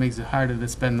develops, it makes it harder to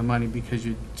spend the money because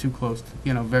you're too close,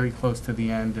 you know, very close to the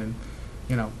end, and,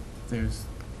 you know, there's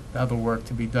other work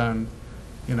to be done,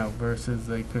 you know, versus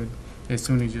they could, as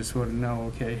soon as you sort of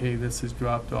know, okay, hey, this is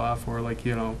dropped off, or like,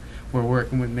 you know, we're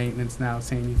working with maintenance now,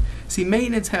 saying, see,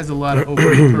 maintenance has a lot of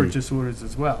open purchase orders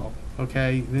as well,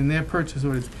 okay? In their purchase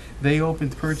orders, they open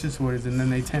purchase orders, and then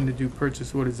they tend to do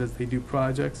purchase orders as they do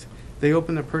projects. They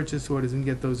open the purchase orders and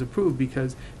get those approved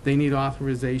because they need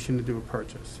authorization to do a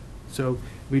purchase. So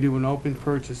we do an open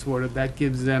purchase order, that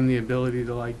gives them the ability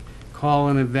to, like, call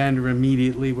in a vendor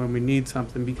immediately when we need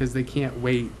something, because they can't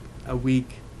wait a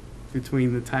week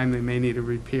between the time they may need a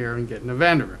repair and getting a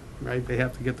vendor, right? They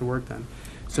have to get the work done.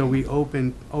 So we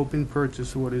open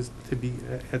purchase orders to be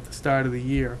at the start of the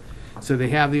year. So they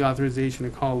have the authorization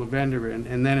to call the vendor in,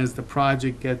 and then as the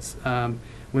project gets,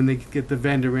 when they get the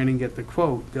vendor in and get the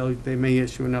quote, they may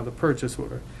issue another purchase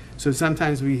order. So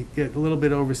sometimes we get a little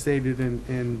bit overstated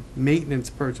in maintenance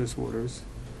purchase orders.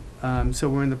 So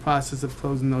we're in the process of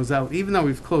closing those out, even though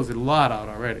we've closed a lot out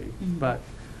already. But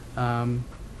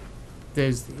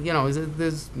there's, you know,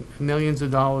 there's millions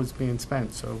of dollars being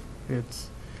spent, so it's,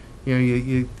 you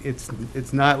know,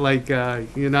 it's not like,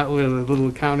 you're not with a little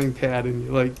accounting pad and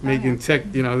you're like making check,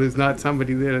 you know, there's not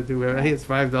somebody there to do it, hey, it's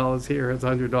 $5 here, it's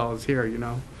 $100 here, you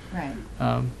know? Right.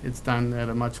 It's done at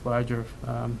a much larger,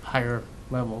 higher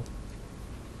level.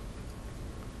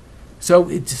 So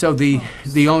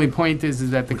the only point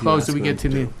is that the What are you closer we asking get to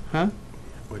them to the, do? huh?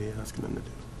 What are you asking them to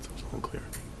do? It's also unclear.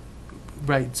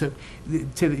 Right, so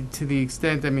to the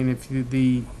extent, I mean, if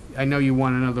you, I know you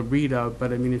want another readout,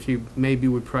 but I mean, if you maybe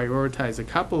would prioritize a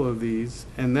couple of these,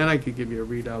 and then I could give you a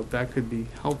readout, that could be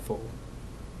helpful.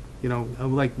 You know,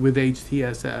 like with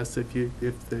HTSS, if you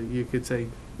could say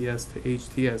yes to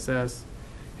HTSS,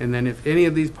 and then if any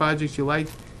of these projects you like,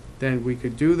 then we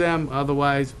could do them,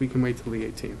 otherwise, we can wait till the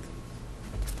 18th.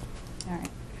 All right.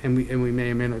 And we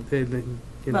may or may not, you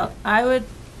know. Well, I would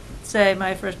say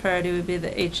my first priority would be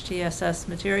the HTSS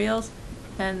materials,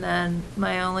 and then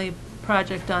my only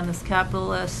project on this capital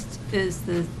list is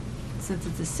since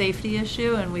it's a safety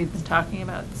issue, and we've been talking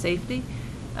about safety,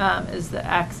 is the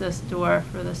access door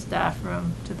for the staff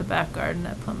room to the back garden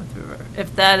at Plymouth River.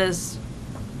 If that is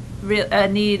a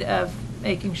need of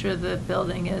making sure the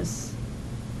building is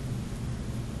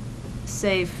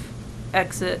safe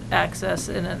exit access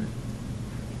in an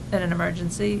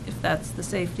emergency, if that's the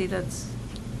safety that's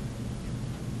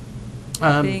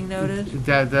being noted.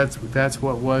 That's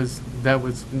what was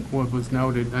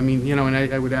noted. I mean, you know, and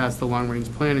I would ask the long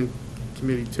range planning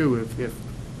committee too, if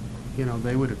you know,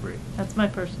 they would agree. That's my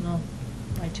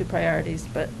two priorities,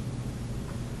 but.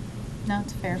 No,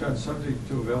 it's fair. John, subject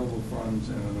to available funds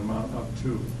and an amount up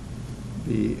to.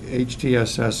 The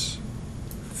HTSS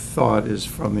thought is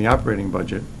from the operating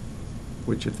budget,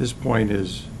 which at this point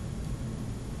is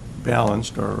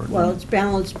balanced or. Well, it's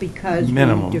balanced because we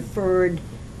minimum. deferred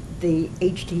the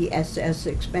HTSS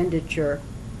expenditure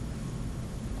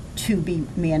to be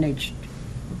managed,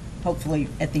 hopefully,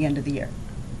 at the end of the year.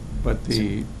 But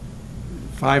the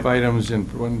 5 items in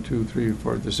 1, 2, 3,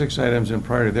 4, the 6 items in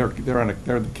priority,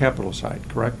 they're the capital side,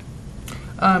 correct?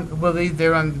 Well,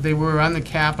 they were on the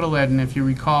capital, Ed, and if you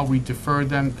recall, we deferred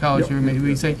them, college,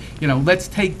 we say, you know, let's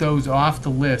take those off the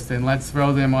list and let's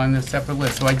throw them on this separate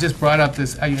list. So I just brought up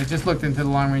this, I just looked into the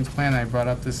long-range plan, I brought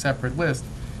up this separate list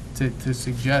to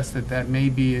suggest that may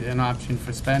be an option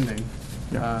for spending.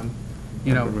 Yeah.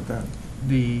 You know, I'm good with that.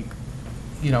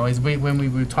 You know, when we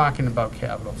were talking about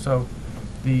capital, so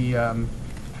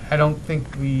I don't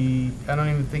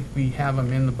even think we have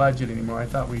them in the budget anymore. I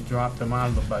thought we dropped them out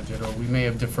of the budget, or we may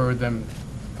have deferred them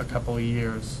a couple of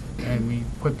years, and we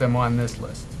put them on this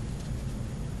list.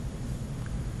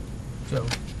 So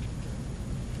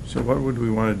what would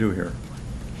we want to do here?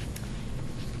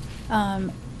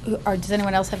 Or does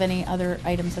anyone else have any other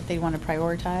items that they want to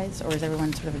prioritize, or is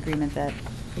everyone sort of agreement that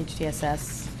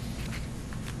HTSS?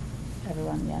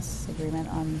 Everyone, yes, agreement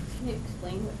on. Can you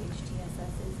explain what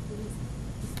HTSS is, please?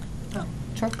 Oh,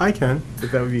 sure. I can,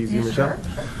 if that would be easier, Yeah,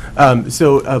 Michelle.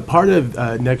 So part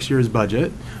of next year's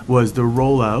budget was the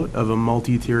rollout of a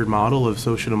multi-tiered model of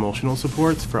social and emotional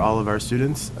supports for all of our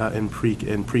students in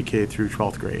pre-K through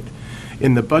 12th grade.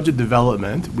 In the budget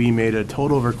development, we made a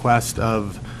total request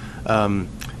of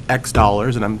X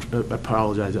dollars, and I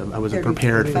apologize, I wasn't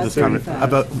prepared for this comment.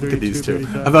 Look at these two.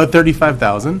 About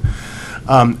 35,000.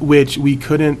 Which we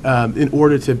couldn't, in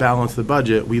order to balance the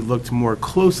budget, we looked more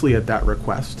closely at that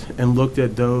request and looked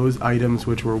at those items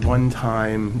which were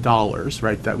one-time dollars,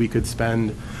 right, that we could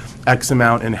spend X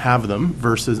amount and have them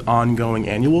versus ongoing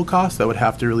annual costs that would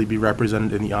have to really be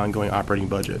represented in the ongoing operating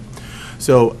budget.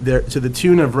 So there, to the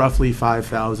tune of roughly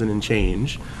 5,000 and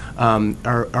change,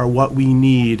 are what we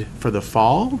need for the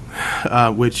fall,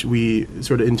 which we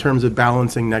sort of, in terms of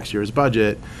balancing next year's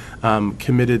budget,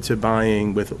 committed to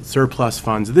buying with surplus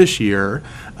funds this year,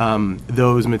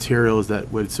 those materials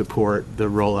that would support the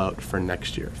rollout for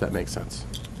next year, if that makes sense.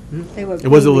 It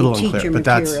was a little unclear, but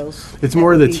it's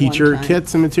more of the teacher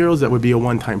kits and materials that would be a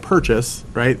one-time purchase,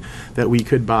 right, that we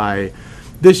could buy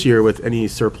this year with any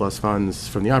surplus funds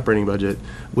from the operating budget,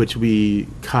 which we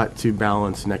cut to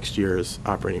balance next year's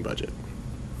operating budget.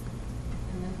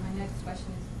 And then my next question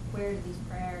is, where do these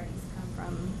priorities come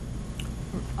from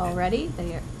already?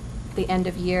 The end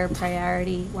of year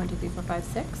priority 1, 2, 3, 4, 5,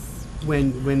 6?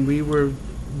 When we were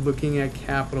looking at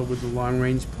capital with the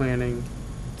long-range planning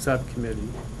subcommittee,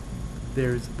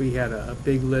 we had a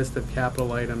big list of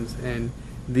capital items, and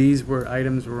these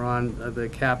items were on the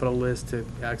capital list to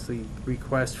actually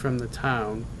request from the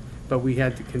town, but we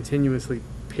had to continuously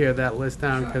pare that list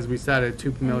down because we started at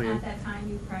 2 million. And at that time,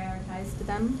 you prioritized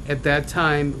them? At that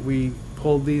time, we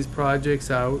pulled these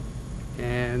projects out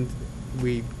and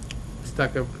we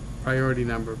stuck a priority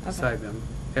number beside them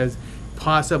as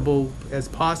possible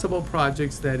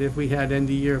projects that if we had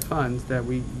end-of-year funds that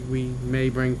we may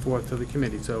bring forth to the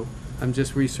committee. So I'm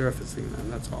just resurfacing them,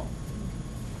 that's all.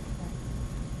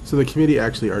 So the committee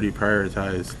actually already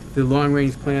prioritized. The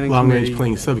long-range planning Long-range committee-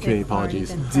 planning subcommittee, They've already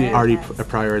apologies, been already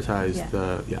prioritized.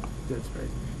 prioritized, Yeah. That's right.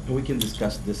 And we can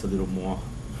discuss this a little more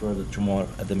further tomorrow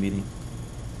at the meeting.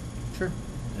 Sure.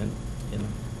 And, you know.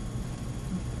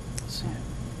 see.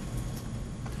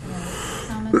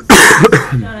 Comments?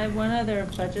 John, I have one other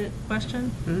budget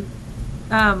question.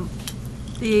 Has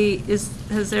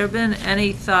there been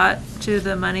any thought to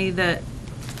the money that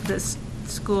the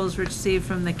schools receive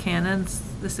from the cannons,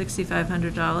 the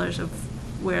 $6,500, of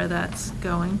where that's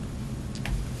going?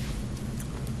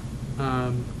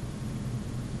 I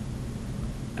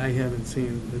haven't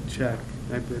seen the check.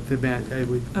 I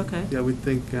would. Okay. I would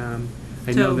think, I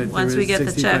know So that there once we is get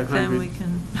the check, then 6,500. we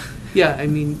can. Yeah, I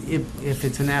mean, if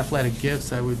it's an athletic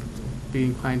gifts, I would be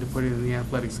inclined to put it in the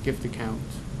athletics gift account,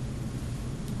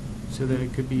 so that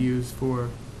it could be used for,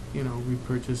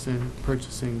 purchasing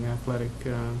athletic,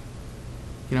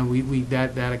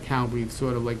 that account, we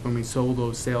sort of, like, when we sold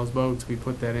those sales boats, we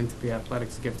put that into the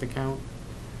athletics gift account.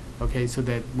 Okay, so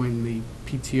that when the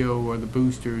PTO or the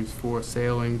boosters for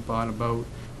sailing bought a boat,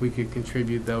 we could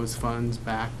contribute those funds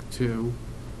back to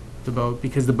the boat,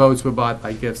 because the boats were bought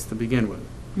by gifts to begin with.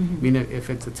 I mean, if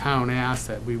it's a town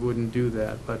asset, we wouldn't do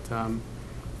that, but,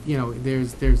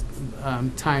 there's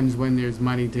times when there's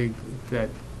money that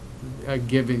are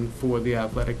given for the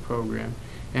athletic program,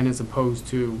 and as opposed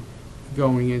to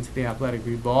going into the athletic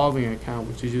revolving account,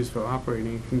 which is used for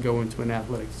operating, it can go into an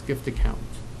athletics gift account.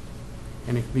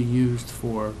 And it can be used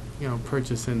for,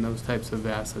 purchasing those types of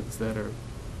assets that are,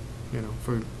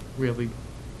 for really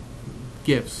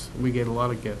gifts. We get a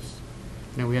lot of gifts.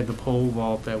 We had the pole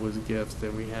vault that was gifts,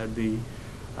 and we had the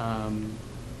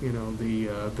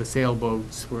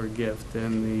sailboats were a gift,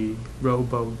 and the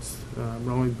rowboats,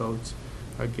 rowing boats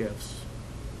are gifts.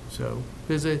 So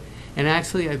and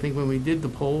actually I think when we did the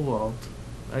pole vault,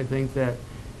 I think that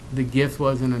the gift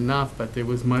wasn't enough, but there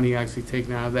was money actually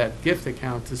taken out of that gift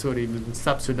account to sort of even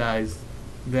subsidize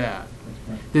that.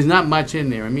 There's not much in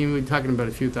there. I mean, we're talking about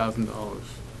a few $1,000s,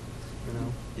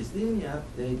 Is there any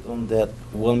update on that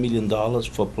 $1 million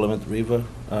for Plymouth River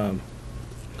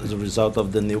as a result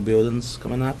of the new buildings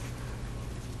coming up?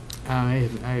 I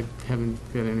haven't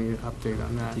got any update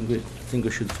on I that. think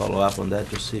we should follow up on that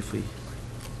to see if we.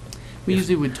 We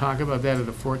usually would talk about that at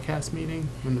a forecast meeting,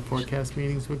 when the forecast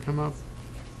meetings would come up.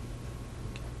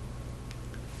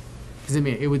 Because, I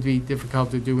mean, it would be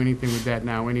difficult to do anything with that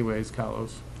now anyways,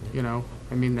 Carlos,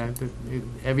 I mean,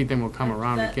 everything will come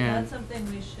around again. That's something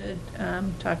we should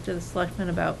talk to the selectmen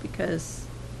about, because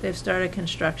they've started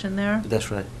construction there. That's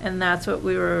right. And that's what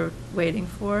we were waiting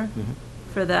for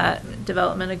that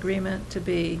development agreement to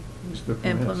be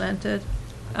implemented.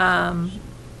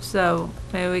 So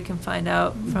maybe we can find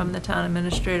out from the town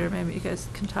administrator, maybe you guys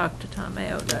can talk to Tom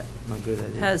Mayo, that Good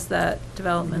idea. has that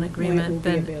development agreement be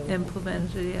been available.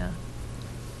 implemented, yeah.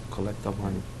 Collect the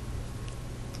money.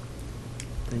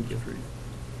 Thank you.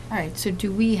 All right, so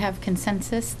do we have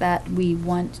consensus that we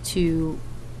want to,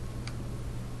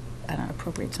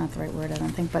 appropriate's not the right word, I don't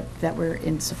think, but that we're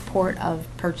in support of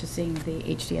purchasing the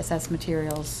HDSS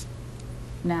materials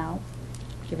now,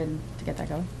 to get that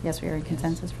going? Yes, we are in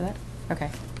consensus for that? Okay.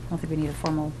 I don't think we need a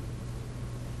formal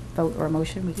vote or a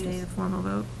motion. We Do you need a just- formal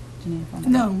vote? Do you need a formal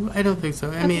vote? No, I don't think so.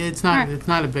 I mean, Okay, it's not, all right. it's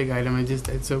not a big item, that's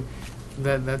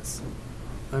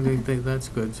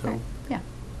good, so. Right, yeah,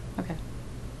 okay.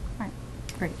 All right,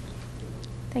 great.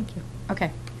 Thank you.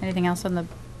 Okay, anything else on the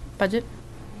budget?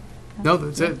 No,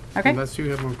 that's it. Okay. Unless you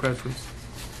have more questions.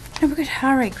 No, we're good.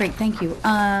 All right, great, thank you.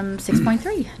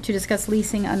 6.3, to discuss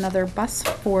leasing another bus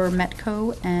for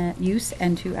Metco use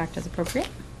and to act as appropriate.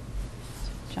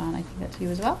 John, I think that's you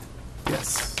as well?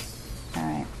 Yes. All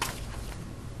right.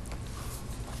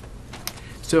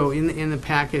 So in the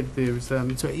packet, there's, so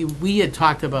we had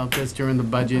talked about this during the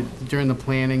budget, during the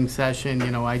planning session,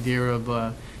 idea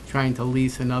of trying to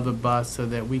lease another bus so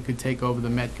that we could take over the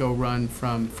Metco run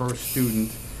from First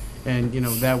Student. And,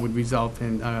 that would result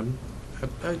in a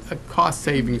cost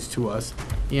savings to us,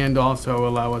 and also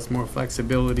allow us more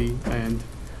flexibility and,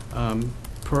 in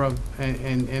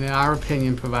our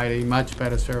opinion, provide a much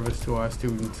better service to our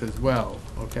students as well,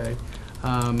 okay?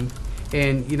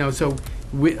 So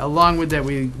along with that,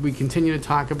 we continue to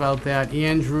talk about that.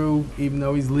 Andrew, even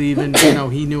though he's leaving,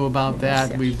 he knew about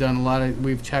that. We've done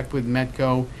we've checked with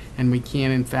Metco, and we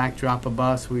can in fact drop a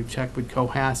bus. We've checked with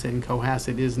Cohasset, and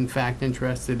Cohasset is in fact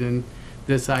interested in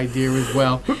this idea as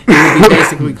well. It would be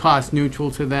basically cost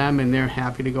neutral to them, and they're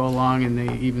happy to go along, and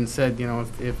they even said,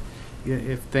 if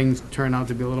if things turn out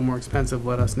to be a little more expensive,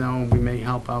 let us know, and we may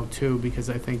help out too, because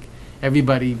I think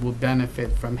everybody will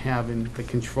benefit from having the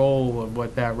control of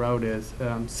what that route is,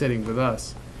 sitting with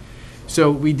us.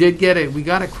 So we did get it. We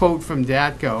got a quote from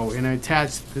DATCO, and I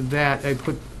attached that. I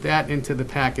put that into the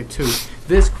packet too.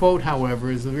 This quote,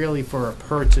 however, is really for a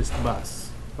purchased bus.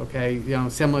 Okay, you know,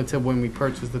 similar to when we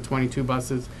purchased the 22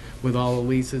 buses with all the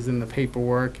leases and the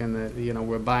paperwork, and the, you know,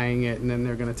 we're buying it and then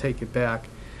they're going to take it back.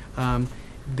 I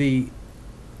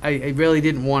really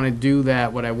didn't want to do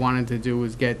that. What I wanted to do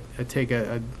was take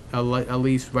a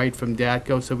lease right from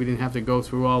DATCO, so we didn't have to go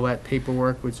through all that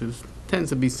paperwork, which tends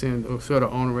to be sort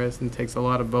of onerous and takes a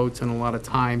lot of votes and a lot of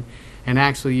time. And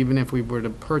actually, even if we were to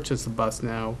purchase a bus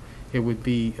now, it wouldn't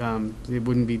be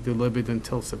delivered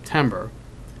until September.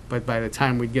 But by the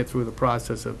time we get through the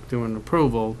process of doing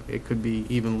approval, it could be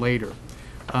even later.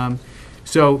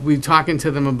 So we're talking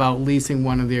to them about leasing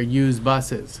one of their used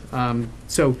buses.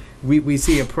 So we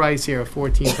see a price here of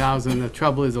 $14,000. The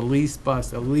trouble is a leased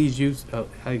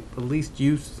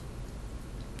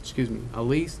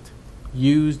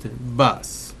used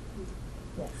bus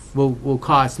will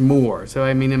cost more. So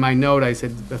I mean, in my note I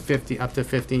said up to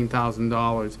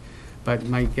 $15,000, but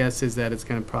my guess is that it's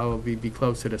going to probably be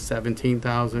closer to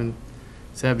 $17,000,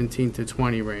 17 to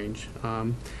 20 range.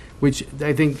 Which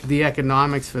I think the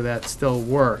economics for that still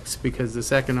works, because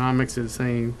this economics is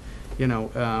saying, you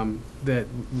know, that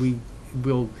we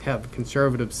will have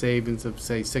conservative savings of,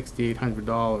 say,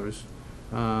 $6,800.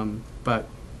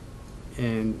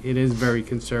 And it is very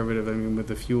conservative. I mean, with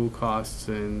the fuel costs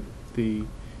and the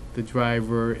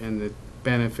driver and the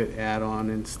benefit add-on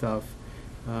and stuff,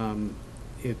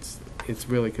 it's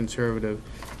really conservative.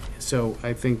 So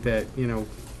I think that, you know,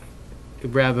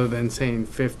 rather than saying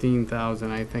 $15,000,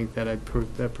 I think that I'd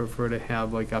prefer to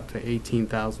have like up to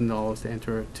 $18,000 to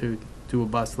enter to do a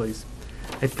bus lease.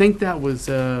 I think that was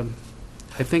I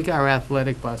think our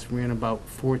athletic bus ran about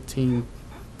 $14,000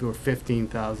 or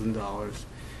 $15,000.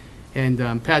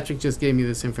 And Patrick just gave me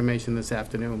this information this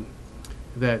afternoon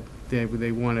that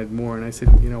they wanted more, and I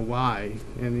said, you know, why?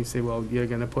 And he said, well, you're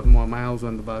going to put more miles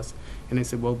on the bus. And I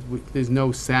said, well, there's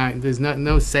no saying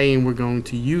we're going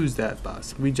to use that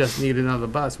bus. We just need another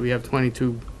bus. We have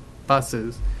 22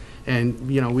 buses, and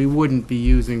you know, we wouldn't be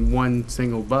using one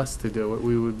single bus to do it.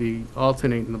 We would be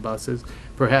alternating the buses.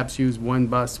 Perhaps use one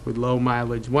bus with low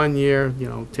mileage one year, you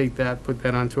know, take that, put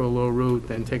that onto a low route,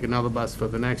 then take another bus for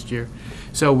the next year.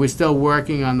 So we're still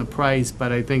working on the price,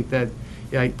 but I think that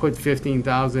I put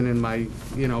 $15,000 in my,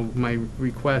 you know, my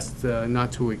request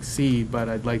not to exceed, but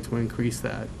I'd like to increase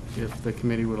that if the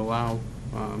committee would allow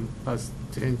us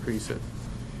to increase it.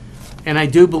 And I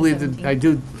do believe that I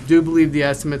do believe the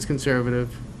estimate's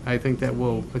conservative. I think that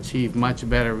we'll achieve much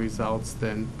better results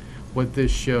than what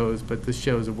this shows, but this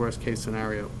shows a worst case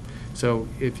scenario. So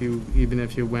even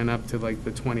if you went up to like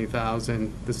the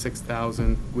 $20,000, the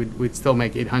 $6,000, we'd still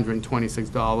make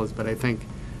 $826, but I think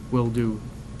we'll do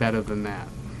better than that.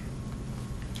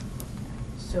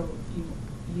 So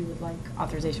you would like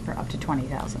authorization for up to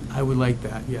 20,000? I would like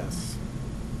that, yes.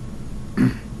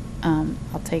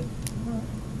 I'll take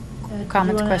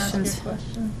comments, questions.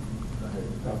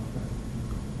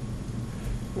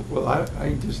 Well,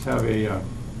 I just have a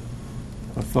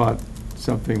thought,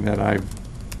 something that I've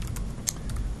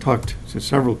talked to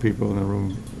several people in the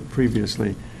room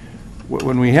previously.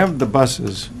 When we have the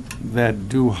buses that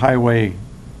do highway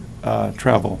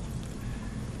travel,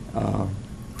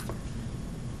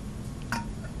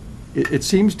 it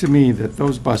seems to me that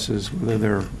those buses, whether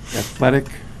they're athletic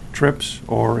trips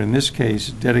or in this case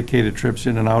dedicated trips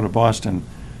in and out of Boston,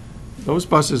 those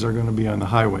buses are going to be on the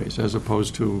highways as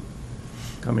opposed to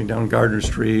coming down Gardner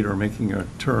Street or making a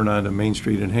turn onto Main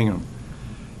Street in Hingham.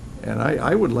 And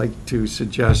I would like to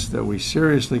suggest that we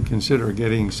seriously consider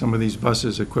getting some of these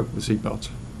buses equipped with seatbelts.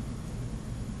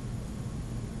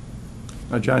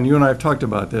 Now, John, you and I have talked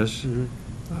about this.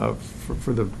 Mm-hmm.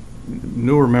 For the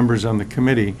newer members on the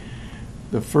committee,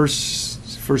 the the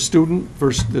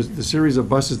series of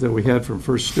buses that we had from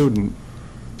First Student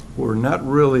were not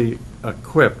really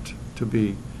equipped to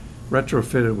be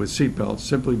retrofitted with seatbelts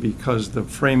simply because the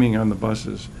framing on the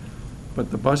buses.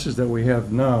 But the buses that we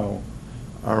have now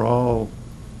are all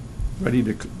ready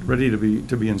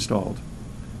to be installed.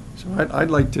 So I'd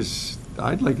like us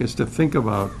to think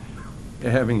about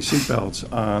having seatbelts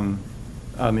on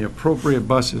the appropriate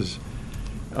buses,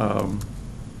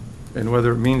 and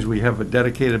whether it means we have a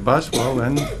dedicated bus, well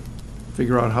then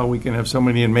figure out how we can have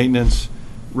somebody in maintenance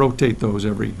rotate those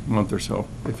every month or so,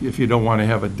 if you don't want to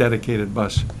have a dedicated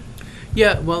bus.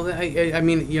 Yeah, well, I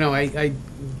mean, you know, I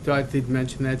Dot did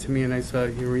mention that to me, and I saw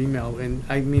your email, and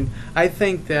I mean, I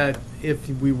think that if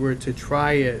we were to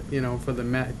try it, for the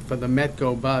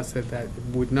Metco bus, that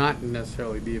would not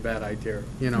necessarily be a bad idea,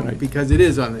 Right. because it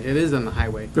is on the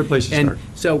highway. Good place to start.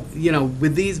 And so,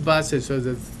 with these buses, so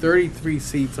there's 33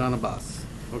 seats on a bus,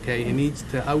 okay, and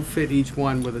to outfit each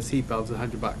one with a seatbelt is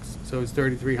 $100. So it's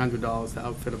 $3,300 to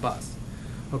outfit a bus.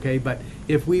 Okay, but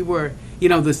if we were,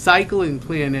 the cycling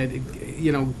plan,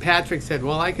 Patrick said,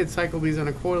 well, I could cycle these on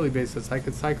a quarterly basis, I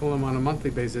could cycle them on a monthly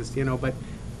basis, but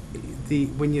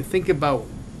when you think about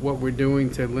what we're doing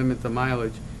to limit the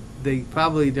mileage, they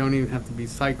probably don't even have to be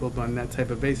cycled on that type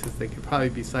of basis. They could probably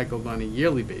be cycled on a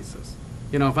yearly basis.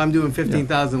 If I'm doing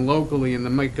 15,000 locally and the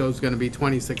Metco's going to be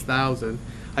 26,000,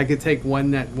 I could take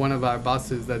one of our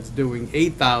buses that's doing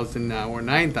 8,000 now or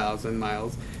 9,000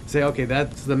 miles, say, okay,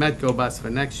 that's the Metco bus for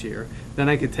next year. Then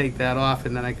I could take that off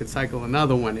and then I could cycle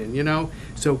another one in,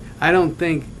 So I don't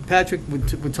think, Patrick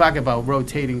would talk about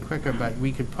rotating quicker, but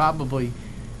we could probably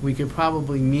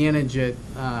manage it,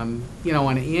 on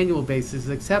an annual basis,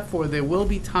 except for there will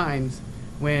be times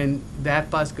when that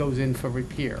bus goes in for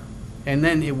repair. And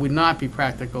then it would not be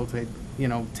practical to,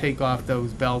 take off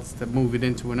those belts to move it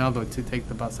into another to take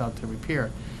the bus out to repair.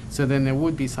 So then there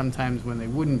would be some times when they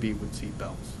wouldn't be with seat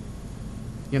belts.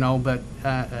 But,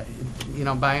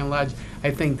 by and large,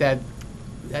 I think that,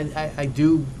 I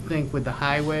do think with the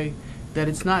highway that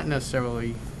it's not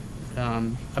necessarily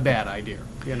a bad idea,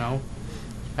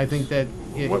 I think that.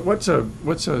 What's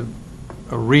a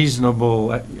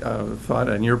reasonable thought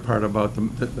on your part about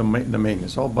the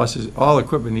maintenance? All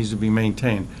equipment needs to be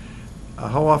maintained.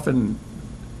 How often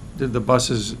did the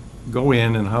buses go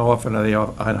in, and how often are they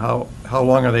off? And how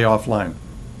long are they offline?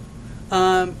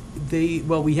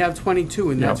 We have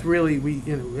 22, and Yeah. that's really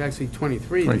actually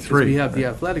 23. 23, Because we have the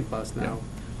right. athletic bus now.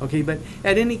 Okay, but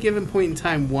at any given point in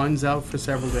time, one's out for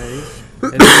several days.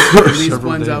 At least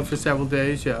Several one's out days. for several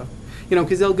days. Yeah,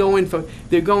 because they're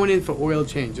going in for oil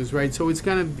changes, right? So it's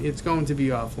going to be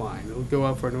offline. It'll go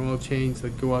out for an oil change.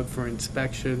 They'll go out for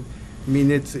inspection. I mean,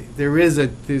 there's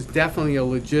definitely a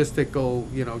logistical,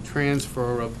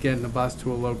 transfer of getting a bus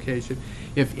to a location.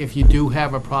 If you do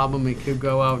have a problem, it could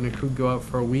go out, and it could go out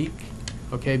for a week,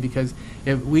 okay? Because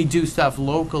if we do stuff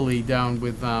locally down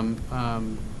with,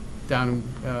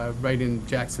 right in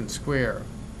Jackson Square,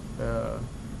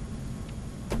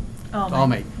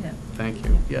 Allmate. Yeah. Thank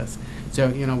you, yes. So,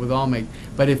 with Allmate.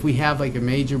 But if we have like a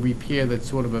major repair that's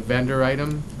sort of a vendor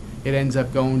item, it ends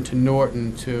up going to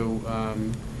Norton to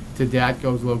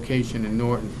DATCO's location in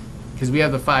Norton. Because we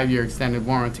have the 5-year extended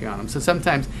warranty on them. So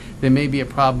sometimes there may be a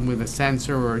problem with a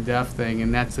sensor or a DEF thing,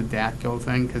 and that's a DATCO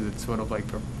thing, because it's sort of like,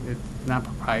 it's not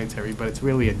proprietary, but it's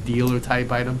really a dealer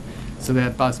type item. So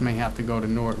that bus may have to go to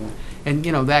Norton. And,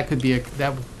 that could be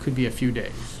a few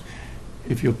days.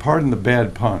 If you'll pardon the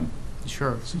bad pun.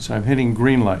 Sure. Since I'm hitting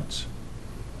green lights,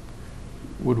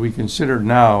 would we consider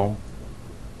now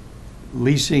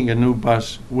leasing a new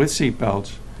bus with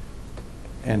seatbelts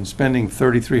and spending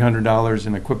 $3,300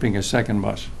 in equipping a second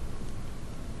bus?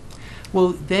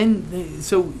 Well, then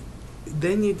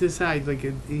you decide, like,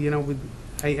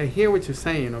 I hear what you're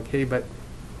saying, okay, but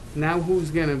now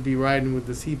who's going to be riding with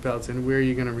the seatbelts and where are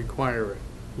you going to require it?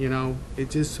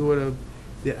 It just sort of,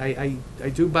 I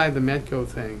do buy the Metco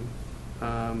thing,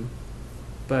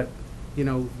 but,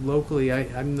 locally,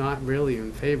 I'm not really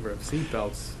in favor of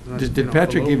seatbelts. Did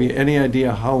Patrick give you any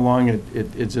idea how long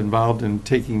it's involved in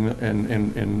taking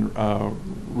and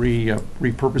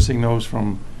repurposing those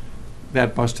from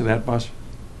that bus to that bus?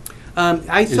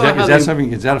 Is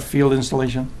that a field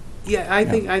installation? Yeah, I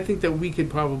think that we could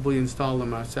probably install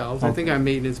them ourselves. I think our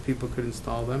maintenance people could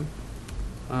install them.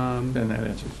 Then that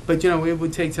answers. But it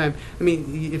would take time. I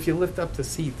mean, if you lift up the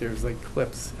seat, there's like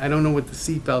clips. I don't know what the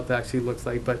seat belt actually looks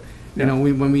like, but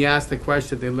when we ask the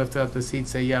question, they lift up the seat,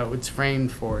 say, yeah, it's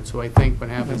framed for it. So I think what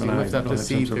happens, you lift up the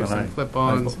seat, there's some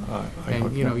clip-ons,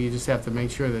 and you just have to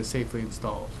make sure they're safely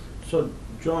installed. So,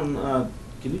 John,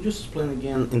 can you just explain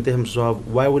again in terms of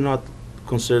why we're not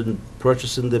considering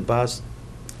purchasing the bus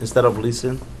instead of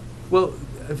leasing? Well,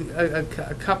 a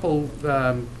couple.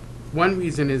 One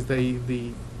reason is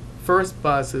the first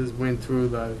buses went through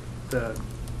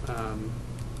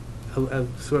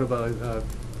sort of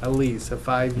a lease, a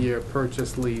 5-year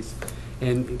purchase lease,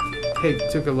 and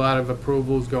it took a lot of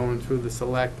approvals going through the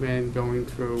selectmen, going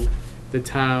through the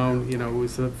town. It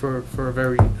was for a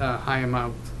very high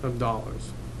amount of dollars,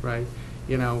 right?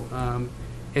 And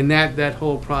that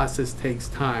whole process takes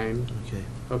time.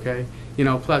 Okay.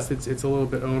 Plus it's a little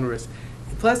bit onerous.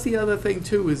 Plus the other thing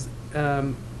too is,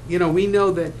 we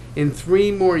know that in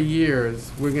 3 more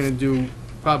years we're going to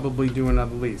probably do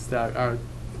another lease. Our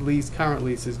current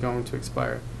lease is going to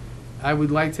expire. I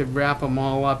would like to wrap them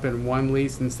all up in one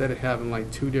lease instead of having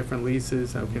like 2 different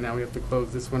leases. Okay, now we have to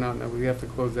close this one out, now we have to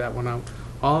close that one out.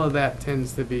 All of that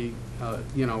tends to be,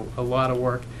 you know, a lot of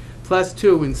work. Plus,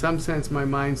 too, in some sense, my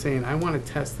mind's saying, I want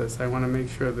to test this. I want to make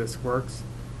sure this works.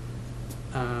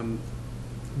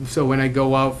 So when I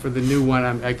go out for the new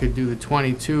one, I could do the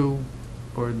 22,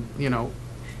 or, you know,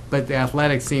 but the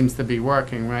athletics seems to be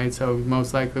working, right? So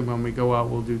most likely when we go out,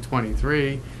 we'll do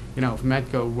 23. You know, if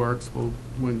Metco works, we'll,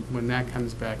 when that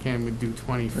comes back in, we'll do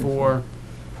 24.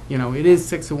 You know, it is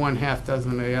 6 of one, half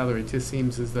dozen of the other. It just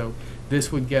seems as though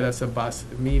this would get us a bus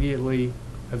immediately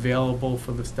available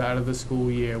for the start of the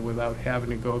school year without having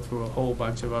to go through a whole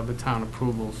bunch of other town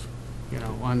approvals, you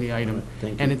know, on the item.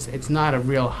 Thank And you. it's not a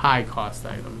real high cost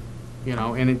item, you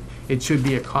know, and it should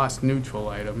be a cost neutral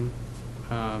item.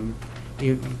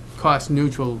 Cost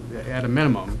neutral at a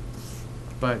minimum,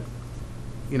 but,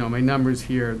 you know, my numbers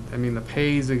here, I mean, the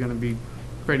pays are gonna be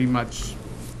pretty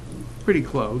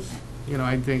close. You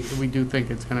know, we do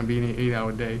think it's gonna be an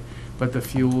 8-hour day, but the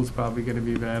fuel's probably gonna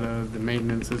be better, the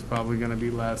maintenance is probably gonna be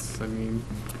less. I mean,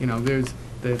 you know, there's,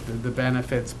 the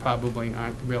benefits probably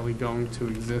aren't really going to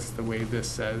exist the way this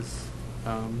says.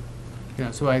 You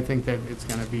know, so I think that it's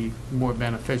gonna be more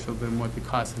beneficial than what the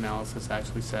cost analysis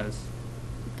actually says.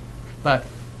 But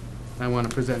I want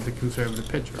to present a conservative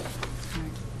picture.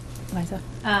 Liza?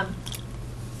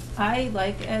 I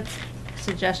like Ed's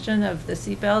suggestion of the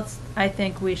seatbelts. I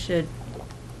think we should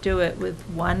do it with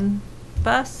one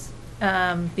bus,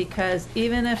 because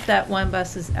even if that one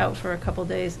bus is out for a couple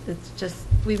days, it's just,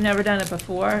 we've never done it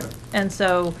before. And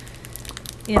so,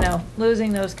 you know,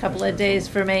 losing those couple of days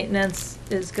for maintenance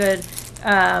is good.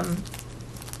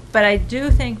 But I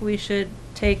do think we should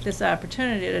take this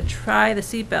opportunity to try the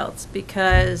seatbelts,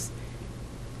 because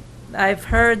I've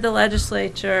heard the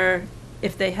legislature,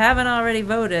 if they haven't already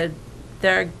voted,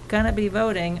 they're gonna be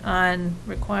voting on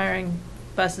requiring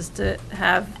buses to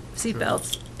have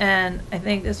seatbelts. And I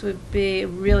think this would be a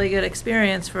really good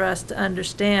experience for us to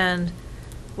understand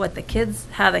what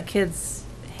how the kids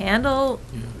handle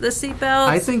the seatbelts.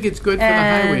 I think it's good for the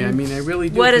highway. I mean, I really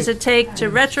do. What does it take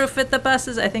to retrofit the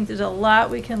buses? I think there's a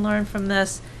lot we can learn from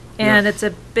this. And it's a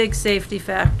big safety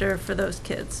factor for those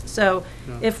kids. So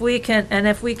if we can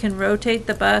rotate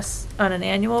the bus on an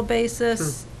annual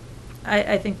basis,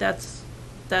 I think that's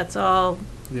all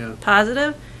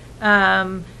positive.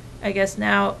 I guess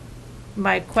now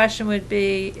my question would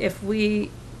be, if we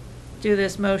do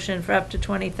this motion for up to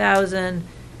 20,000,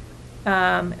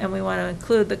 and we want to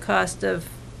include the cost of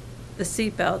the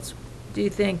seatbelts,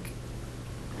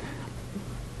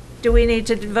 do we need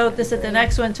to vote this at the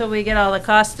next one until we get all the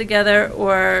costs together,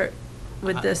 or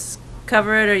would this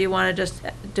cover it, or you want to just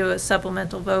do a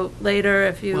supplemental vote later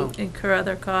if you incur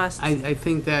other costs? I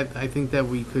think that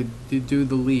we could do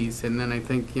the lease, and then I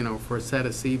think, you know, for a set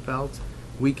of seatbelts,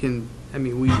 we can, I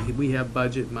mean, we have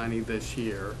budget money this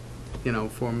year, you know,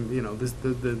 from, you know,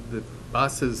 the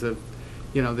buses have,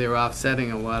 you know, they're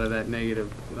offsetting a lot of that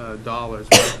negative dollars.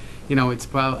 But, you know, it's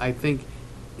probably, I think,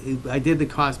 I did the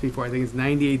cost before. I think it's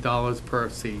 $98 per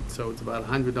seat, so it's about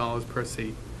 $100 per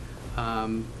seat.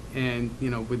 And, you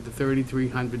know, with the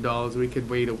 $3,300, we could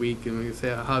wait a week and we could say,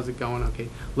 how's it going? Okay,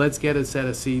 let's get a set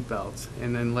of seat belts,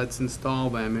 and then let's install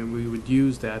them, and we would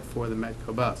use that for the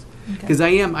Metco bus. Because I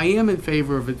am in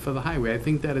favor of it for the highway. I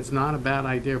think that it's not a bad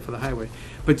idea for the highway.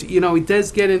 But, you know, it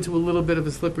does get into a little bit of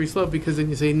a slippery slope, because then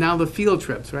you say, now the field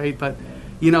trips, right? But,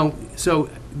 you know, so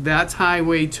that's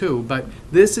highway too, but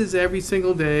this is every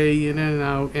single day in and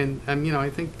out, and you know, I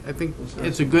think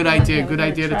it's a good idea,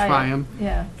 to try them.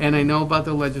 Yeah. And I know about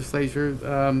the legislature,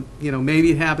 you know,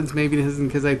 maybe it happens, maybe it isn't,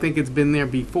 because I think it's been there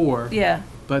before. Yeah.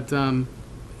 But I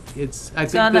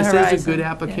think this is a good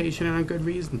application and a good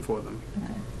reason for them.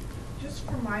 Okay. Just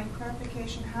for my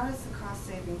clarification, how does the cost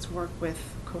savings work with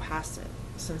Cohasset,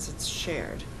 since it's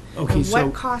shared? Okay, and so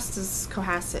what cost does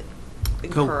Cohasset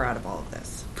incur out of all of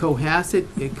this?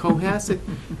 Cohasset,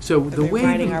 so the way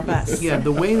riding our bus.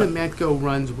 the way the Metco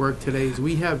runs work today is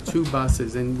we have 2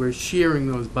 buses, and we're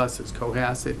sharing those buses,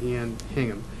 Cohasset and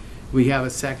Hingham. We have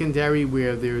a secondary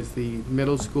where there's the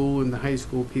middle school and the high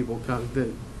school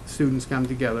the students come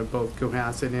together, both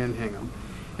Cohasset and Hingham.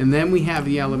 And then we have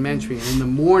the elementary, and in the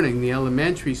morning, the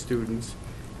elementary students,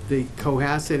 the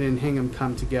Cohasset and Hingham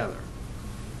come together.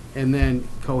 And then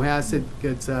Cohasset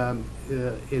gets,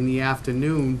 in the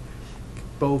afternoon,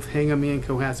 both Hingham and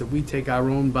Cohasset, we take our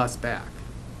own bus back,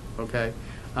 okay?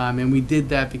 And we did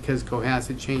that because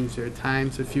Cohasset changed their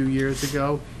times a few years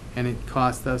ago, and it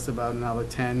cost us about another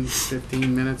 10,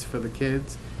 15 minutes for the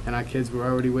kids, and our kids were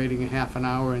already waiting a half an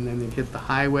hour, and then they'd hit the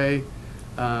highway,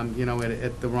 you know,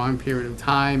 at the wrong period of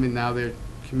time, and now they're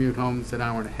commute home is an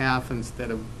hour and a half instead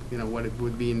of, what it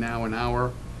would be now, an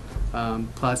hour.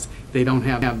 Plus, they don't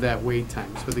have that wait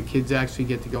time. So the kids actually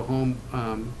get to go home,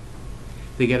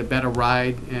 they get a better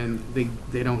ride, and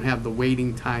they don't have the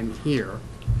waiting time here.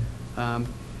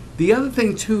 The other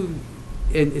thing too,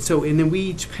 and then we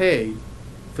each pay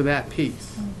for that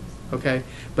piece, okay?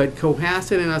 But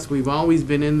Cohasset and us, we've always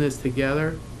been in this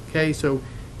together, okay? So,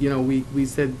 we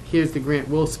said, here's the grant,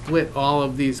 we'll split all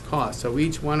of these costs. So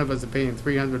each one of us are paying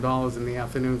 $300 in the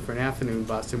afternoon for an afternoon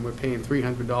bus, and we're paying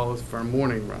 $300 for a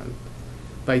morning run.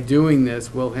 By doing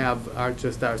this, we'll have our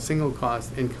single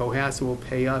cost, and Cohasset will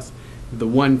pay us the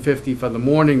 $150 for the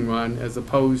morning run, as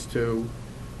opposed to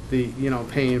the,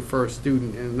 paying for a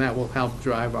student, and that will help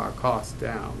drive our costs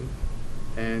down.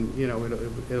 And,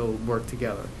 it'll work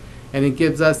together. And it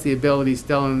gives us the ability,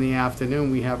 still in the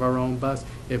afternoon, we have our own bus.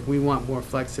 If we want more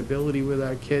flexibility with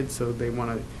our kids, so they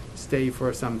want to stay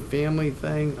for some family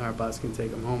thing, our bus can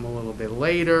take them home a little bit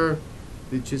later.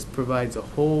 It just provides a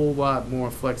whole lot more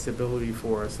flexibility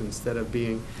for us instead of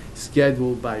being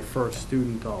scheduled by first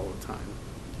student all the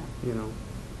time,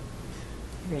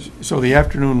 So the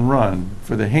afternoon run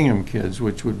for the Hingham kids,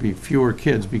 which would be fewer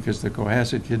kids because the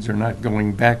Cohasset kids are not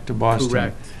going back to Boston.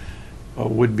 Correct.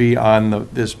 Would be on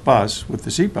this bus with the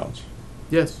seatbelts.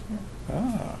 Yes.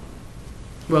 Ah.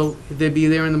 Well, they'd be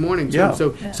there in the morning too. Yeah.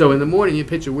 So in the morning, you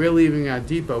picture, we're leaving our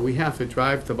depot, we have to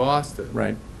drive to Boston.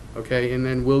 Right. Okay, and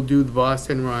then we'll do the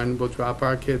Boston run, we'll drop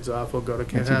our kids off, we'll go to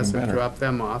That's even Cohasset, better. drop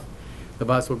them off. The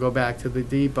bus will go back to the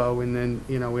depot, and then,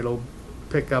 it'll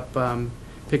pick up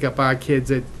our kids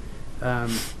at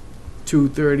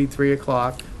 2:30, 3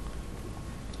 o'clock,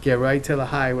 get right to the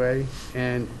highway,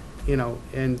 and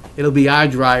it'll be our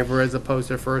driver as opposed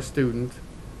to first student.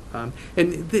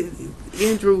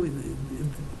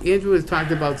 Andrew has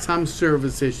talked about some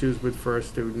service issues with first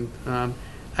student.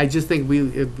 I just think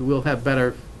we'll have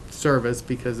better service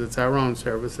because it's our own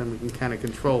service and we can kind of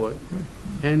control it.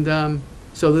 And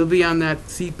so they'll be on that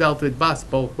seat-belted bus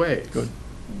both ways. Good.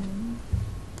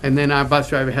 And then our bus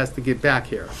driver has to get back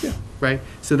here. Yeah. Right?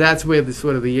 So that's where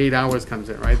the 8 hours comes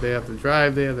in, right? They have to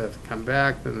drive there, they have to come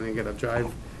back, then they gotta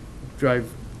drive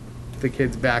the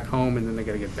kids back home, and then they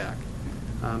gotta get back.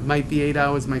 Might be 8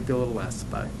 hours, might be a little less,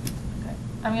 but. Okay.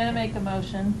 I'm gonna make a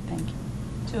motion. Thank you.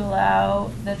 To allow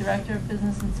the Director of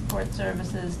Business and Support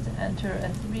Services to enter a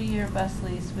 3-year bus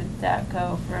lease with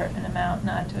DATCO for an amount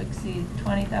not to exceed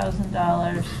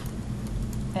 $20,000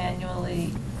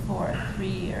 annually for 3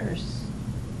 years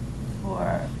for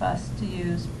a bus to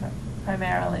use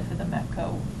primarily for the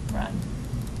METCO run.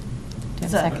 Do you have a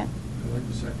second? I like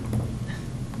the second.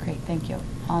 Great, thank you.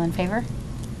 All in favor?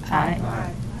 Aye.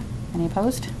 Aye. Any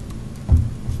opposed?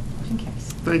 Motion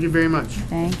carries. Thank you very much.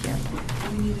 Thank you.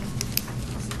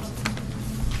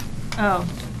 Oh.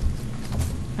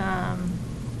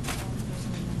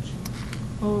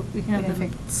 Well, we can have the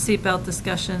seatbelt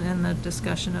discussion in the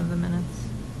discussion of the minutes.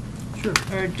 Sure.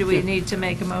 Or do we Yeah. need to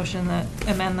make a motion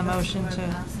amend the motion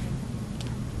to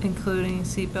including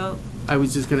seatbelt? I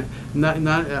was just gonna,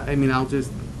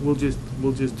 we'll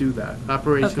just do that.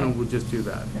 Operational, Okay. we'll just do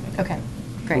that. Okay,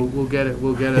 great. We'll get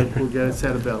a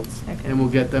set of belts, Okay. and we'll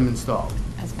get them installed.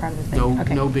 As part of the thing,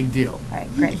 okay. No big deal. All right,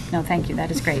 great. No, thank you, that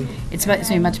is great. It's going to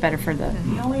be much better for the,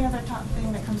 The only other top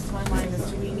thing that comes to my mind is,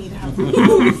 do we need to have a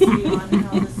policy on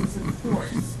how this is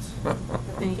enforced? That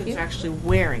the kids are actually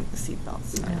wearing the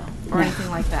seatbelts or No. anything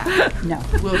like that. no.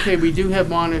 Well, okay, we do have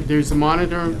there's a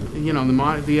monitor,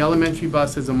 the elementary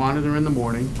bus has a monitor in the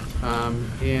morning,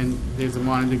 and there's a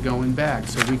monitor going back,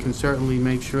 so we can certainly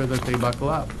make sure that they buckle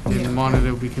up. And the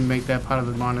monitor, we can make that part of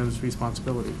the monitor's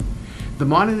responsibility. The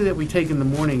monitor that we take in the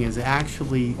morning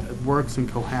works in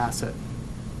Cohasset.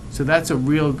 So that's a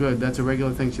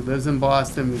regular thing. She lives in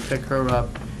Boston, we pick her up,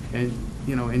 and,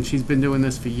 and she's been doing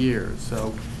this for years,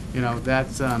 so,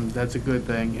 that's a good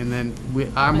thing. And then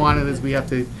our monitors, we have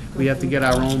to get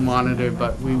our own monitor,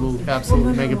 but we will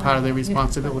absolutely make it part of their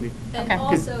responsibility. And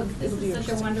also, this is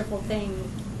such a wonderful thing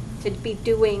to be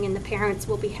doing, and the parents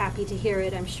will be happy to hear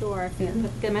it, I'm sure, if you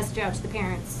put the message out to the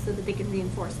parents so that they can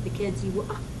reinforce to the kids,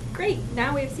 great,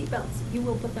 now we have seatbelts, you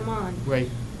will put them on. Right,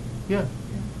 yeah.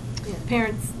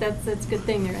 Parents, that's a good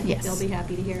thing, I think Yes. they'll be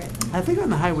happy to hear it. I think on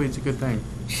the highway it's a good thing.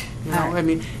 All right. I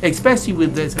mean, especially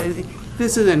with this,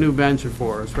 this is a new venture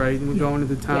for us, right? We're going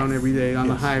into town Yes. every day on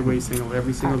the Yes. highway,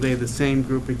 every single All right. day, the same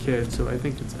group of kids, so I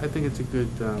think it's a good,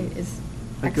 It is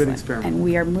a good excellent. experiment. And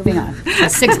we are moving on to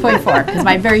 6.4, because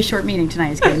my very short meeting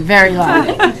tonight is getting very long.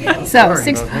 So,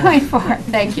 6.4,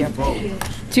 thank you.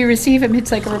 To receive a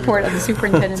mid-cycle report on the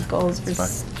superintendent's goals for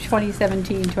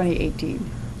 2017, 2018.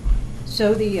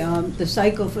 So the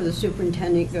cycle for the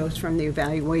superintendent goes from the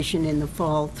evaluation in the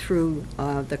fall through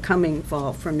the coming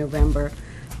fall, from November,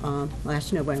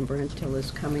 last November until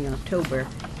this coming October.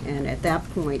 And at that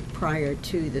point, prior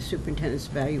to the superintendent's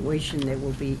evaluation, there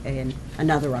will be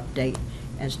another update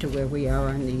as to where we are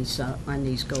on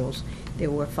these goals.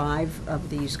 There were 5 of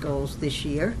these goals this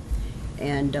year.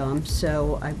 And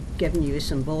so I've given you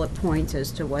some bullet points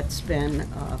as to what's been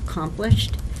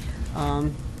accomplished,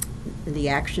 the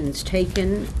actions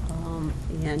taken,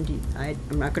 and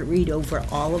I'm not going to read over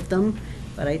all of them,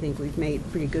 but I think we've made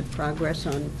pretty good progress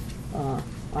on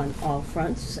all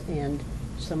fronts, and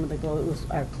some of the goals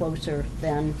are closer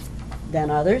than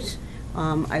others.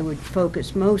 I would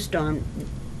focus most on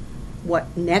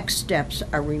what next steps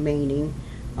are remaining,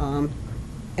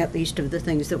 at least of the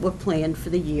things that were planned for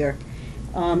the year.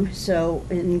 So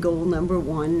in goal number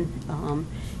 1,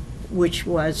 which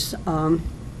was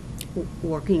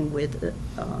working with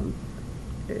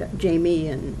Jamie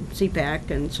and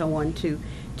CPAC and so on to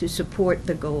support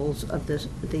the goals of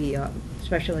the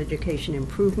Special Education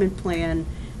Improvement Plan,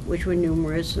 which were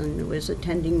numerous, and was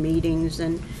attending meetings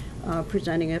and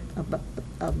presenting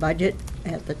a budget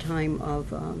at the time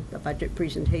of the budget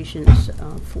presentations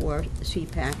for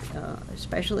CPAC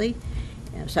especially.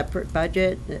 A separate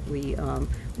budget that we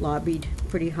lobbied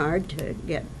pretty hard to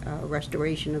get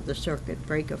restoration of the circuit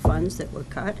breaker funds that were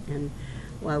cut. And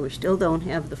while we still don't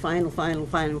have the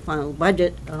final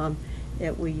budget,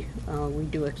 that we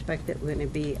do expect that we're going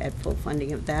to be at full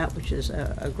funding of that, which is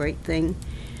a great thing.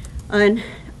 And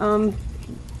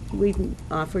we've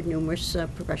offered numerous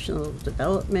professional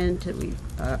development. We've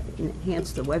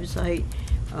enhanced the website,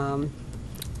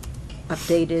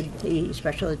 updated the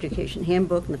Special Education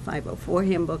Handbook and the 504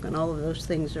 Handbook, and all of those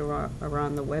things are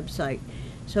on the website.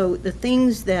 So the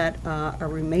things that are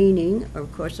remaining,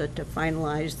 of course, are to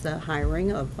finalize the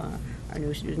hiring of our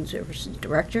new Student Services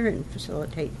Director and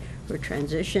facilitate her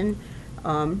transition.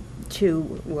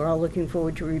 We're all looking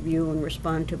forward to review and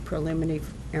respond to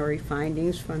preliminary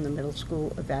findings from the middle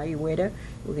school evaluator.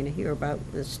 We're going to hear about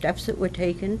the steps that were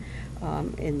taken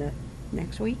in the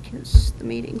next week is the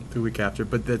meeting. The week after,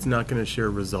 but that's not going to share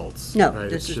results. No, right?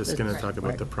 It's just going to talk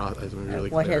about the process. Really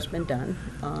what has been done,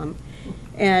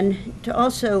 and to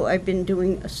also, I've been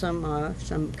doing some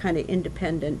kind of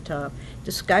independent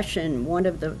discussion. One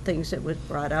of the things that was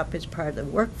brought up as part of the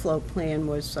workflow plan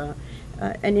was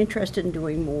an interest in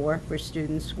doing more for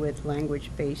students with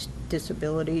language-based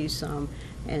disabilities,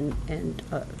 and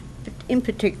in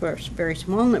particular, a very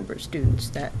small number of students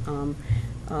that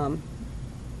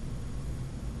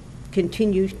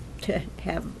continue to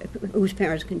have, whose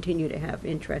parents continue to have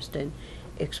interest in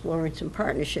exploring some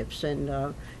partnerships.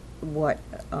 And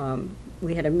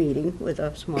we had a meeting with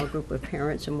a small group of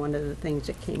parents, and one of the things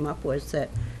that came up was that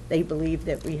they believed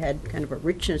that we had kind of a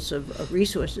richness of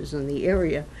resources in the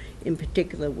area, in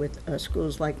particular with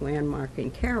schools like Landmark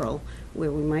and Carroll,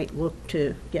 where we might look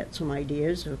to get some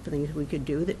ideas of things we could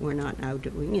do that we're not now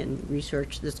doing, and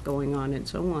research that's going on and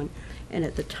so on. And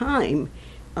at the time,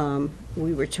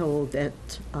 we were told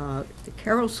that the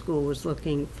Carroll School was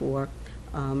looking for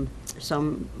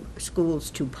some schools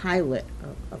to pilot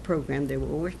a program they were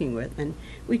working with. And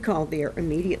we called there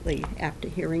immediately after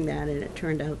hearing that, and it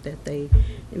turned out that they,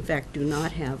 in fact, do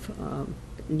not have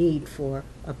need for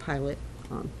a pilot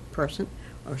person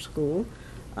or school.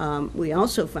 We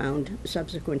also found,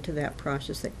 subsequent to that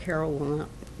process, that Carroll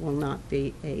will not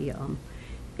be a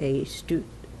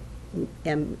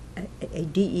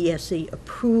DESE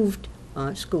approved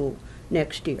school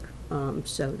next year,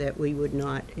 so that we would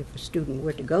not, if a student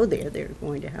were to go there, they're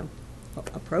going to have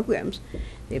programs.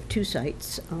 They have 2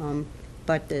 sites,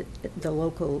 but the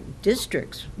local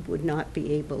districts would not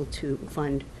be able to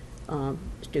fund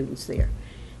students there.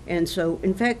 And so,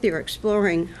 in fact, they're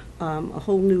exploring a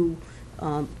whole new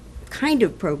kind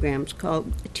of programs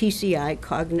called TCI,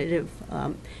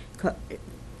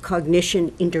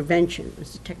 Cognition Intervention.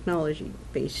 It's a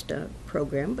technology-based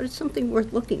program, but it's something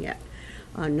worth looking at.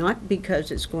 Not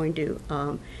because it's going to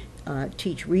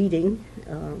teach reading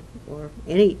or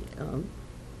any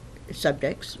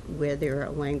subjects where there are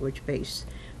language-based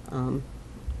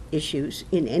issues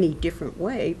in any different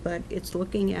way, but it's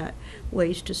looking at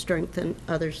ways to strengthen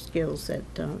other skills that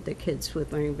the kids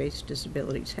with learning-based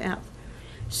disabilities have.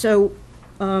 So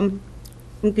I'm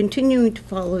continuing to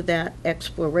follow that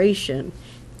exploration.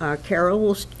 Carroll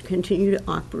will continue to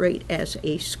operate as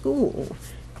a school,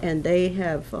 and they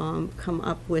have come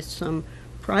up with some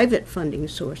private funding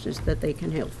sources that they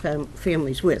can help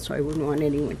families with. So I wouldn't want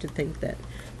anyone to think that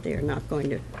they are not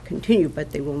going to continue, but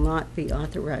they will not be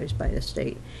authorized by the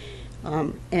state.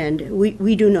 And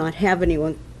we do not have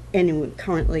anyone anyone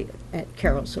currently at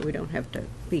Carroll, so we don't have to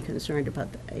be concerned about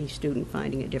a student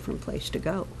finding a different place to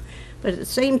go. But at the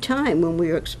same time, when we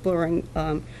were exploring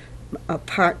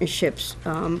partnerships,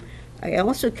 I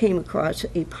also came across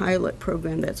a pilot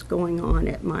program that's going on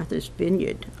at Martha's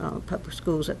Vineyard Public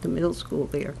Schools at the middle school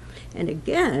there. And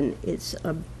again, it's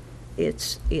a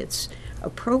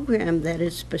program that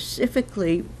is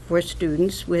specifically for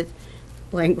students with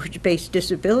language-based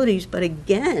disabilities, but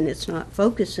again, it's not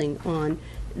focusing on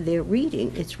their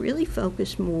reading. It's really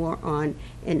focused more on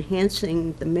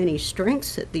enhancing the many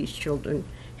strengths that these children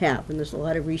have. And there's a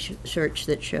lot of research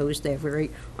that shows they're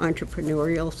very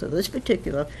entrepreneurial. So this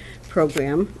particular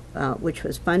program, which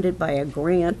was funded by a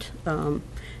grant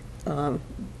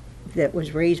that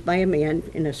was raised by a man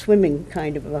in a swimming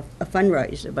kind of a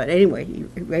fundraiser. But anyway, he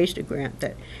raised a grant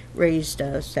that raised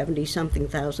 $70-something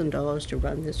thousand to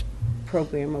run this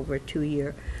program over a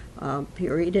 2-year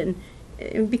period.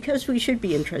 And because we should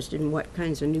be interested in what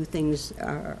kinds of new things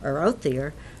are out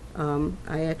there,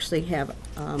 I actually have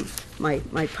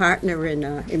my partner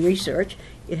in research.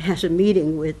 It has a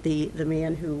meeting with the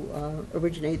man who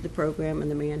originated the program and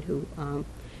the man who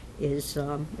is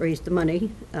raised the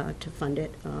money to fund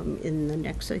it in the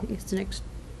next, I think it's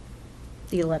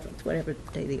the 11th, whatever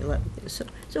day the 11th is.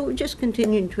 So we're just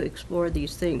continuing to explore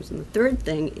these things. And the third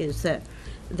thing is that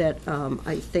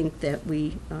I think that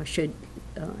we should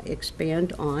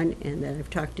expand on, and that I've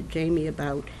talked to Jamie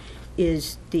about,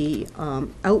 is the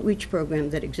outreach program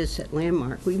that exists at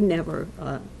Landmark. We've never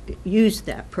used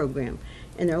that program,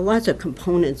 and there are lots of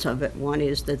components of it. One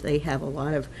is that they have a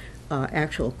lot of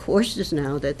actual courses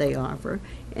now that they offer,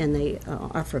 and they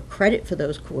offer credit for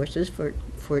those courses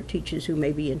for teachers who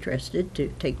may be interested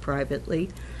to take privately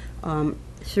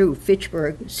through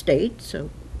Fitchburg State, so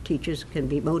teachers can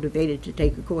be motivated to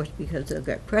take a course because they've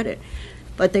got credit.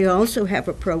 But they also have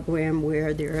a program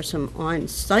where there are some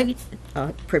on-site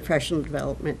professional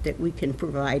development that we can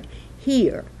provide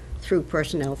here through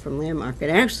personnel from Landmark. And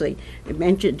actually, I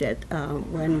mentioned it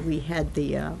when we had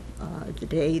the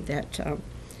day that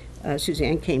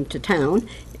Suzanne came to town,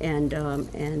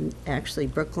 and actually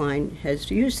Brookline has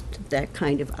used that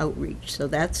kind of outreach. So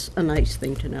that's a nice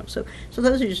thing to know. So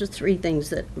those are just 3 things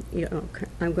that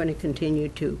I'm going to continue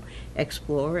to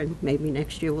explore, and maybe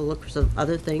next year we'll look for some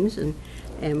other things, and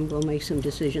we'll make some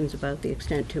decisions about the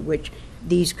extent to which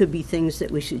these could be things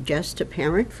that we suggest to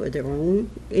parent for their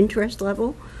own interest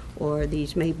level, or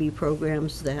these may be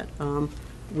programs that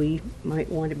we might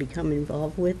want to become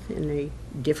involved with in a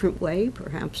different way,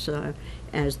 perhaps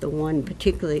as the one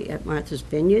particularly at Martha's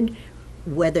Vineyard,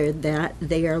 whether that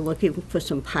they are looking for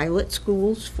some pilot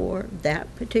schools for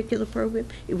that particular program.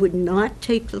 It would not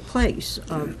take the place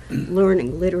of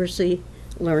learning, literacy,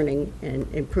 learning, and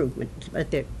improvement. But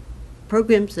they're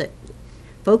programs that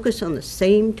focus on the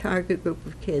same target group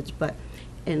of kids, but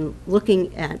in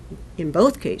looking at, in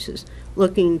both cases,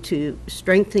 looking to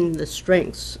strengthen the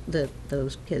strengths that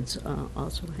those kids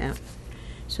also have.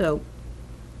 So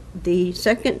the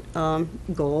second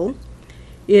goal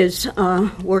is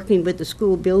working with the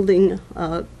school building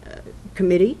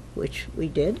committee, which we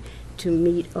did, to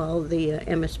meet all the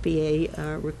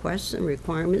MSBA requests and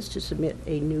requirements to submit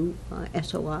a new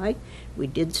SOI. We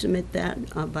did submit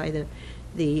that by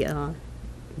the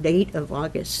date of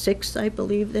August 6th, I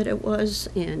believe that it was,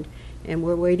 and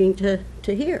we're waiting to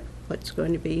hear what's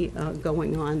going to be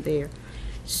going on there.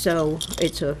 So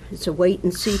it's a wait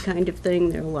and see kind of thing.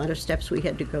 There are a lot of steps we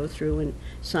had to go through and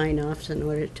sign-offs in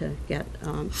order to get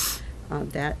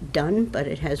that done, but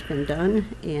it has been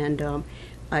done. And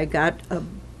I got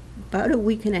about a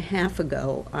week and a half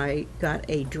ago, I got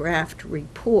a draft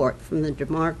report from the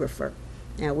demographer.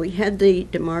 Now, we had the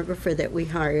demographer that we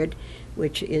hired,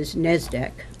 which is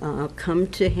NESDEC, come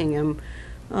to Hingham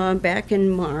back in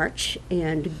March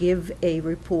and give a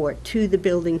report to the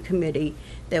building committee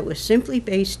that was simply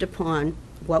based upon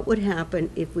what would happen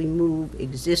if we move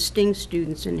existing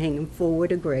students in Hingham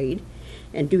forward a grade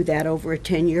and do that over a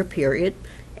 10-year period,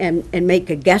 and make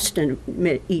a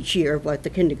guesstimate each year of what the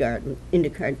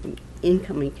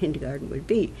incoming kindergarten would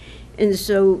be. And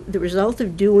so the result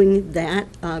of doing that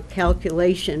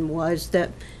calculation was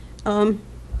that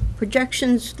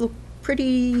projections look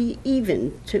pretty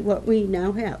even to what we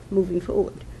now have moving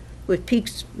forward, with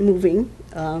peaks moving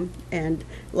and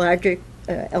larger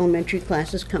elementary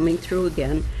classes coming through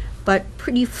again, but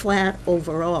pretty flat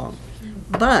overall.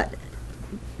 But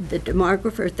the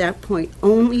demographer at that point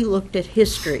only looked at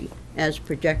history as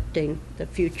projecting the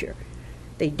future.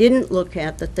 They didn't look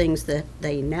at the things that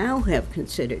they now have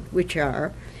considered, which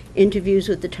are interviews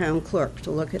with the town clerk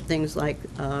to look at things like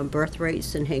birth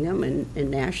rates in Hingham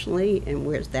and nationally, and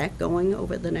where's that going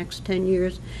over the next 10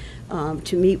 years.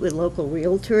 To meet with local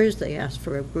realtors. They asked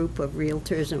for a group of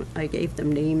realtors, and I gave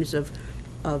them names of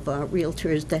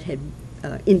realtors that had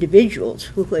individuals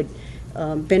who had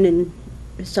been in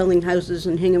selling houses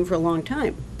in Hingham for a long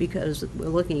time, because we're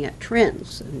looking at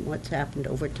trends and what's happened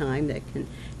over time that can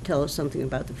tell us something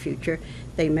about the future.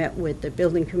 They met with the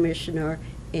building commissioner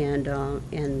and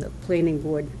the planning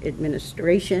board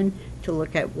administration to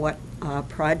look at what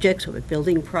projects or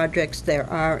building projects there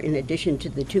are in addition to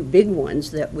the two big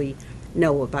ones that we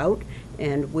know about,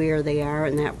 and where they are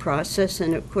in that process.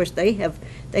 And of course they have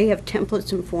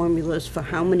templates and formulas for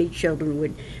how many children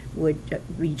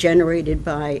would be generated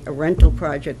by a rental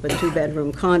project with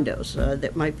 2-bedroom condos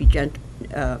that might be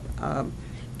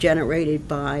generated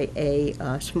by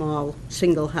a small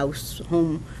single house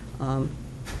home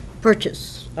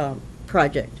purchase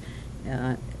project,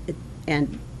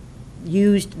 and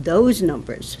used those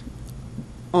numbers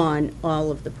on all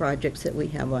of the projects that we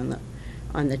have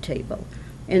on the table.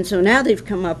 And so now they've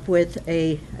come up with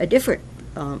a different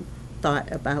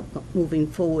thought about moving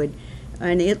forward,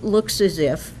 and it looks as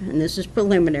if, and this is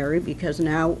preliminary because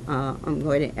now I'm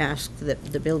going to ask that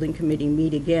the building committee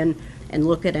meet again and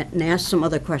look at it and ask some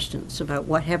other questions about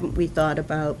what haven't we thought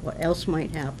about, what else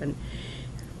might happen.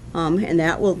 And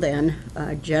that will then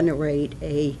generate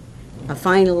a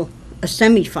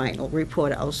semi-final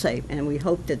report, I'll say, and we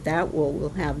hope that we'll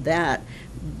have that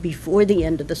before the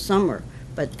end of the summer.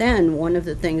 But then one of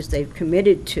the things they've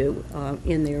committed to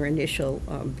in their initial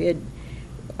bid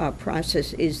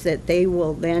process is that they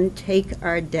will then take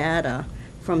our data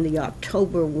from the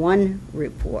October 1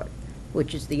 report,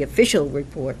 which is the official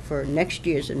report for next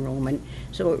year's enrollment.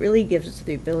 So it really gives us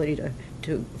the ability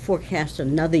to forecast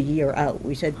another year out.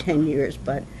 We said 10 years,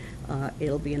 but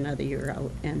it'll be another year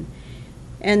out. And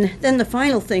then the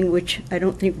final thing, which I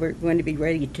don't think we're going to be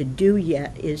ready to do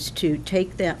yet, is to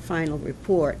take that final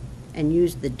report and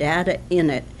use the data in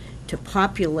it to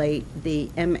populate the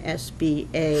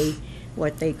MSBA,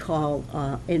 what they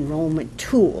call enrollment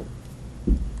tool.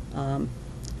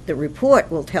 The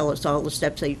report will tell us all the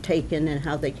steps they've taken and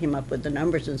how they came up with the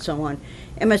numbers and so on.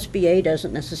 MSBA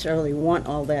doesn't necessarily want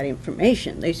all that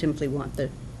information. They simply want the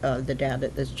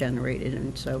data that's generated,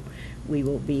 and so we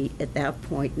will be at that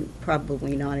point,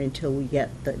 probably not until we get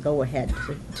the go-ahead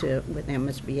with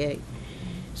MSBA.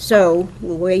 So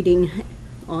we're waiting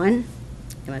on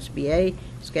MSBA,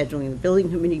 scheduling the building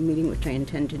committee meeting, which I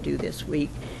intend to do this week.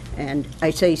 And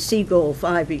I say see Goal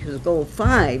 5 because Goal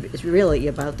 5 is really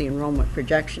about the enrollment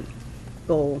projection.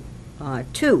 Goal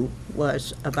 2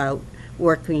 was about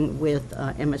working with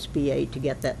MSBA to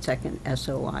get that second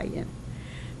SOI in.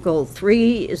 Goal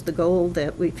 3 is the goal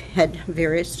that we've had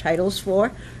various titles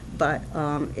for, but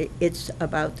it's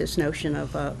about this notion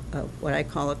of what I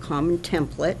call a common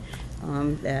template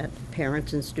that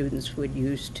parents and students would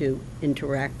use to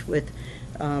interact with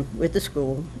the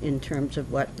school in terms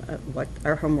of what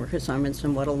are homework assignments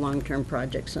and what are long-term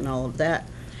projects and all of that.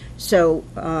 So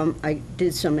I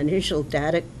did some initial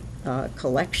data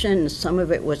collection. Some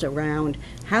of it was around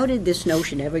how did this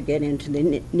notion ever get into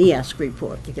the NEASC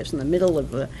report, because in the middle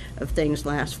of things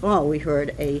last fall we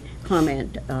heard a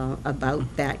comment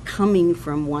about that coming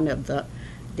from one of the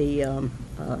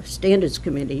standards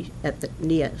committee at the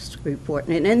NEASC report.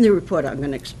 And in the report I'm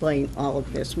going to explain all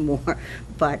of this more,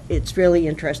 but it's really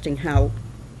interesting how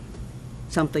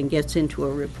something gets into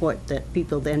a report that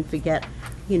people then forget,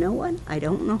 you know what, I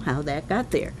don't know how that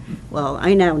got there. Well,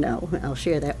 I now know, and I'll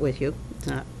share that with you. It's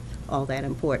not all that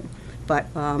important. But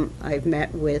I've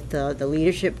met with the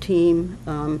leadership team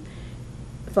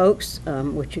folks,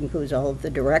 which includes all of the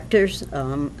directors.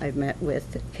 I've met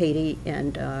with Katie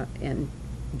and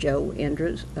Joe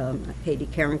Andrews, Katie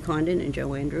Karen Condon and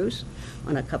Joe Andrews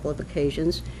on a couple of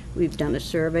occasions. We've done a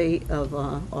survey of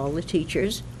all the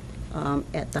teachers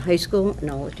at the high school and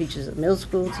all the teachers at middle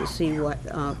school to see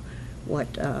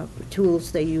what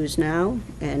tools they use now.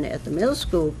 And at the middle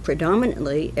school,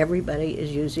 predominantly, everybody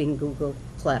is using Google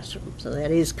Classroom. So that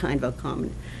is kind of a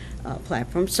common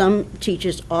platform. Some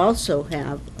teachers also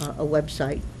have a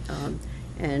website,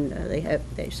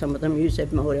 and some of them use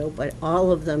Edmodo, but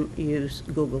all of them use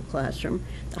Google Classroom.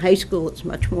 The high school, it's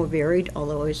much more varied,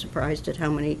 although I was surprised at how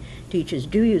many teachers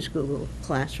do use Google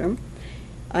Classroom.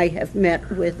 I have met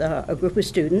with a group of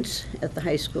students at the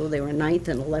high school. They were 9th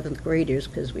and 11th graders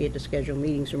because we had to schedule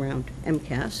meetings around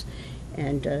MCAS,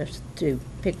 and to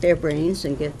pick their brains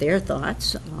and get their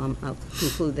thoughts. I'll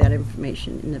include that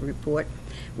information in the report.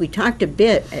 We talked a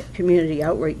bit at community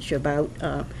outreach about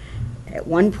at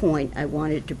one point, I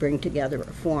wanted to bring together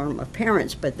a forum of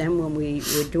parents, but then when we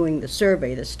were doing the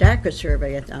survey, the Stacker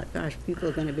survey, I thought, gosh, people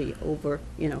are going to be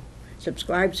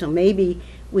subscribed, so maybe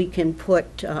we can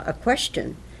put a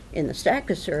question in the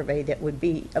Stacker survey that would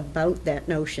be about that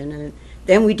notion. And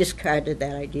then we discarded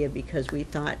that idea because we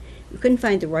thought we couldn't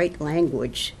find the right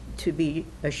language to be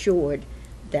assured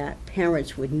that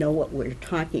parents would know what we're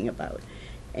talking about.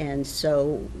 And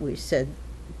so we said,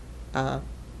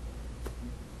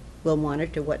 we'll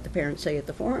monitor what the parents say at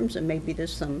the forums, and maybe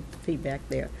there's some feedback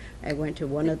there. I went to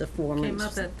one of the forums. It came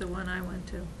up at the one I went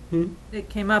to. Hmm? It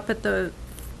came up at the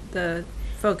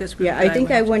focus group. Yeah, I think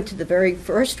I went to the very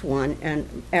first one,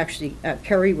 and actually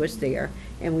Kerry was there,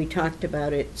 and we talked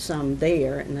about it some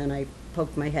there, and then I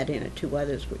poked my head in at two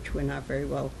others, which were not very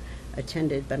well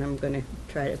attended, but I'm going to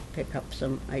try to pick up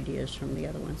some ideas from the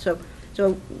other one. So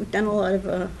we've done a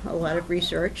lot of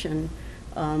research, and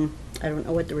I don't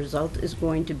know what the result is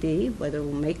going to be, whether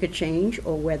we'll make a change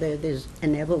or whether there's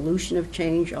an evolution of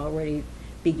change already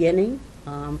beginning.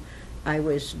 I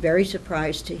was very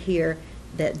surprised to hear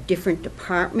that different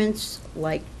departments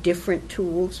like different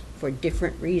tools for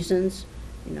different reasons.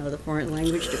 You know, the foreign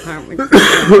language department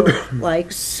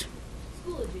likes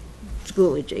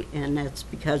Schoology, and that's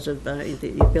because of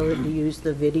the ability to use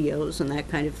the videos and that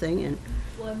kind of thing. And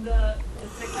Well, and the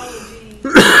technology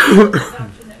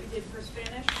adoption that we did for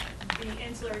Spanish, the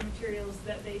ancillary materials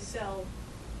that they sell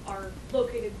are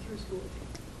located through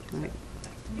Schoology. right.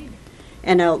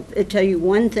 And I'll tell you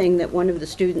one thing that one of the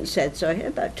students said. So I had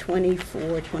about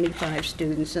 24, 25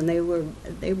 students, and they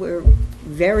were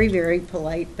very, very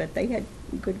polite, but they had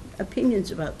good opinions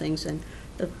about things. And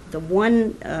the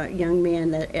one young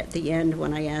man that at the end,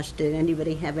 when I asked, did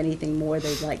anybody have anything more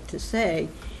they'd like to say,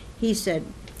 he said,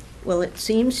 well, it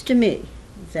seems to me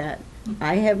that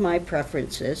I have my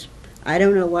preferences. I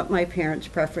don't know what my parents'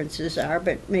 preferences are,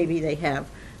 but maybe they have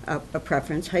a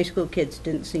preference. High school kids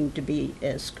didn't seem to be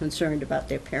as concerned about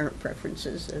their parent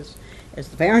preferences as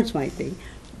the parents might be.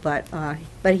 But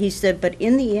he said, but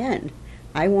in the end,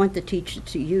 I want the teacher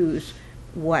to use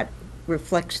what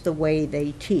reflects the way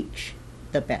they teach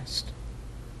the best.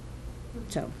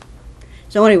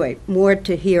 So anyway, more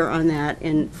to hear on that,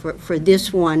 and for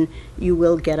this one, you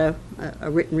will get a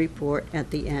written report at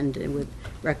the end and with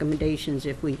recommendations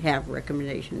if we have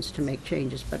recommendations to make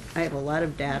changes. But I have a lot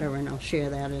of data, and I'll share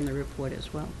that in the report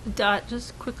as well. Dot,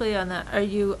 just quickly on that, are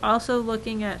you also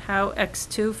looking at how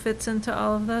X2 fits into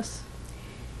all of this?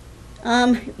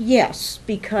 Yes,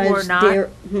 because Or not?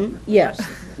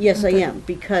 Yes, I am,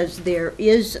 because there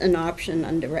is an option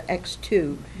under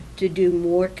X2 to do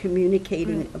more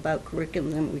communicating about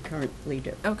curriculum than we currently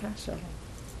do. Okay. So,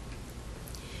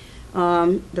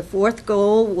 the fourth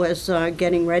goal was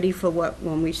getting ready for what,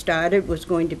 when we started, was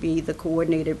going to be the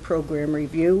coordinated program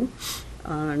review.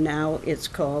 Now it's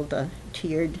called the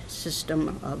tiered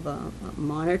system of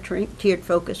monitoring, tiered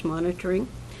focus monitoring.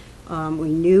 We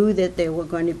knew that there were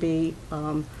going to be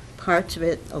parts of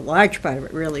it, a large part of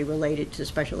it really related to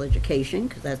special education,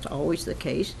 because that's always the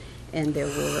case, and there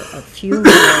were a few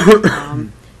more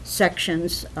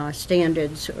sections,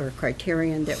 standards, or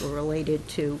criterion that were related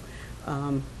to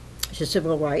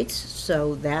civil rights.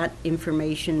 So that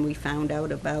information we found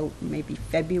out about maybe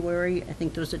February. I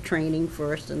think there was a training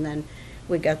first, and then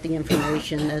we got the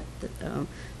information that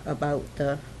about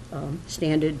the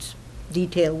standards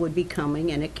detail would be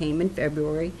coming, and it came in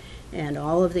February, and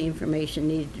all of the information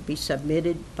needed to be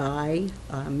submitted by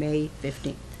May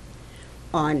 15th.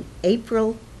 On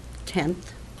April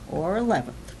 10th or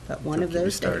 11th, but one of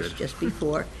those days, just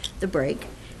before the break,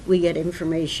 we get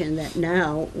information that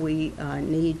now we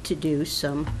need to do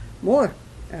some more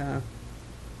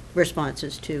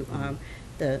responses to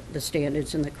the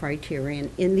standards and the criterion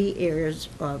in the areas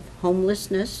of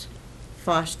homelessness,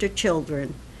 foster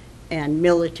children, and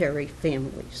military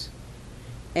families.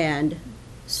 And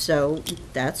so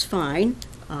that's fine.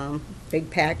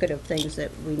 Big packet of things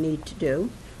that we need to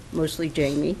do. Mostly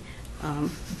Jamie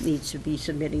needs to be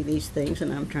submitting these things,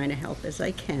 and I'm trying to help as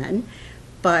I can.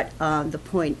 But the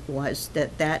point was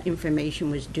that that information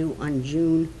was due on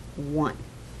June 1.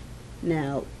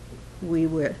 Now, we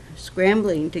were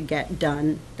scrambling to get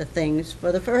done the things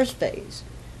for the first phase.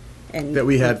 And that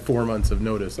we had 4 months of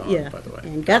notice on, by the way.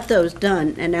 And got those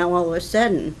done, and now all of a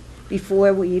sudden,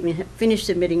 before we even finished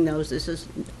submitting those, this is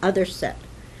other set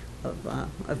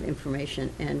of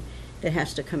information, and that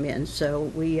has to come in. So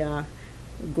we are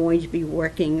going to be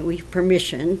working, we have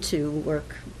permission to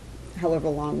work however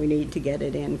long we need to get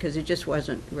it in, because it just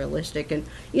wasn't realistic. And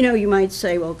you might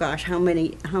say, well, gosh, how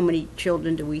many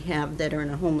children do we have that are in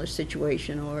a homeless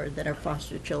situation, or that are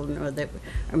foster children, or that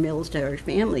are military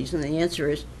families? And the answer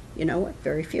is, you know what,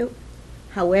 very few.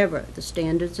 However, the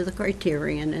standards of the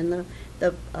criterion and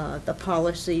the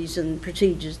policies and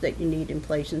procedures that you need in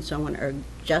place and so on are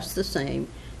just the same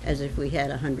as if we had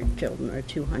 100 children or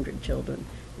 200 children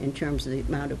in terms of the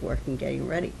amount of work and getting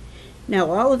ready.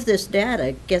 Now, all of this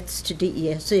data gets to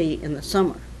DESE in the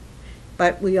summer,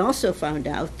 but we also found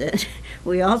out that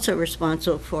we also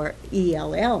responsible for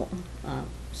ELL,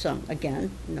 some,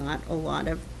 again, not a lot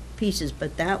of pieces,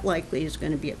 but that likely is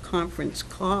going to be a conference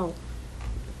call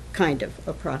kind of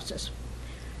a process.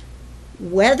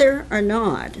 Whether or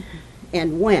not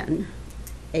and when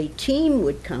a team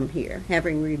would come here,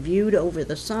 having reviewed over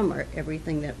the summer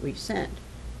everything that we sent,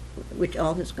 which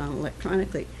all has gone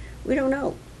electronically, we don't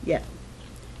know yet.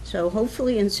 So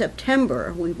hopefully in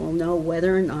September we will know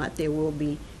whether or not there will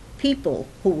be people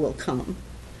who will come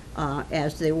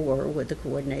as there were with the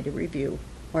coordinated review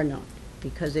or not,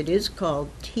 because it is called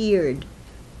tiered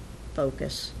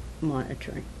focus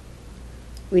monitoring.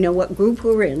 We know what group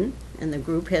we're in, and the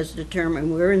group has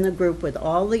determined we're in the group with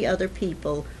all the other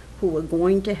people who are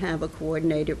going to have a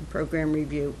coordinated program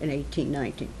review in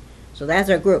 18-19. So that's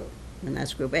our group, and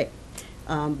that's group A.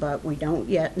 But we don't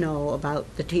yet know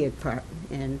about the tiered part.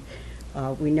 And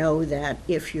we know that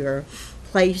if you're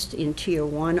placed in Tier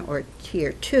 1 or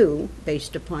Tier 2,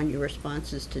 based upon your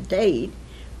responses to date,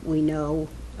 we know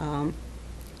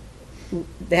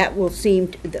that will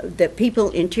seem that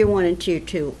people in Tier 1 and Tier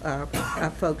 2 are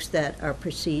folks that are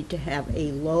perceived to have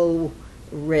a low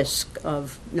risk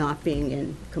of not being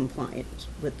in compliance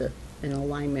with in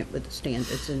alignment with the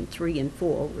standards, and 3 and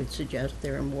 4 would suggest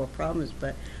there are more problems,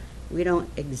 but we don't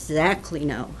exactly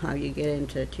know how you get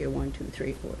into Tier 1, 2,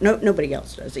 3, 4. No, nobody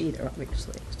else does either,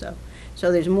 obviously.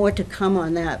 So there's more to come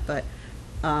on that, but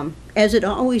as it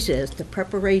always is, the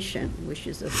preparation, which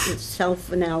is a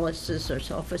self-analysis or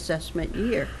self-assessment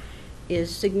year,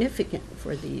 is significant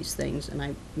for these things. And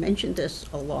I mentioned this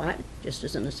a lot, just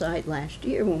as an aside, last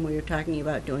year when we were talking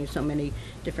about doing so many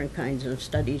different kinds of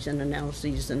studies and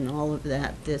analyses and all of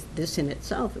that. This in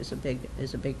itself is a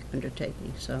big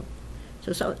undertaking. So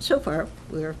far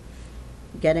we're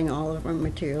getting all of our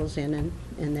materials in,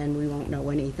 and then we won't know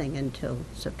anything until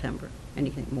September,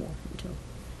 anything more until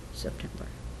September.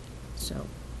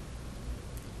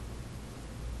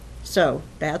 So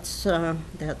that's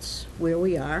where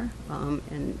we are.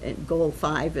 And goal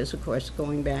 5 is, of course,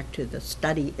 going back to the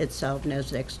study itself,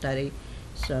 NESDEC study.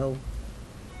 So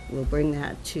we'll bring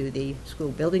that to the school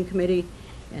building committee,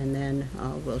 and then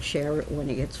we'll share it when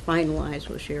it gets finalized.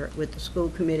 We'll share it with the school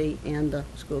committee and the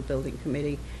school building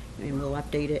committee, and we'll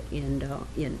update it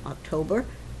in October,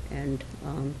 and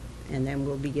then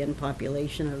we'll begin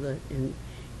population of the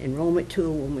enrollment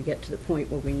tool when we get to the point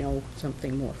where we know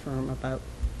something more firm about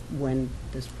when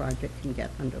this project can get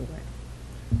underway.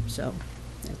 So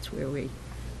that's where we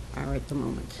are at the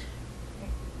moment.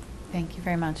 Thank you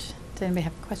very much. Does anybody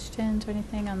have questions or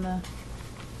anything on the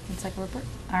cycle report?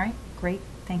 All right, great.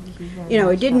 Thank you very much.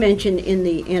 I did mention in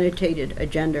the annotated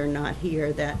agenda, not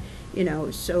here, that,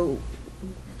 so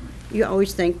you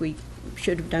always think we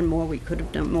should have done more, we could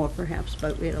have done more perhaps,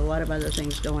 but we had a lot of other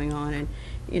things going on, and,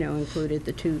 included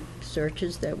the 2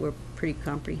 searches that were pretty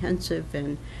comprehensive,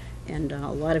 and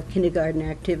a lot of kindergarten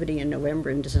activity in November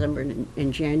and December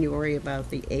and January about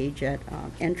the age at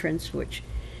entrance, which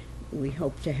we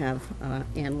hope to have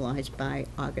analyzed by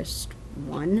August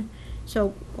 1.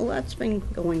 So a lot's been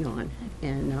going on,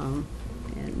 and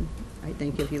I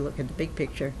think if you look at the big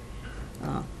picture,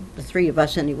 the 3 of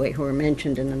us anyway who are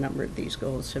mentioned in a number of these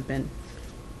goals have been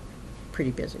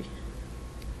pretty busy.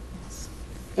 Yes.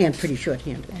 And pretty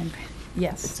short-handed.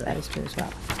 Yes, that is true as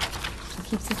well. It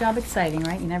keeps the job exciting,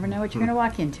 right? You never know what you're going to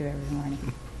walk into every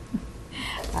morning.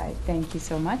 All right, thank you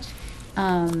so much.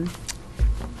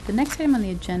 The next item on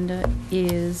the agenda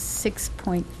is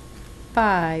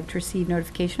 6.5, to receive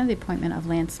notification of the appointment of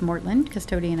Lance Mortland,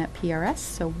 custodian at PRS.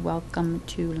 So welcome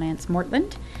to Lance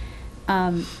Mortland.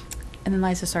 And then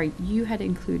Liza, sorry, you had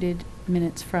included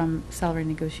minutes from salary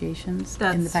negotiations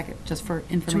in the packet just for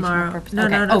informational purposes. No,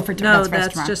 okay. no, no. Oh,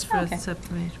 That's tomorrow. just for okay.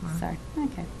 subcommittee tomorrow. Sorry.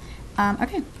 Okay.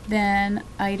 Okay. Then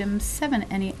item 7.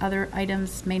 Any other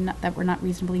items that were not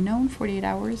reasonably known 48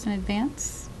 hours in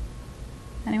advance?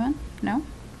 Anyone? No?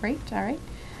 Great. All right.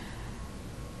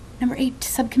 Number 8,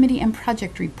 subcommittee and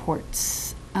project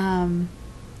reports. I'll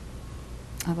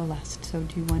go last. So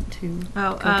do you want to?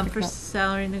 For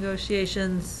salary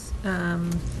negotiations,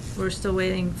 we're still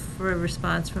waiting for a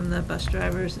response from the bus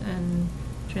drivers and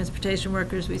transportation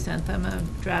workers. We sent them a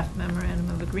draft memorandum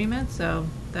of agreement, so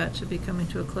that should be coming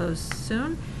to a close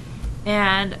soon.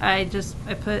 And I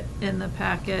put in the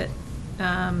packet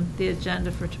the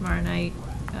agenda for tomorrow night.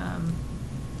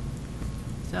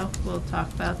 So we'll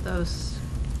talk about those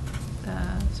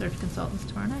search consultants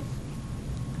tomorrow night.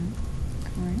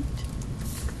 Great.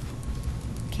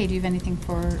 Kay, do you have anything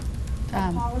for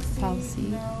policy?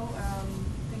 No,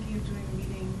 thinking of doing a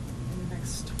meeting in the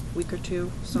next week or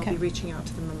two, so Okay. I'll be reaching out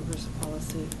to the members of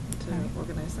policy to Alright.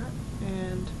 organize that.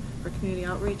 And for community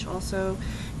outreach also,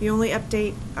 the only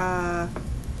update, I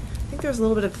think there's a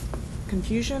little bit of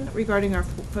confusion regarding our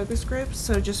focus groups,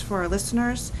 so just for our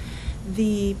listeners,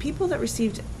 the people that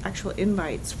received actual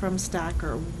invites from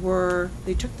Stacker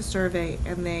they took the survey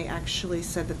and they actually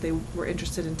said that they were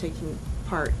interested in taking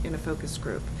part in a focus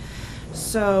group.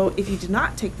 So if you did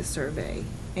not take the survey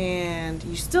and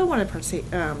you still want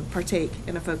to partake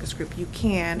in a focus group, you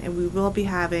can, and we will be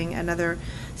having another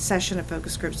session of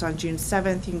focus groups on June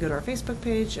 7th. You can go to our Facebook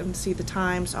page and see the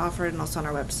times offered and also on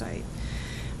our website.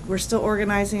 We're still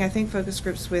organizing, I think, focus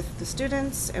groups with the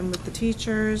students and with the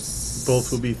teachers.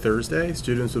 Both will be Thursday.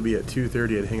 Students will be at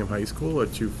 2:30 at Hingham High School, at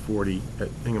 2:40 at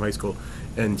Hingham High School,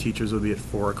 and teachers will be at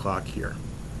 4 o'clock here.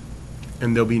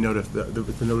 And they'll be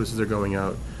the notices are going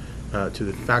out to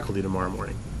the faculty tomorrow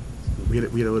morning. We had a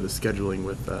little scheduling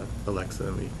with Alexa,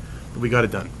 and we got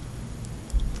it done.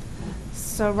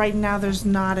 So right now, there's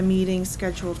not a meeting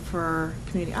scheduled for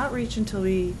community outreach until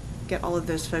we get all of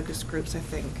those focus groups, I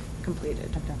think,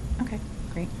 completed. Okay,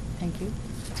 great, thank you.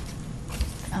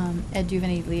 Ed, do you have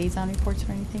any liaison reports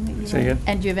or anything that you Say again?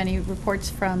 And do you have any reports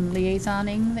from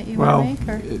liaisoning that you want to make?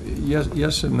 Or?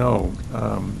 Yes and no.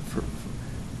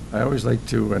 I always like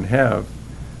to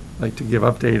give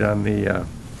update on the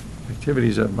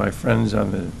activities of my friends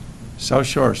on the South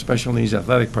Shore Special Needs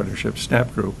Athletic Partnership,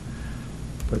 SNAP group.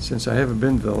 But since I haven't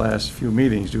been to the last few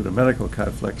meetings due to medical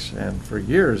conflicts, and for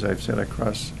years I've sat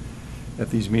across at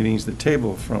these meetings the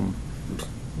table from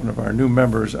one of our new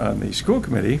members on the school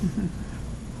committee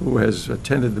who has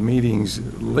attended the meetings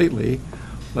lately,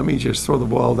 let me just throw the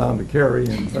ball down to Carrie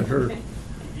and let her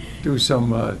do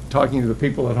some talking to the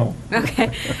people at home.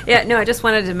 Okay. Yeah, no, I just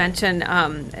wanted to mention,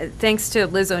 thanks to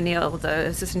Liz O'Neill, the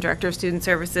Assistant Director of Student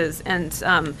Services, and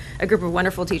a group of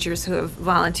wonderful teachers who have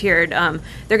volunteered.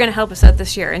 They're going to help us out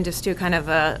this year and just do kind of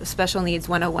a special needs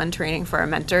 101 training for our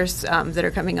mentors that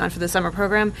are coming on for the summer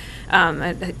program,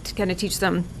 to kind of teach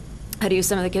them how to use.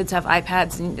 Some of the kids have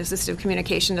iPads and assistive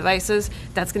communication devices.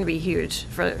 That's going to be huge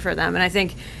for them. And I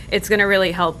think it's going to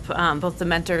really help both the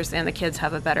mentors and the kids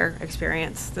have a better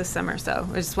experience this summer. So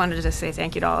I just wanted to say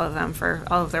thank you to all of them for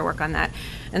all of their work on that.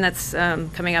 And that's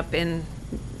coming up in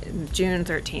June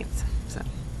 13th. So.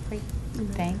 Great,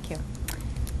 thank you.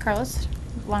 Carlos,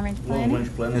 long-range planning?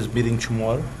 Long-range plan is meeting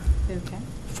tomorrow, Okay.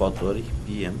 4:30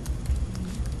 p.m.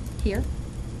 Here?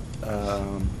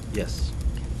 Yes.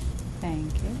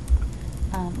 Thank you.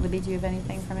 Libby, do you have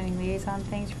anything from any liaison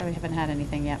things? You probably haven't had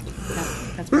anything yet. No,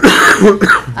 that's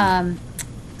perfect.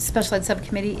 Special Ed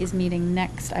Subcommittee is meeting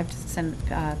next. I have to send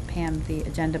Pam the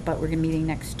agenda, but we're going to be meeting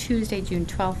next Tuesday, June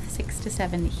 12th, 6 to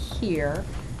 7 here,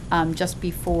 just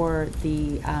before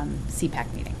the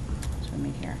CPAC meeting. So we'll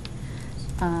meet here.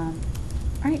 All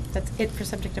right, that's it for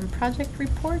subject and project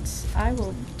reports. I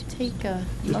will take a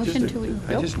motion to...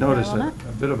 I just noticed a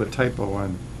bit of a typo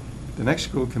on the next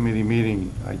school committee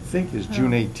meeting, I think, is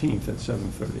June 18th at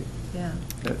 7:30. Yeah.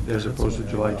 As opposed to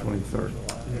July 23rd.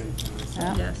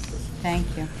 Oh, Yes. Thank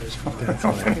you.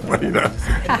 Everybody knows.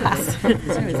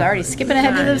 It was already skipping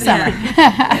ahead to the summer.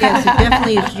 Yes, it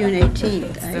definitely is June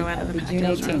 18th. It'll be June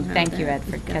 18th. Thank you, Ed,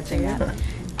 for catching that.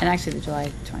 And actually, the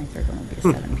July 23rd one will be at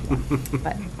 7 p.m.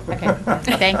 But,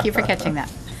 okay, thank you for catching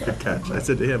that. Good catch. I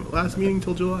said to him, last meeting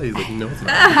till July. He's like, no, it's not.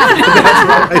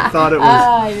 That's why I thought it was.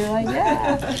 Ah, you're like,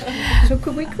 yeah. So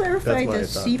could we clarify the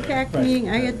That's why I thought that. CPAC meeting?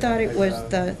 I had thought it was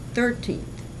the 13th.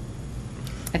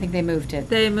 I think they moved it.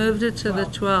 They moved it to the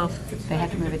 12th. They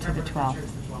had to move it to the 12th.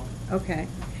 Okay.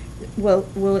 Well,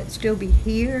 will it still be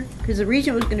here? Because the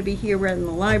reason it was going to be here rather than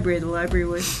the library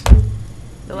was...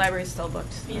 The library's still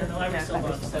booked. Yeah, the library's still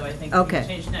booked, so I think Okay. we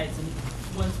can change nights, and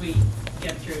once we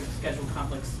get through schedule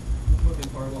conflicts moving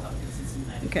forward, we'll have consistent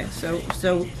nights. Okay,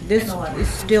 so this is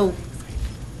still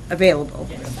available,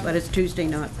 but it's Tuesday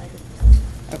not.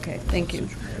 Okay, thank you.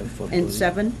 And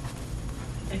 7?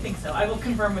 I think so. I will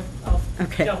confirm with, I'll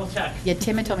Okay. double check. Yeah,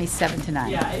 Tim had told me 7 to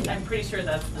 9. Yeah, I'm pretty sure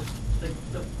that's the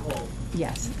goal.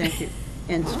 Yes. Thank you.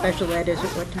 And special ed is at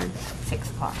what time? 6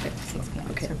 o'clock, 6 p.m.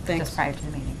 Okay, So thanks. Just prior to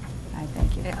the meeting. All right,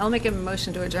 thank you. Okay, I'll make a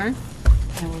motion to adjourn.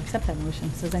 I will accept that motion.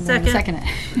 Suzanne, you want to second it.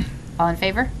 All in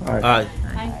favor?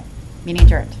 Aye. Meeting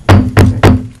adjourned.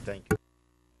 Thank you.